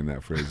be making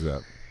that phrase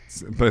up.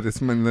 But it's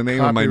the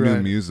name of my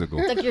new musical.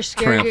 Like you're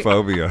scared.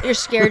 Tramphobia. You're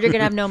scared you're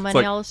gonna have no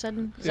money all of a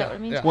sudden. Is that what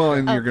it means? Yeah. Well,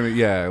 and you're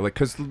gonna like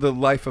because the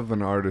life of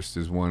an artist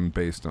is one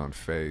based on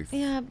faith.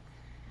 Yeah,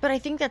 but I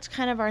think that's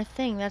kind of our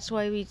thing. That's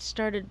why we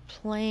started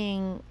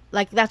playing.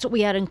 Like that's what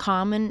we had in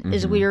common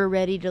is we were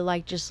ready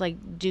to just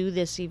do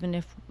this even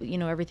if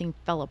everything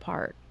fell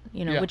apart.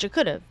 Which it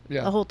could have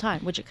the whole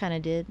time, which it kind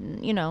of did.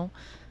 And,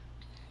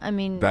 I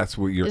mean, that's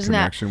what your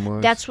connection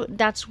was.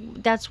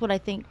 That's what I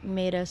think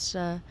made us.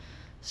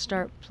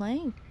 Start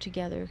playing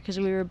together because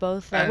we were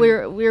both we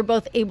were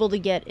both able to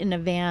get in a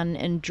van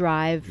and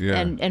drive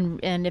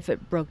and if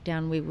it broke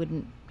down we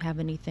wouldn't have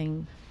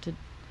anything to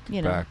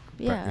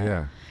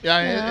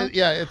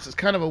it's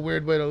kind of a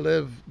weird way to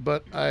live,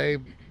 but I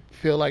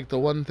feel like the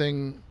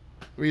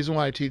reason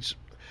why I teach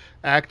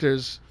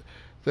actors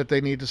that they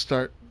need to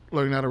start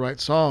learning how to write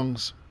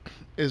songs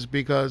is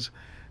because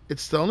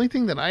it's the only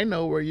thing that I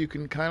know where you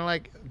can kind of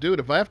like, dude,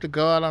 if I have to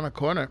go out on a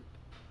corner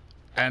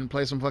and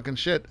play some fucking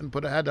shit and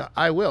put a head down,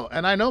 I will.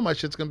 And I know my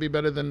shit's going to be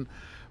better than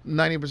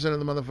 90% of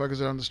the motherfuckers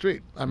that are on the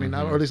street. I mean,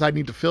 or at least I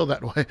need to feel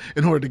that way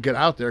in order to get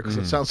out there because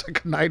it sounds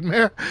like a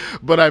nightmare.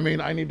 But I mean,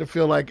 I need to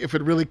feel like if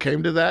it really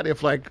came to that,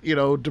 if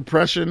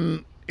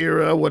depression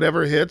era,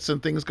 whatever hits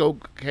and things go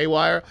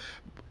haywire,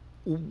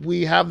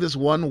 we have this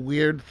one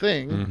weird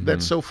thing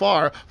that so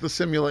far the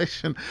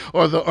simulation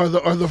or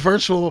the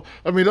virtual.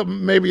 I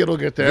mean, maybe it'll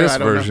get there. This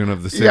version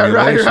of the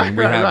simulation,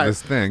 we have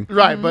this thing,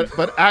 right?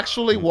 But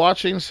actually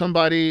watching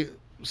somebody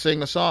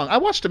sing a song. I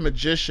watched a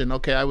magician.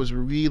 Okay, I was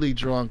really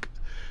drunk,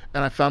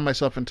 and I found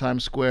myself in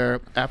Times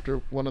Square after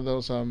one of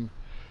those. I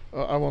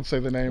won't say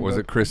the name. Was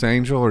it Chris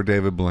Angel or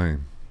David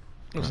Blaine?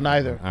 It was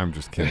neither. I'm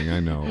just kidding. I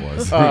know it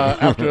was.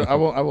 After I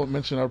won't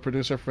mention our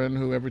producer friend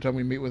who every time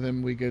we meet with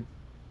him we get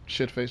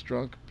shit-faced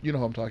drunk. You know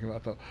who I'm talking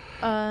about, though.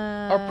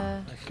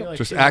 I feel like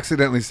just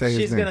accidentally say his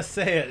name. She's gonna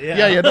say it.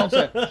 Yeah. Yeah. Don't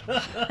say it.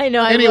 I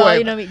know. Anyway, I will.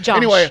 You know me, Josh.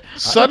 Anyway,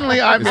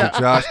 suddenly I'm. Is it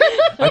Josh?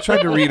 I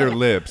tried to read her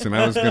lips, and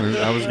I was gonna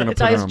put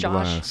her on Josh.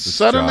 blast. It's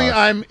Suddenly Josh.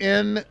 I'm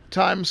in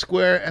Times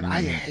Square, and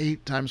I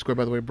hate Times Square.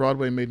 By the way,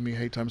 Broadway made me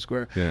hate Times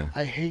Square. Yeah.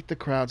 I hate the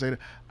crowds.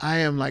 I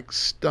am like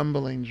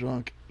stumbling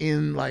drunk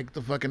in like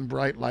the fucking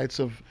bright lights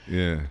of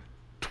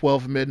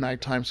 12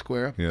 midnight Times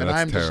Square. Yeah, and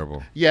that's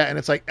terrible. And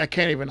it's like I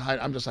can't even hide.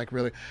 I'm just like,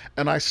 really.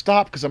 And I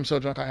stop because I'm so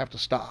drunk I have to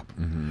stop.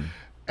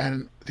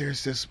 And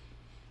there's this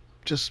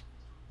just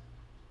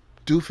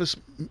doofus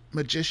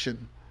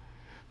magician.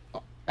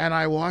 And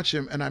I watch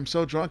him and I'm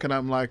so drunk and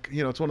I'm like,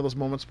 it's one of those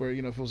moments where,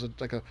 if it was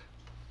like a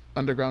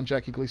underground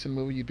Jackie Gleason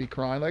movie, you'd be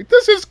crying like,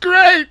 this is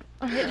great.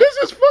 This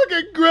is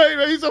fucking great.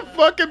 he's a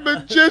fucking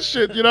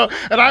magician, you know.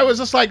 And I was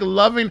just like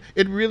loving.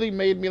 It really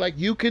made me like,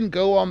 you can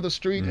go on the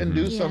street and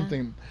do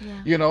something,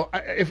 you know,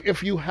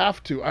 if you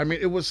have to. I mean,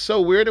 it was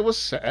so weird. It was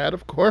sad,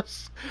 of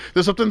course.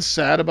 There's something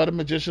sad about a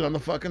magician on the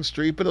fucking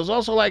street, but it was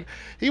also like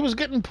he was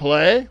getting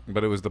play.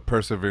 But it was the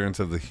perseverance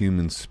of the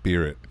human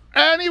spirit.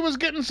 And he was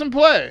getting some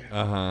play.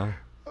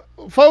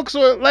 Folks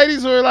or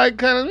ladies were like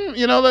kind of,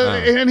 you know,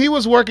 and he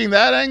was working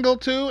that angle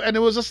too. And it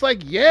was just like,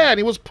 yeah. And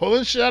he was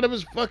pulling shit out of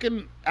his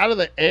fucking, out of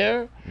the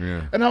air.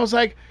 Yeah. And I was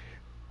like,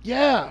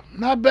 yeah,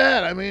 not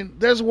bad. I mean,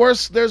 there's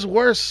worse. There's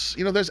worse.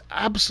 You know, there's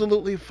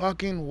absolutely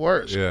fucking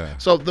worse. Yeah.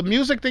 So the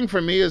music thing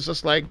for me is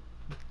just like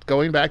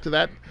going back to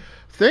that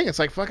thing. It's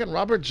like fucking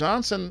Robert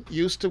Johnson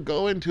used to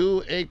go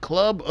into a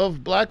club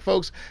of black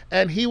folks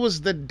and he was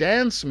the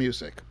dance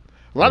music.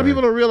 A lot of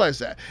people don't realize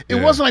that. It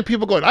wasn't like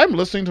people going, I'm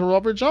listening to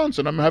Robert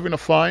Johnson, I'm having a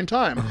fine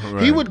time.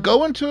 He would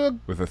go into a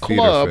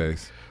club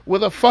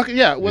with a fucking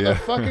a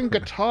fucking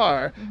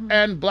guitar,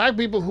 and black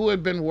people who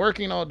had been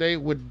working all day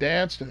would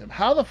dance to him.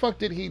 How the fuck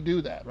did he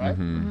do that, right?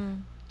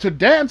 To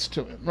dance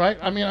to him, right?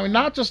 I mean,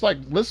 not just like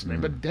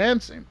listening, but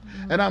dancing.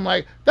 And I'm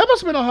like, that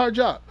must have been a hard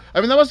job. I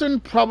mean, that must have been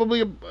probably,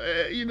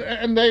 you know,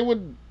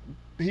 and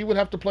he would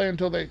have to play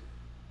until they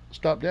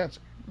stopped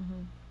dancing.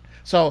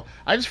 So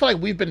I just feel like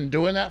we've been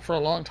doing that for a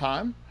long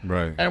time,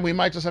 right? And we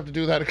might just have to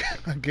do that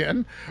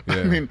again. Yeah.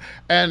 I mean,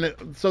 and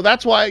so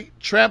that's why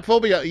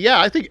tramphobia. Yeah,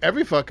 I think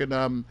every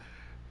fucking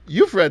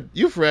you've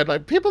read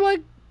like people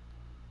like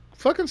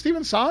fucking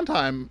Stephen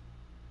Sondheim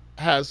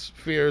has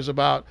fears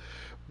about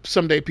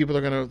someday people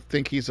are gonna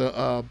think he's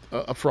a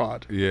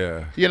fraud.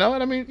 Yeah, you know,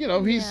 and I mean, you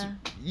know,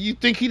 you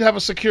think he'd have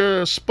a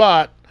secure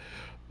spot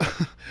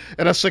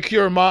and a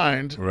secure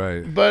mind,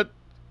 right? But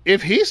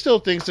if he still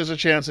thinks there's a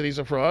chance that he's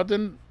a fraud,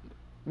 then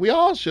we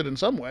all should in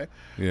some way.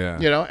 Yeah.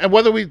 You know, and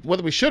whether we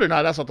should or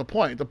not, that's not the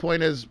point. The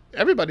point is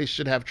everybody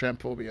should have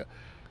tramphobia.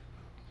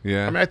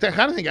 Yeah. I mean, I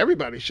kind of think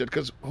everybody should,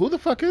 because who the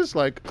fuck is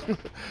like,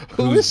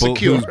 who's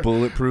secure? Who's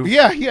bulletproof?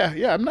 Yeah.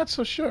 I'm not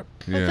so sure.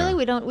 Yeah. I feel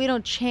like we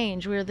don't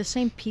change. We're the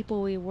same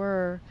people we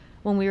were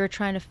when we were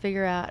trying to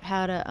figure out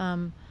how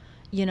to,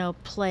 you know,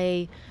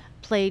 play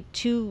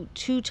two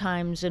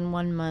times in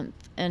 1 month,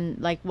 and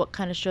like what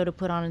kind of show to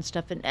put on and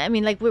stuff. And I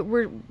mean, like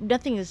we're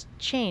nothing has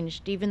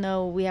changed, even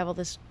though we have all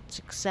this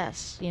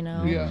success, you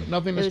know. Yeah,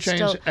 nothing has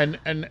changed. Still...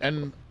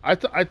 and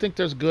I think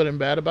there's good and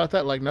bad about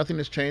that. Like nothing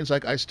has changed.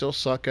 Like I still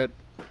suck at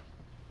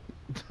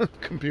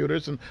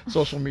computers and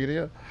social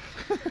media.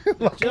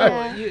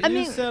 Joe,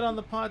 you said on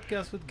the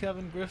podcast with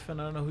Kevin Griffin,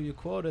 I don't know who you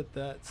quoted,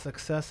 that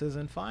success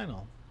isn't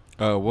final.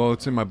 Well,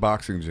 it's in my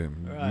boxing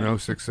gym. Right. No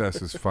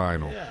success is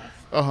final.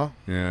 Yeah.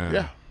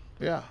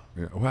 Yeah.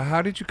 Well,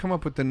 how did you come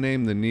up with the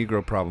name, the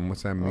Negro Problem?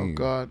 What's that mean? Oh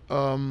God.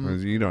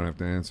 You don't have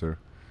to answer.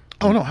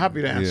 Oh no,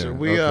 happy to answer.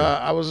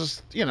 I was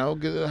just, you know,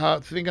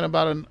 thinking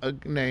about a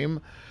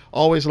name.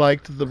 Always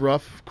liked the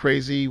rough,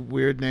 crazy,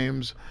 weird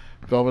names.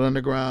 Velvet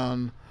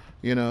Underground,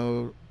 you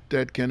know,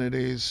 Dead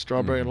Kennedys,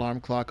 Strawberry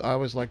Alarm Clock. I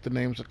always liked the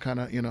names that kind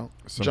of, you know,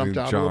 jumped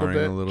out a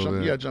little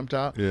bit. Yeah, jumped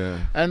out. Yeah.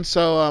 And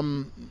so,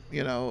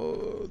 you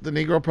know, the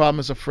Negro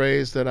Problem is a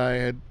phrase that I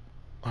had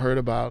heard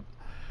about,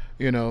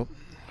 you know,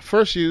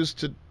 first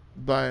used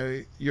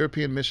by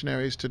European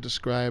missionaries to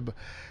describe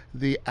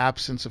the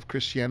absence of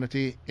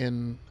Christianity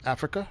in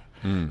Africa.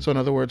 So in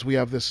other words, we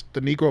have the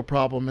Negro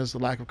problem is the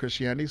lack of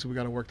Christianity, so we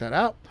got to work that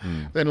out.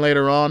 Then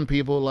later on,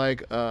 people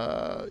like,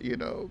 you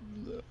know,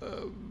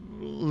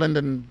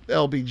 Lyndon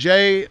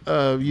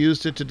LBJ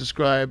used it to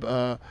describe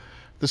the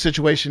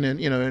situation in,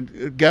 you know,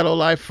 in ghetto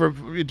life for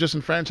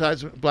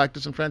disenfranchisement, black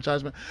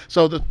disenfranchisement.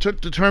 So the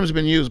term's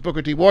been used.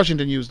 Booker T.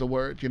 Washington used the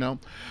word, you know.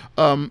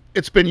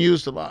 It's been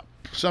used a lot.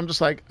 So I'm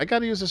just like, I got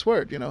to use this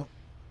word, you know.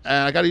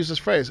 And I got to use this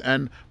phrase.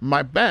 And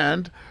my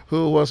band,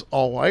 who was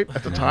all white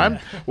at the time,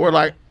 were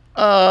like,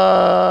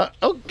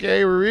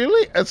 okay,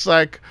 really? It's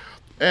like,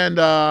 and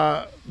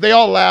they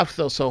all laughed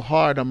though so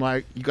hard. I'm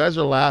like, you guys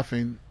are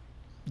laughing.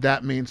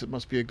 That means it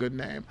must be a good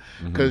name,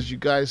 because you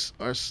guys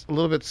are a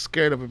little bit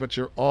scared of it, but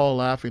you're all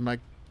laughing. Like,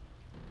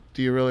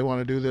 do you really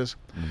want to do this?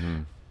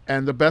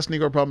 And the best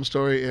Negro Problem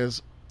story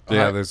is,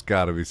 there's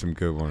got to be some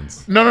good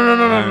ones. No.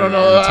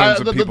 In terms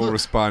of people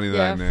responding to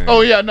that name.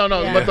 Oh yeah, no.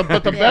 Yeah.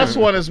 But the best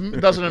one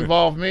doesn't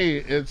involve me.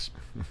 It's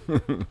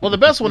the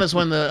best one is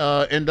when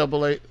the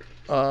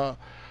NAA.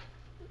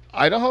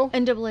 Idaho?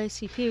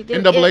 NAACP.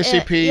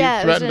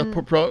 NAACP threatened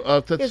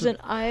to it was in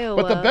Iowa.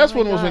 But the best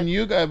one was when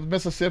you guys,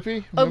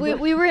 Mississippi. Oh,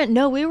 we were in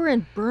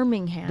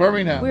Birmingham. We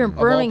were in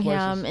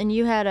Birmingham, and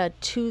you had a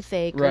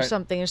toothache or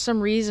something. There's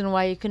some reason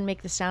why you couldn't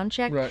make the sound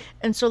check. Right.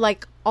 And so,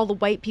 like, all the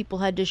white people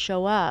had to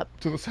show up.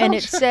 To the sound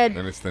check. Said...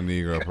 And it's the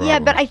Negro Problem. Yeah,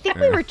 but I think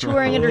we were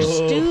touring under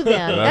Stu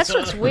then. That's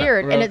what's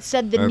weird. Right. And it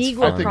said the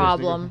Negro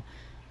Problem.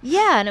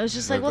 Yeah, and it was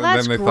just like, well,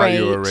 that's great. Then they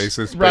thought you were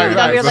racist. Right.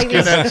 We were like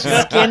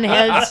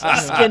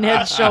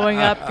skinheads showing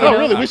up. Oh,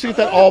 really? We used to get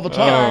that all the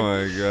time.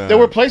 Oh, my God. There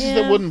were places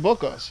that wouldn't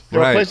book us. There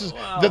were places.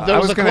 I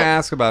was going to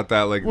ask about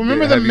that. Like,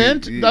 remember the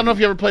Mint? I don't know if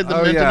you ever played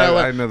the Mint in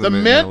LA. I know the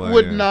Mint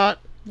would not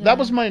That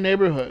was my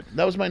neighborhood.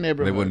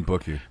 They wouldn't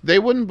book you. They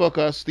wouldn't book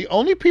us. The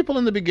only people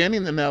in the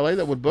beginning in LA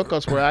that would book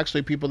us were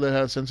actually people that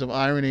had a sense of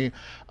irony.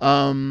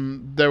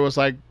 There was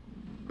like,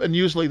 and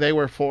usually they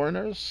were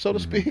foreigners, so to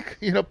speak.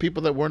 You know,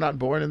 people that were not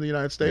born in the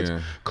United States.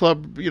 Yeah.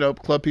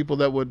 Club people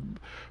that would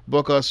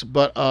book us.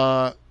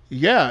 But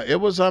yeah,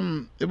 it was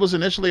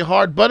initially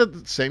hard, but at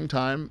the same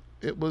time,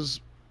 it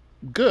was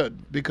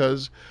good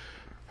because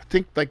I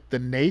think like the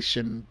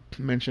Nation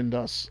mentioned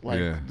us,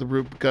 like the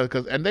group,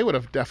 because and they would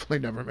have definitely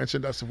never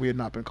mentioned us if we had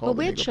not been called. But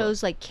we had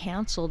shows like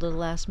canceled at the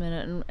last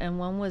minute, and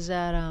one was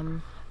at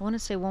I want to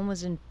say one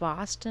was in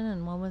Boston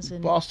and one was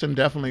in Boston.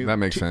 Definitely, that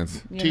makes sense.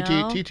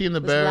 TT and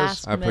the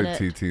Bears. I played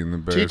TT and the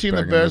Bears. TT and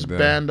the Bears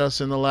banned us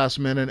in the last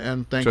minute,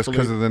 and thankfully, just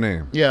because of the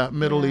name. Yeah,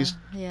 Middle East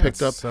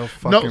picked up. So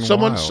fucking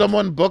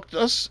someone booked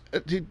us.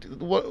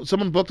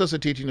 Someone booked us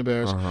at TT and the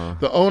Bears.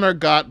 The owner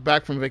got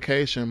back from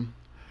vacation,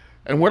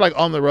 and we're like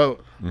on the road.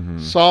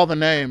 Saw the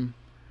name.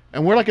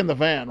 And we're like in the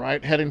van,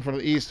 right, heading for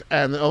the east,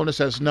 and the owner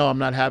says, "No, I'm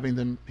not having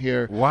them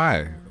here."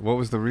 Why? What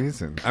was the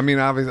reason? I mean,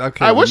 obviously,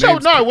 okay. I wish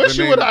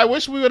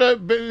we would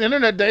have been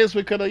internet days.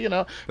 We could have,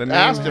 the name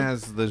asked him.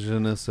 has the je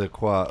ne sais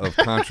quoi of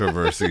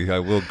controversy. I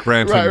will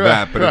grant him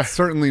that, but it's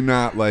certainly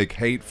not like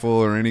hateful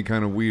or any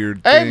kind of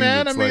weird thing. Hey,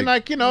 man, I mean, I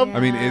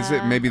mean, is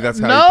it? Maybe that's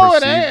how no, you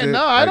it perceived ain't. it.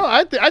 No, I don't.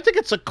 I think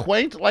it's a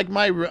quaint, like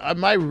my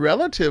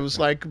relatives,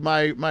 like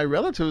my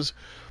relatives.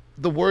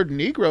 The word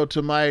Negro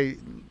to my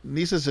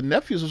nieces and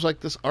nephews was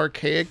like this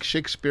archaic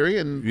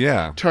Shakespearean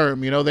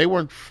term. They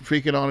weren't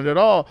freaking on it at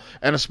all.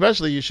 And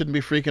especially you shouldn't be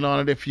freaking on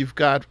it if you've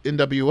got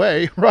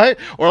NWA, right?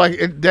 Or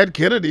like Dead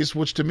Kennedys,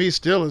 which to me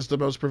still is the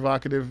most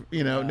provocative,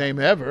 name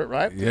ever,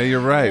 right? Yeah, you're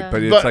right.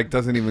 But it's like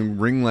doesn't even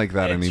ring like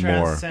that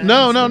anymore.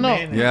 No.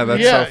 Yeah,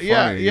 that's so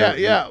funny.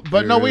 Yeah.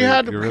 But no, we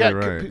had you're really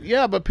right.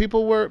 Yeah, but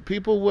people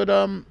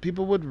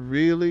would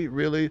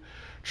really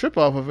trip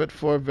off of it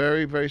for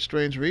very, very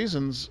strange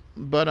reasons,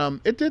 but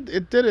it did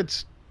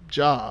its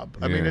job.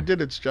 I mean, it did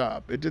its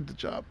job. It did the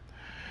job,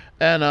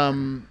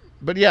 and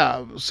but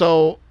yeah.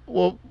 So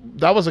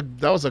that was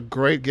a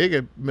great gig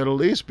at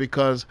Middle East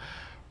because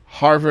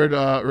Harvard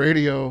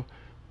radio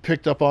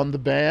picked up on the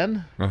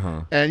band,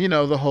 and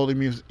the Holy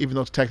Music, even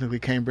though it's technically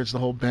Cambridge, the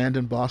whole band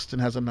in Boston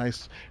has a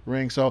nice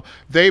ring. So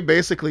they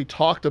basically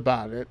talked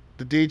about it.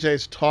 The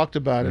DJs talked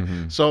about it.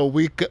 So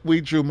we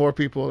drew more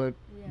people at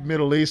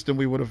Middle East than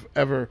we would have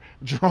ever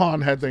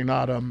drawn had they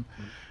not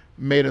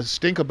made a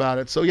stink about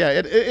it. So yeah,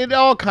 it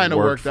all kind of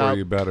worked out.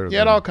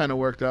 It all kind of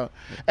worked out.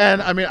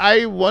 And I mean,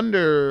 I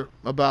wonder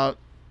about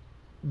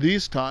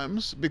these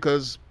times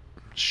because,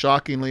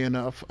 shockingly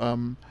enough,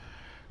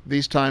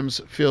 these times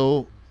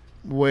feel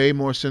way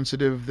more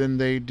sensitive than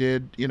they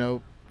did,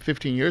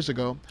 15 years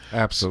ago.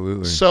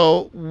 Absolutely.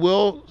 So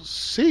we'll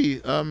see.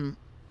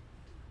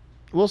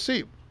 We'll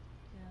see.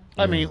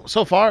 I mean,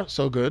 so far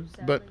so good,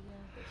 but.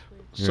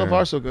 So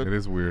far, so good. It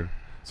is weird.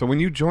 So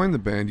when you joined the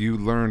band, you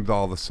learned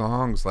all the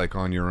songs like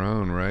on your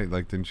own, right?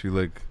 Like, didn't you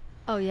like?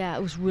 Oh yeah,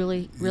 it was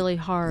really, really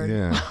hard.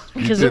 Yeah,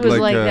 because it was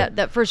like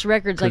that first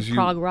record's like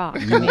prog rock.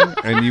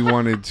 And you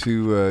wanted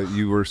to.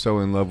 You were so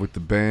in love with the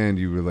band,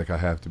 you were like, I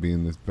have to be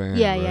in this band.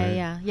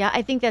 Yeah.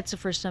 I think that's the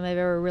first time I've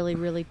ever really,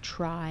 really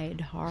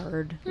tried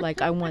hard.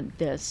 Like, I want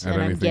this,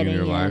 and I'm getting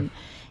in. Life?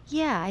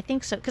 Yeah, I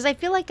think so. Because I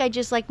feel like I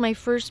just, like, my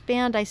first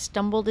band I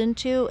stumbled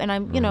into, and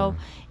I'm,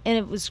 and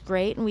it was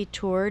great, and we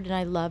toured, and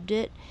I loved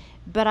it.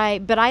 But I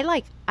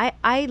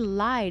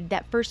lied.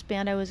 That first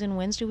band I was in,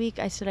 Wednesday Week,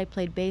 I said I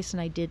played bass, and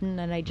I didn't,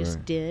 and I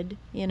just did,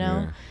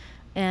 Yeah.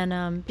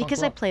 And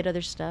because I played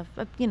other stuff,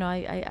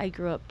 I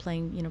grew up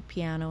playing,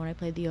 piano, and I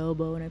played the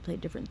oboe, and I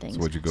played different things.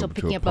 So would you go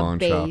to a pawn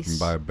shop and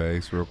buy a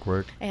bass real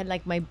quick? I had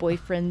like my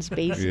boyfriend's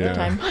bass at the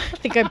time. I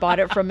think I bought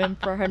it from him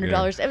for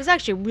 $100. It was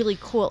actually really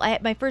cool.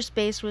 My first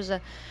bass was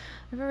I've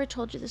ever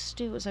told you this,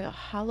 Stu. It was like a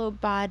hollow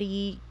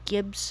body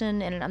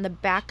Gibson, and on the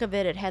back of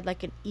it, it had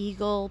like an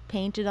eagle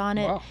painted on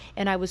it. Wow.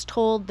 And I was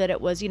told that it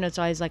was, it's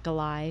always like a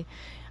lie.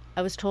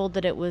 I was told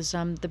that it was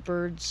the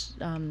Byrds.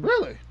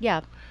 Really?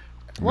 Yeah.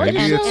 Maybe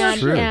it's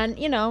true. And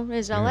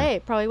is LA.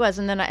 It probably was.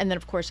 And then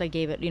of course I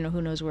gave it,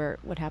 who knows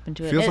what happened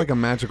to it. Feels like a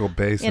magical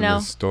bass in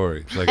this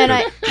story. Like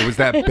it was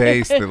that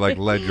bass that like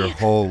led your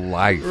whole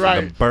life.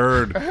 Right. The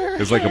bird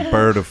is like a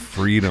bird of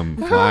freedom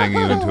flying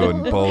you into a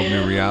bold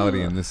new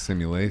reality in this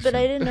simulation. But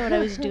I didn't know what I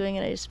was doing,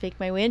 and I just faked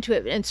my way into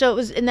it. And so it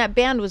was, and that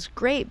band was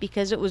great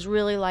because it was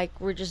really like,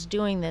 we're just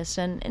doing this.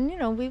 And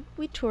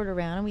we toured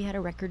around, and we had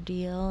a record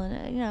deal,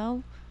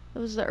 and it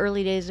was the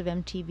early days of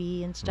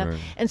MTV and stuff. Right.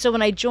 And so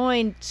when I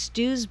joined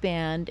Stu's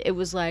band, it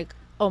was like,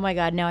 oh my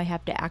God, now I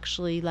have to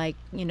actually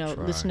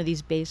listen to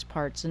these bass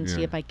parts and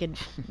see if I could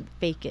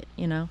fake it,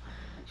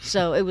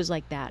 So it was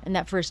like that. And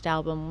that first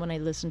album, when I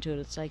listened to it,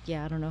 it's like,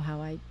 I don't know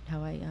how I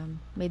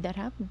made that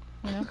happen.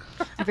 I'm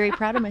very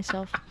proud of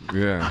myself.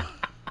 Yeah,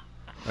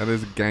 that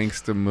is a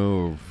gangsta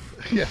move.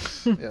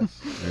 Yes.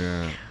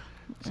 Yeah.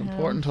 It's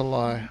important to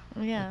lie.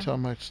 Yeah. I tell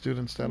my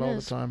students that all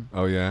the time.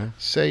 Oh yeah.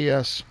 Say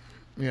yes.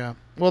 Yeah.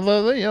 Well,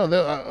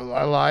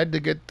 I lied to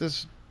get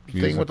this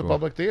thing with the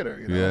public theater.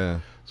 You know? Yeah.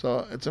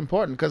 So it's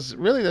important because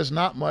really there's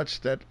not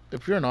much that,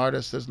 if you're an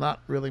artist, there's not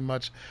really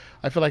much.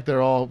 I feel like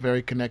they're all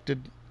very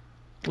connected.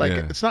 Like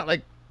it's not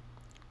like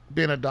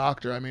being a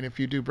doctor. I mean, if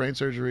you do brain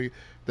surgery,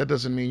 that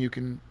doesn't mean you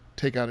can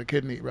take out a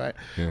kidney, right?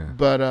 Yeah.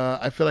 But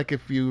I feel like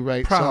if you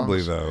write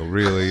probably songs, though,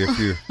 really, if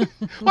you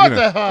what you know,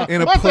 the hell?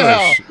 in a What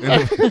push, the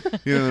hell?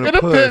 in a In a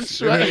push,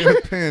 pinch, right? in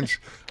a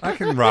pinch, I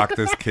can rock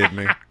this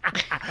kidney.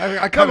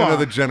 I Come kind of know on.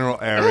 the general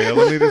area.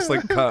 Let me just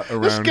like cut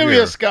around Just give here.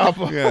 me a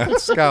scalpel. Yeah,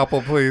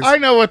 scalpel, please. I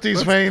know what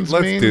these veins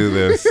Let's mean. do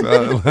this.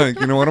 Like,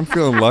 you know what? I'm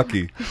feeling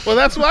lucky. Well,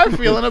 that's what I'm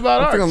feeling about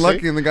I'm art. feeling see?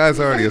 lucky, and the guy's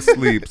already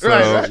asleep. So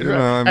right. you know,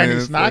 I mean, and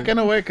he's it's not like, going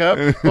to wake up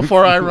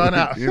before I run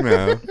out. You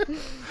know.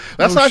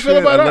 That's Oh, how I feel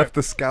shit, about I art. left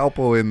the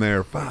scalpel in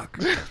there. Fuck.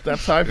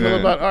 That's how I feel Yeah.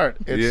 about art.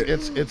 Yeah.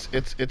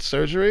 It's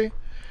surgery.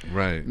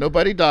 Right.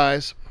 Nobody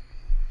dies,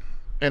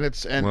 and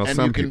it's and Well, and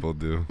some you can, people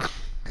do.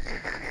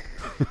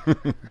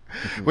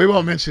 We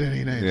won't mention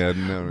any names. Yeah,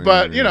 no.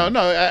 But you know,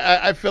 no,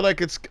 I feel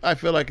like it's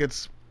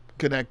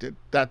connected.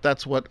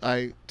 That's what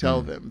I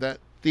tell them. That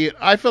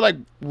I feel like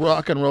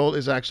rock and roll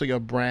is actually a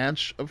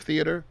branch of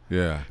theater.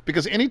 Yeah.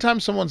 Because anytime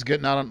someone's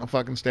getting out on a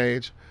fucking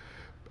stage,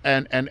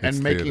 and It's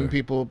making theater.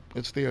 people,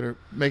 it's theater.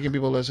 Making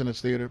people listen,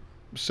 it's theater.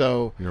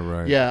 So You're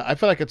right. yeah, I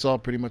feel like it's all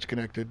pretty much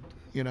connected.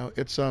 You know,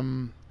 it's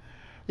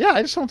yeah,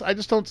 I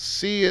just don't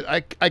see it.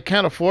 I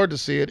can't afford to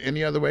see it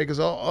any other way because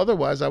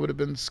otherwise I would have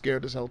been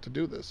scared as hell to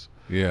do this.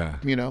 Yeah.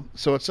 You know,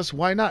 so it's just,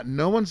 why not?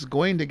 No one's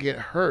going to get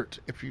hurt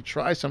if you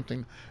try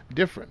something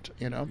different.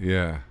 You know,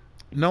 Yeah.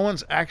 no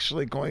one's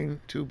actually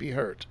going to be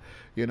hurt.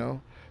 You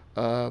know,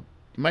 it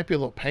might be a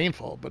little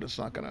painful, but it's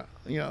not gonna.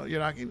 You know, you're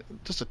not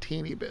just a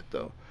teeny bit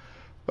though.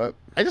 But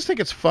I just think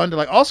it's fun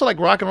to also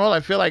rock and roll.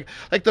 I feel like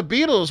the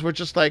Beatles were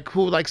just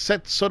who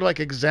set sort of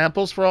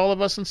examples for all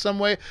of us in some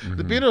way. Mm-hmm.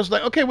 The Beatles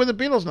okay, we're the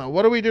Beatles now.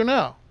 What do we do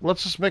now?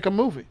 Let's just make a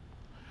movie.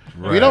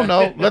 Right. We don't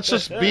know. Let's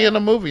just be in a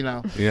movie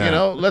now. Yeah. You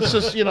know, let's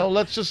just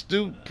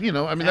do, I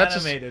mean, that's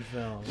just, animated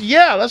film.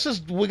 yeah,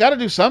 we got to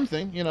do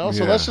something, so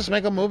Yeah. let's just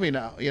make a movie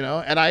now,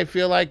 and I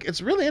feel like it's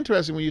really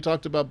interesting when you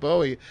talked about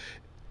Bowie.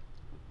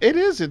 It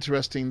is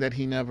interesting that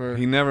he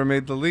never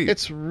made the leap.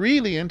 It's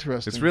really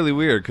interesting. It's really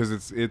weird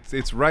because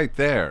it's right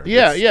there.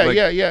 Yeah,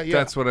 It's yeah.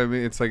 That's what I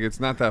mean. It's it's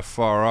not that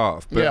far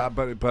off. But Yeah.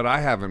 but I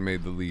haven't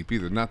made the leap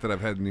either. Not that I've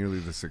had nearly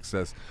the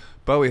success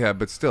Bowie had,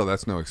 but still,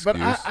 that's no excuse.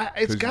 But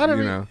it's 'Cause, gotta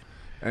be.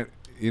 and,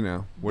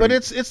 But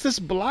it's this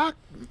block.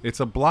 It's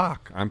a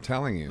block. I'm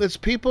telling you. It's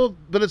people,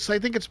 but I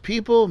think it's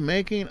people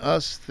making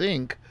us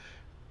think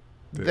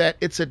that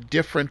it's a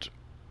different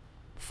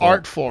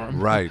art form.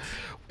 Right.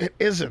 It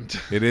isn't.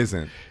 It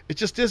isn't. It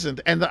just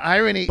isn't. And the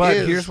irony But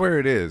is, here's where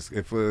it is.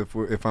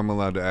 If I'm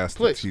allowed to ask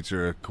Please. the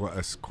teacher a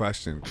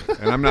question,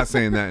 and I'm not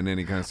saying that in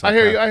any kind of I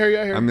hear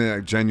you.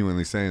 I'm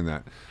genuinely saying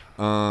that,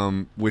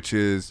 which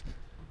is,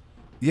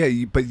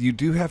 yeah. But you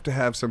do have to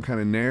have some kind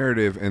of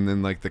narrative, and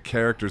then the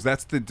characters.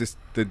 That's the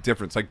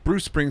difference. Like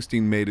Bruce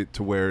Springsteen made it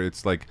to where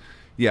it's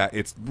yeah,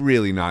 it's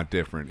really not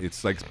different.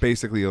 It's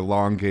basically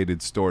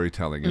elongated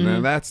storytelling, and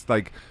then that's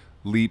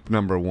leap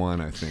number one,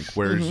 I think.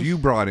 Whereas you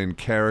brought in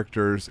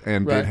characters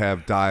and Right. did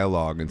have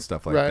dialogue and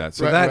stuff like Right, that.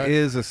 So right, that right.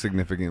 is a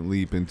significant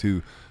leap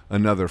into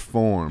another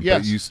form.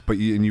 Yes. But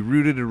you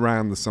rooted it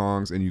around the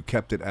songs and you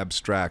kept it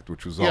abstract,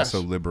 which was Yes.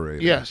 also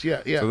liberating. Yes,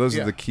 yeah. So those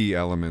yeah. are the key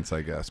elements,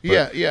 I guess.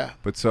 But, Yeah.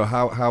 But so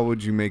how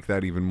would you make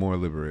that even more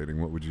liberating?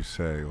 What would you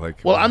say?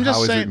 Well, I'm just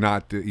how saying- is it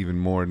not even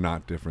more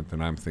not different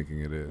than I'm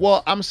thinking it is?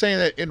 Well, I'm saying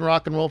that in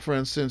rock and roll, for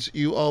instance,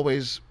 you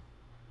always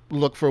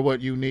look for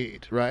what you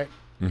need, right?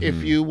 Mm-hmm.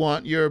 If you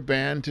want your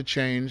band to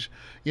change,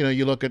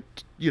 you look at,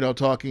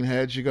 Talking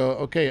Heads, you go,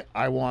 okay,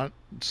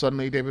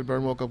 suddenly David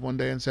Byrne woke up one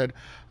day and said,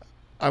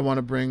 I want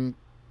to bring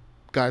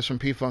guys from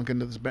P-Funk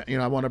into this band.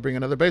 I want to bring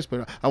another bass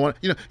player.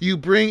 You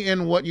bring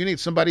in what you need.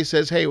 Somebody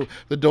says, hey,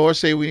 the Doors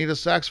say we need a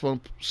saxophone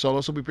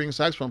solo, so we bring a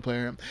saxophone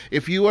player in.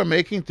 If you are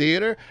making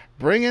theater,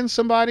 bring in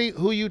somebody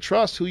who you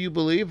trust, who you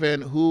believe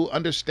in, who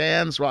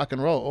understands rock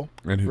and roll.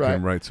 and who right?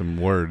 can write some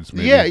words.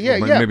 Maybe, Yeah.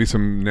 Maybe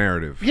some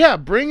narrative. Yeah,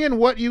 bring in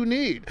what you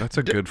need. That's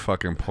a good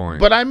fucking point.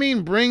 But I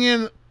mean, bring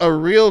in a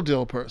real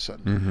deal person,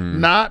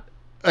 Mm-hmm. not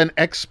an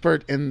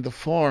expert in the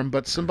form,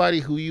 but somebody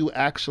who you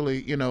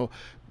actually,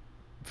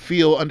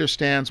 feel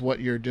understands what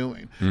you're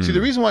doing. See,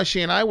 the reason why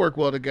she and I work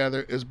well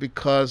together is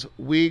because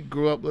we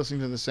grew up listening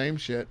to the same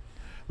shit,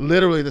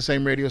 literally the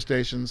same radio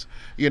stations,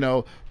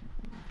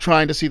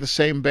 trying to see the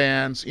same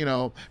bands,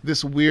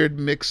 this weird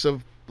mix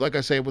of, like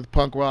I say, with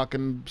punk rock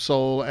and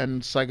soul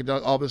and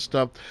psychedelic, all this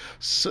stuff.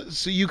 So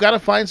you got to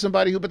find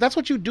somebody but that's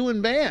what you do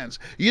in bands.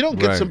 You don't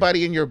get Right.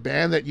 somebody in your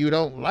band that you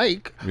don't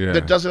like, Yeah.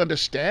 that doesn't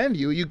understand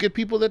you. You get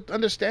people that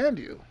understand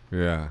you.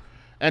 Yeah.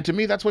 And to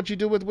me, that's what you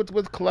do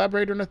with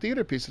collaborator in a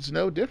theater piece. It's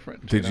no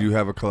different. Did you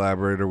have a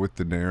collaborator with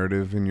the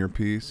narrative in your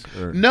piece?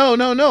 Or? No.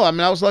 I mean,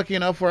 I was lucky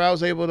enough where I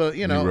was able to,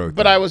 wrote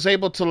but that. I was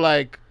able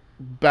to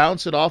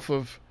bounce it off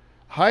of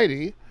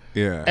Heidi,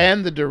 Yeah.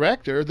 And the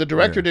director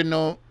didn't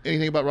know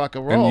anything about rock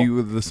and roll. And you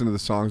would listen to the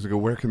songs and go,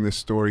 where can this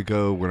story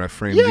go when I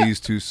frame Yeah. these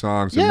two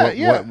songs? Yeah,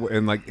 And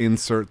and like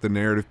insert the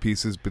narrative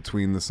pieces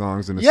between the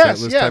songs in a set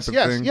list type of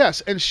thing?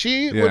 Yes. And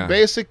she would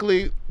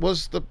basically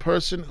was the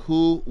person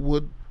who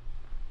would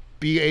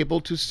be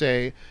able to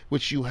say,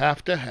 which you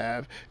have to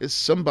have, is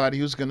somebody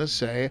who's going to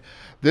say,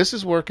 this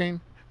is working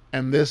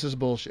and this is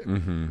bullshit.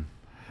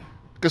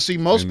 Because see,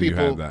 most And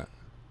people... you had that.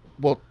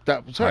 Well,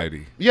 that was her.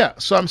 Heidi. Yeah,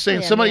 so I'm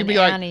saying somebody be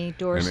like... Annie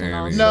Dorson And Annie.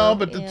 also. No,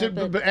 but, Yeah,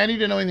 but Annie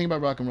didn't know anything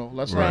about rock and roll.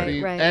 Let's not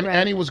be... Right, and right.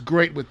 Annie was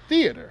great with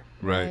theater.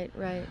 Right.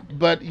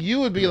 But you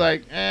would be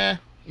like,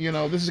 you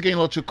know, this is getting a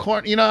little too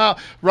corny. You know how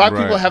rock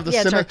people have the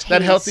it's our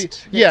that healthy,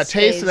 taste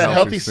taste and that Healthy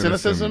healthy cynicism,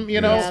 cynicism, you yeah,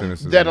 know,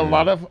 cynicism, that a yeah.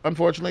 lot of,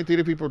 unfortunately,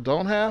 theater people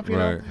don't have, you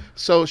know.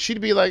 So she'd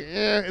be like,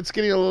 it's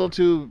getting a little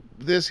too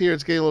this here,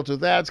 it's getting a little too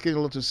that, it's getting a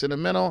little too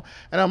sentimental.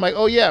 And I'm like,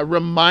 oh, yeah,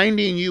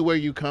 reminding you where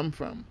you come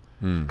from.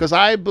 Because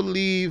I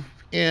believe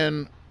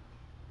in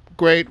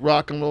great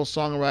rock and roll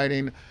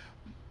songwriting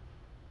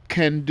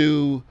can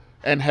do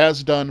and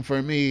has done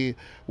for me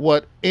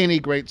what any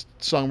great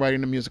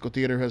songwriting in musical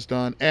theater has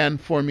done,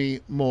 and for me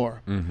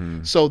more.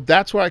 So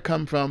that's where I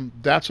come from.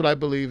 That's what I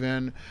believe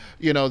in.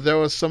 You know, there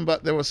was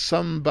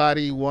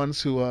somebody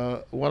once who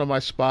one of my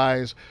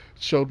spies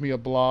showed me a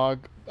blog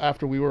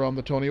after we were on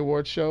the Tony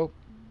Awards show,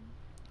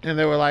 and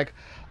they were like,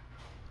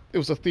 it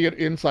was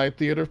a inside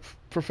theater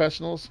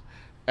professionals.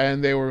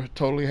 And they were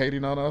totally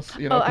hating on us,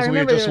 you know, because we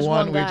had just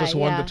won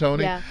the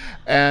Tony,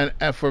 and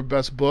for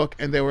best book,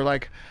 and they were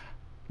like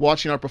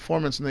watching our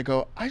performance, and they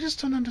go, I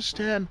just don't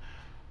understand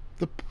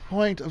the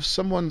point of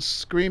someone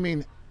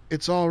screaming,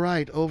 "It's all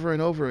right," over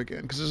and over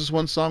again, because there's this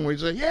one song where you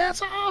say, "Yeah,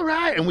 it's all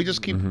right," and we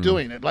just keep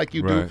doing it like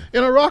you do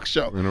in a rock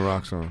show,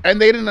 and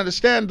they didn't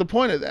understand the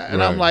point of that,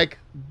 and I'm like,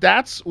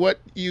 that's what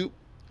you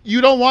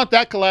don't want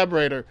that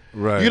collaborator.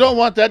 You don't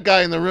want that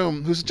guy in the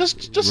room who's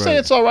just say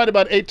it's all right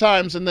about 8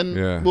 times and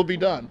then we'll be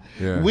done.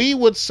 We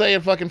would say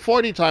it fucking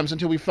 40 times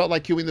until we felt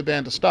like cueing the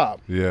band to stop.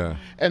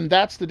 And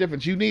that's the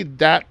difference. You need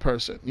that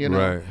person, you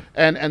know.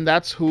 And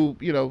that's who,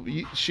 you know,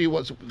 she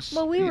was.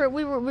 Well,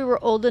 we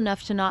were old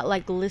enough to not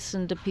like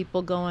listen to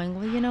people going,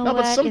 well, you know what,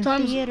 but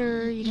sometimes, in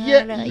theater,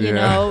 you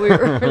know, we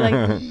were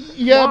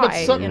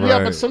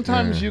like, but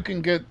sometimes you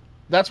can get.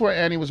 That's where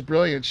Annie was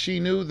brilliant. She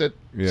knew that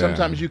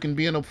sometimes you can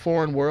be in a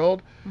foreign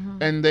world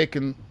and they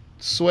can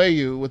sway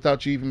you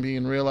without you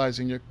even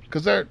realizing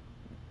because they're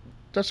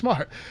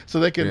smart.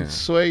 So they can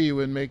sway you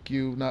and make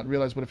you not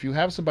realize. But if you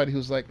have somebody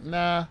who's like,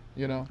 nah,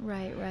 you know.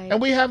 Right. And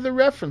we have the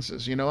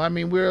references, you know. I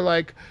mean, we're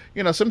like,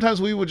 you know,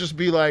 sometimes we would just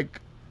be like,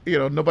 you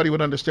know, nobody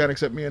would understand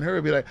except me and her.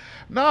 Would be like,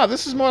 nah,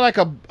 this is more like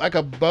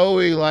a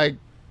Bowie, like,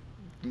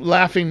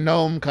 laughing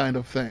gnome kind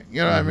of thing, you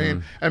know what I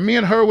mean? And me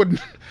and her would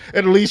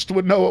at least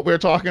would know what we're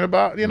talking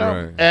about, you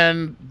know,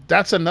 and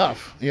that's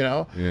enough, you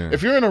know.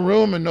 If you're in a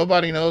room and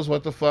nobody knows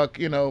what the fuck,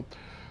 you know,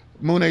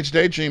 Moon Age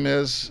Daydream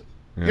is,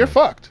 you're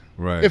fucked.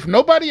 If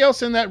nobody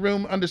else in that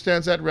room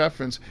understands that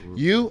reference,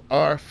 you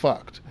are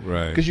fucked,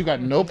 because you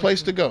got no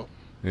place to go.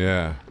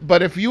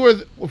 But if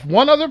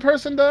one other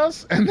person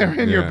does and they're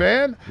in your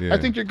band, I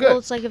think you're good. Well,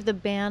 it's like if the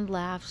band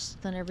laughs,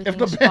 then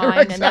everything's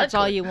fine, and that's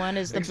all you want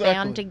is the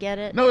band to get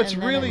it. No, it's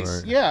really,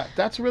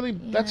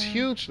 that's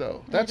huge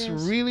though. That's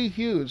really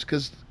huge,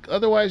 because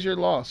otherwise you're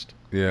lost.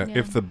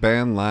 If the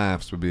band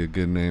laughs would be a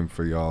good name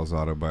for y'all's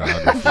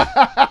autobiography.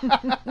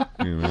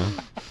 You know.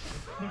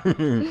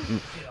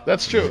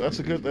 That's true. That's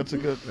a good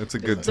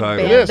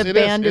title. The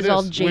band is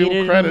all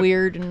jaded and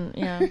weird and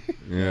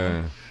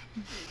yeah.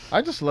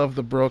 I just love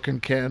the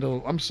broken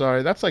candle. I'm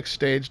sorry, that's like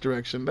stage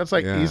direction. That's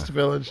like East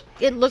Village.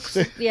 It looks,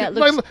 it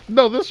looks.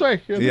 No, this right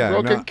here, the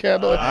broken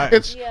candle.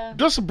 It's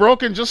just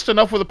broken just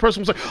enough where the person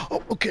was like,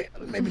 oh, okay,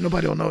 maybe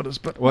nobody will notice.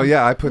 But well,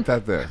 I put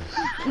that there,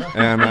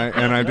 and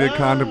I did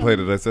contemplate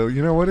it. I said,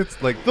 you know what, it's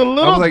like the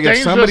little I was like,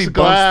 if somebody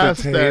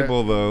bumps the there.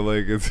 table though,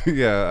 like it's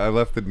I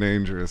left the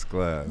dangerous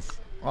glass.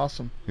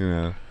 Awesome. You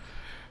know.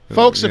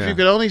 Folks, if you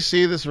could only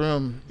see this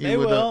room, they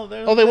will.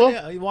 They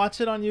will.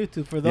 Watch it on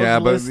YouTube for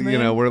those listening. But you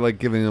know, we're like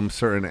giving them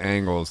certain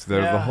angles.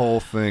 The whole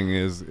thing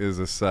is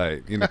a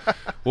sight. You know,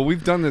 well,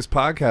 we've done this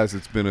podcast.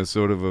 It's been a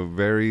sort of a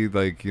very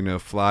like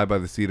fly by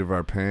the seat of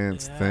our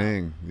pants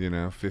thing. You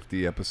know,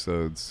 50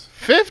 episodes.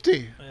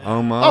 50.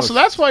 Almost. Oh, so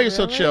that's why you're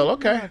so chill.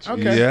 Okay.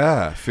 Okay.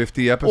 Yeah,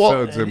 50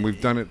 episodes, and we've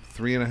done it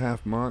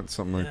 3.5 months,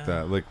 something like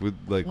that. Like with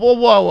like. Whoa!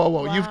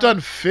 Wow. You've done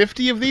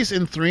 50 of these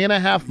in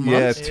 3.5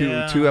 months.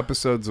 Yeah, two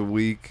episodes a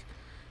week.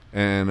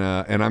 And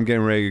I'm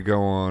getting ready to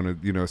go on,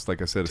 it's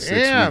like I said, a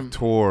 6-week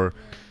tour,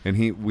 and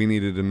we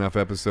needed enough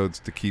episodes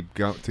to keep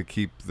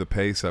the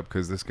pace up,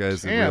 because this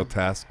guy's a real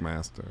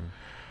taskmaster.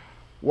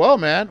 Well,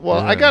 man,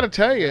 I got to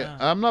tell you,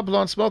 I'm not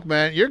blowing smoke,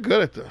 man. You're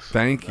good at this.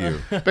 Thank you.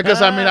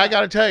 Because I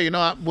got to tell you,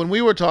 when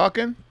we were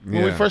talking,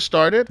 when we first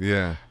started,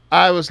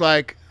 I was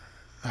like,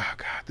 oh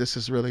God, this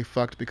is really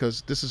fucked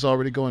because this is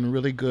already going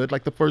really good.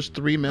 Like the first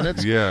 3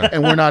 minutes, Yeah.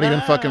 and we're not even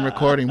fucking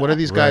recording. What are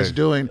these guys Right.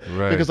 doing?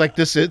 Right. Because like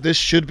this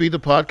should be the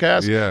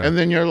podcast. Yeah. And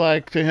then you're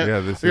like to him, Yeah,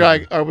 this you're is-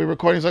 like, are we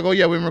recording? He's like, oh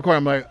yeah, we're recording.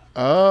 I'm like,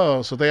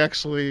 oh, so they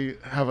actually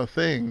have a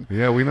thing.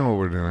 Yeah, we know what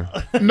we're doing.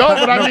 No,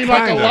 but I mean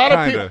like kinda, a lot of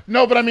kinda. people.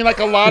 No, but I mean like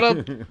a lot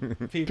of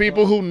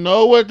people who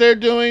know what they're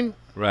doing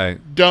Right.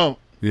 don't.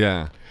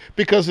 Yeah.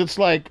 Because it's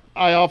like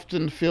I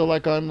often feel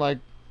like I'm like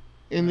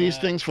in these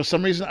things for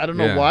some reason. I don't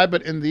know Yeah. why,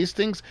 but in these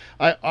things,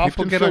 I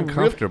often get feel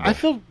uncomfortable. I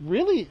feel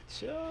really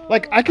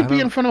like I could be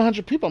in front of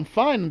 100 people. I'm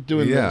fine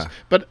doing Yeah. this,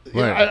 but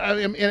Right. I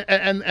mean,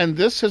 and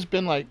this has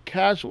been like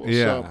casual.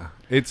 Yeah. So.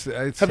 It's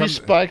Have you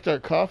spiked our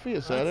coffee?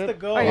 Is that That's the it?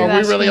 goal. Are you Are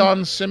we really asking?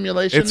 on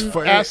simulation It's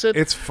acid?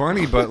 It's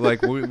funny, but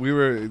like we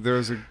were there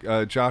was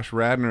a Josh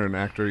Radnor, an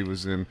actor. He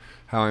was in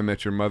How I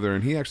Met Your Mother,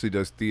 and he actually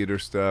does theater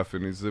stuff,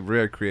 and he's a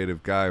very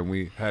creative guy. And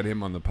we had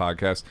him on the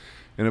podcast,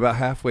 and about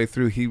halfway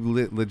through, he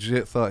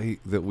legit thought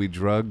that we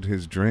drugged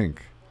his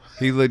drink.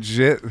 He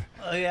legit.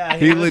 Oh, yeah.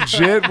 He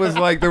legit was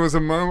like, there was a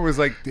moment where it was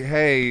like,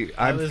 hey,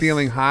 I'm was-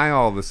 feeling high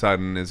all of a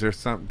sudden. Is there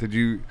something? Did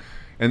you?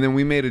 And then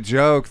we made a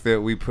joke that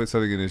we put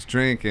something in his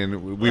drink,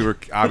 and we were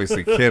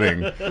obviously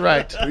kidding.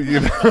 Right. You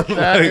know,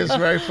 That is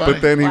very funny.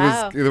 But then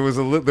Wow.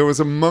 there was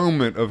a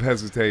moment of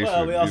hesitation.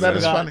 Well, we you also That know?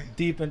 is got funny.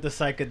 deep into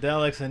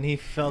psychedelics, and he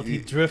felt he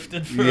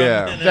drifted for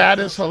Yeah. a minute. That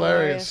is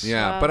hilarious.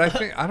 Yeah, Wow. but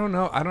I don't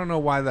know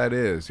why that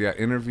is. Yeah,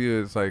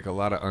 interview is like a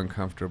lot of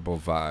uncomfortable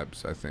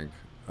vibes, I think.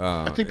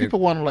 I think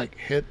people want to like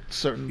hit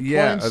certain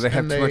points. or they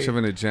have and too much of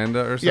an agenda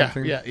or Yeah,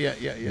 something. yeah. I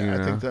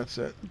Yeah. think that's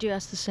it. Do you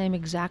ask the same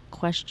exact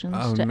questions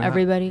Oh, to no.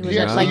 everybody? Was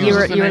Yeah, it so like he you were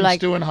uses the you were name like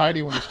Stu and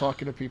Heidi when he's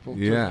talking to people. too.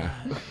 Yeah.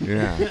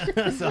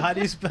 So how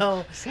do you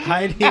spell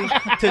Heidi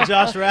to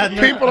Josh Radnor?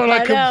 People are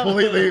like I know.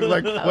 completely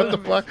like, what the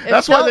fuck? It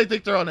That's why felt- they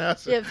think they're on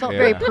acid. it felt Yeah.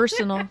 very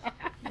personal.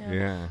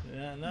 Yeah.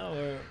 Yeah, no,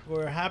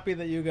 we're happy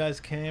that you guys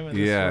came and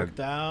this Yeah. worked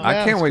out. I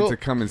Yeah, can't it's wait cool. to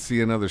come and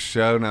see another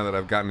show now that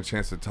I've gotten a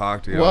chance to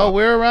talk to you. Well,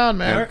 we're around,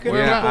 man. Where can We're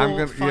Yeah, people I'm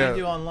gonna- find yeah.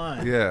 you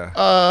online?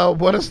 Yeah.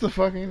 What is the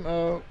fucking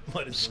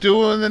What is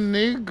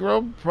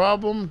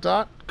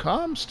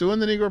stewandthenegroproblem.com?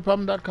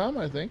 Stewandthenegroproblem.com,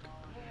 I think.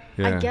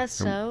 Yeah. I guess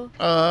so.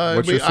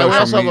 What's your I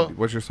also social have media?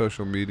 What's your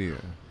social media?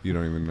 You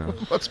don't even know.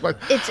 What's my?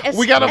 It's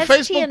We got a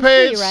Facebook STNP,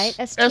 page, right?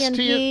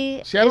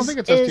 STNP. See, I don't think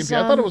it's STNP.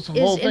 I thought it was the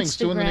whole thing.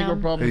 Stu and the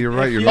Negro Problem. Hey, you're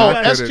right. You're you not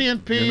guys- good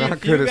STNP, at, you're not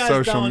if good you at guys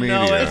social don't know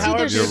media. it, It's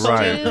either You're Stu-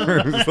 right.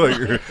 It's like-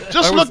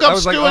 Just I look was- I up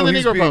was like, Stu and the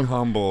he's Negro being Problem.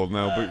 humble.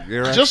 No, but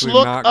you're Just actually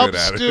look not up good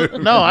at Stu.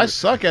 it. No, I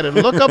suck at it.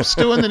 Look up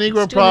Stu and the Negro Stu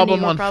and the Problem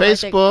Negro on Problem, I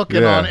think. Facebook and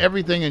Yeah. on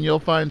everything, and you'll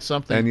find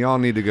something. And y'all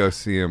need to go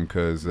see him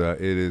because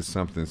it is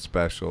something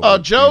special. Oh,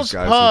 that Joe's these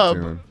guys are Pub.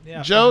 doing.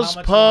 Yeah, for Joe's how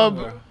much Pub.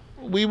 longer?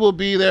 We will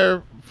be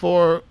there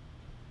for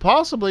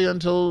possibly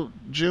until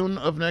June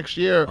of next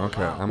year.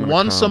 Okay, I'm gonna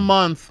Once come. a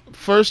month,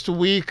 first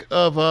week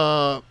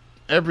of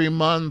every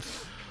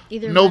month.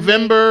 Either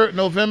November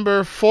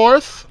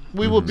 4th,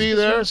 we will Mhm. be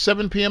there.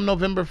 7 p.m.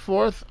 November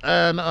 4th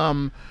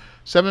and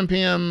 7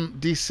 p.m.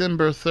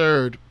 December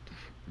 3rd.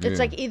 It's Yeah.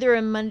 like either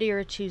a Monday or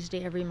a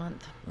Tuesday every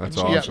month. That's It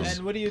awesome. changes.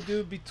 And what do you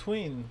do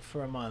between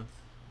for a month?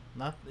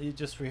 Not you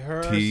just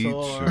rehearse Teach.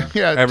 or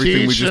Yeah,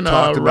 Everything we teach just and,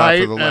 talked about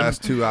write for the and-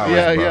 last 2 hours.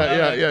 Yeah,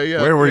 bro.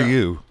 yeah. Where were yeah.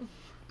 you?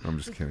 I'm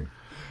just kidding.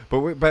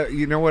 But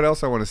you know what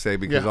else I want to say,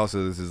 because Yeah.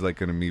 also this is like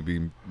going to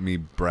be me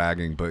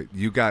bragging, but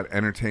you got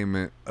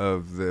entertainment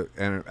of the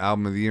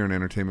album of the year in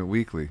Entertainment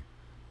Weekly,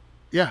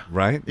 Yeah.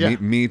 right? Yeah.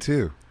 Me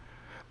too.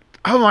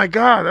 Oh my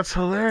God, that's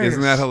hilarious.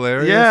 Isn't that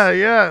hilarious? Yeah.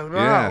 Wow,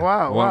 Yeah.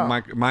 wow. Well,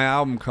 my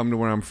album "Come to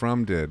Where I'm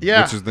From" did,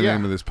 Yeah, which is the yeah.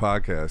 name of this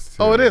podcast.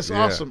 Oh, it too. is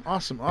Yeah. awesome. Yeah,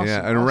 and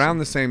awesome. around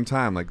the same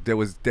time, like there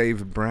was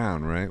Dave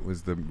Brown, right?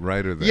 Was the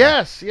writer there?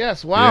 Yes.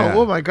 Wow. Yeah.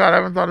 Oh my God, I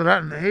haven't thought of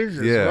that in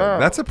ages. Yeah, Wow.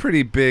 that's a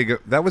pretty big.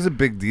 That was a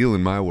big deal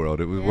in my world.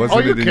 It was, Yeah.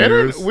 wasn't Are you it in kidding?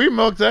 yours? We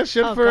milked that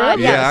shit Oh, forever. God,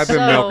 Yeah, I've been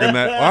so- milking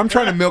that. Well, I'm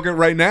trying to milk it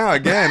right now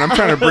again. I'm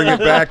trying to bring it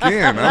back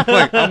in.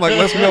 I'm like,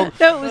 let's milk.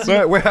 That was-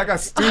 Wait, I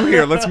got Stu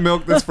here. Let's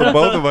milk this for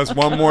both of us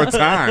one more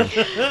time.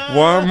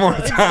 One more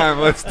time.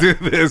 Let's do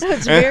this.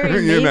 It's And,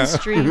 very you know.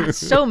 mainstream. It's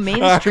so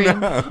mainstream. I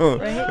know.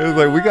 right? It's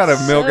like we got to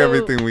milk So-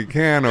 everything we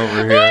can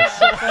over here.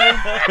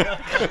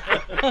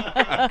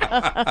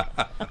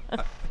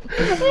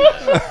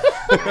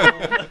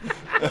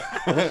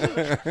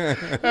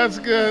 That's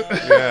good.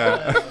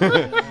 Yeah.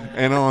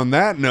 And on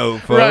that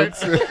note, Right.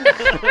 folks,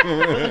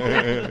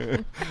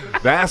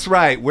 that's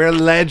right. We're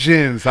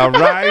legends, all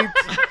right?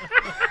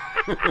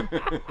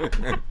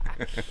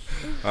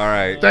 All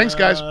right. Thanks,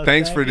 guys.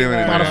 Thanks for Thank you doing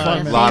it, very Lot of man.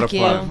 fun, man. Lot of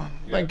Thank fun. you.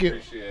 Yeah, Thank you.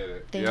 Appreciate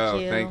it. Thank Yo,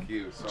 you. thank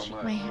you so Shake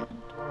much. my hand.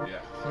 Yeah.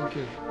 Thank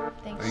you.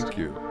 Thanks. Thank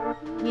Stu.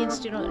 you. Me and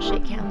Stu don't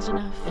shake hands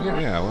enough.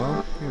 Yeah,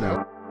 well, you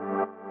know.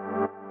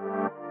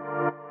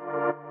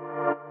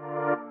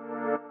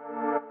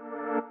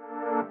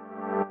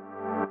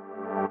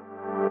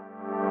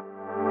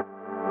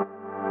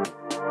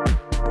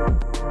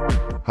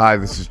 Hi,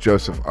 this is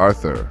Joseph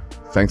Arthur.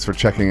 Thanks for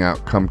checking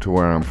out Come to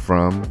Where I'm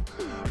From.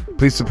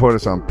 Please support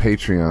us on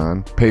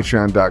Patreon,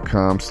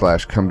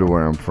 patreon.com/come to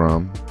where I'm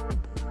from.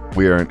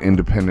 We are an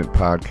independent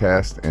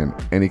podcast, and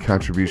any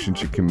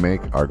contributions you can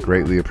make are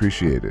greatly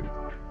appreciated.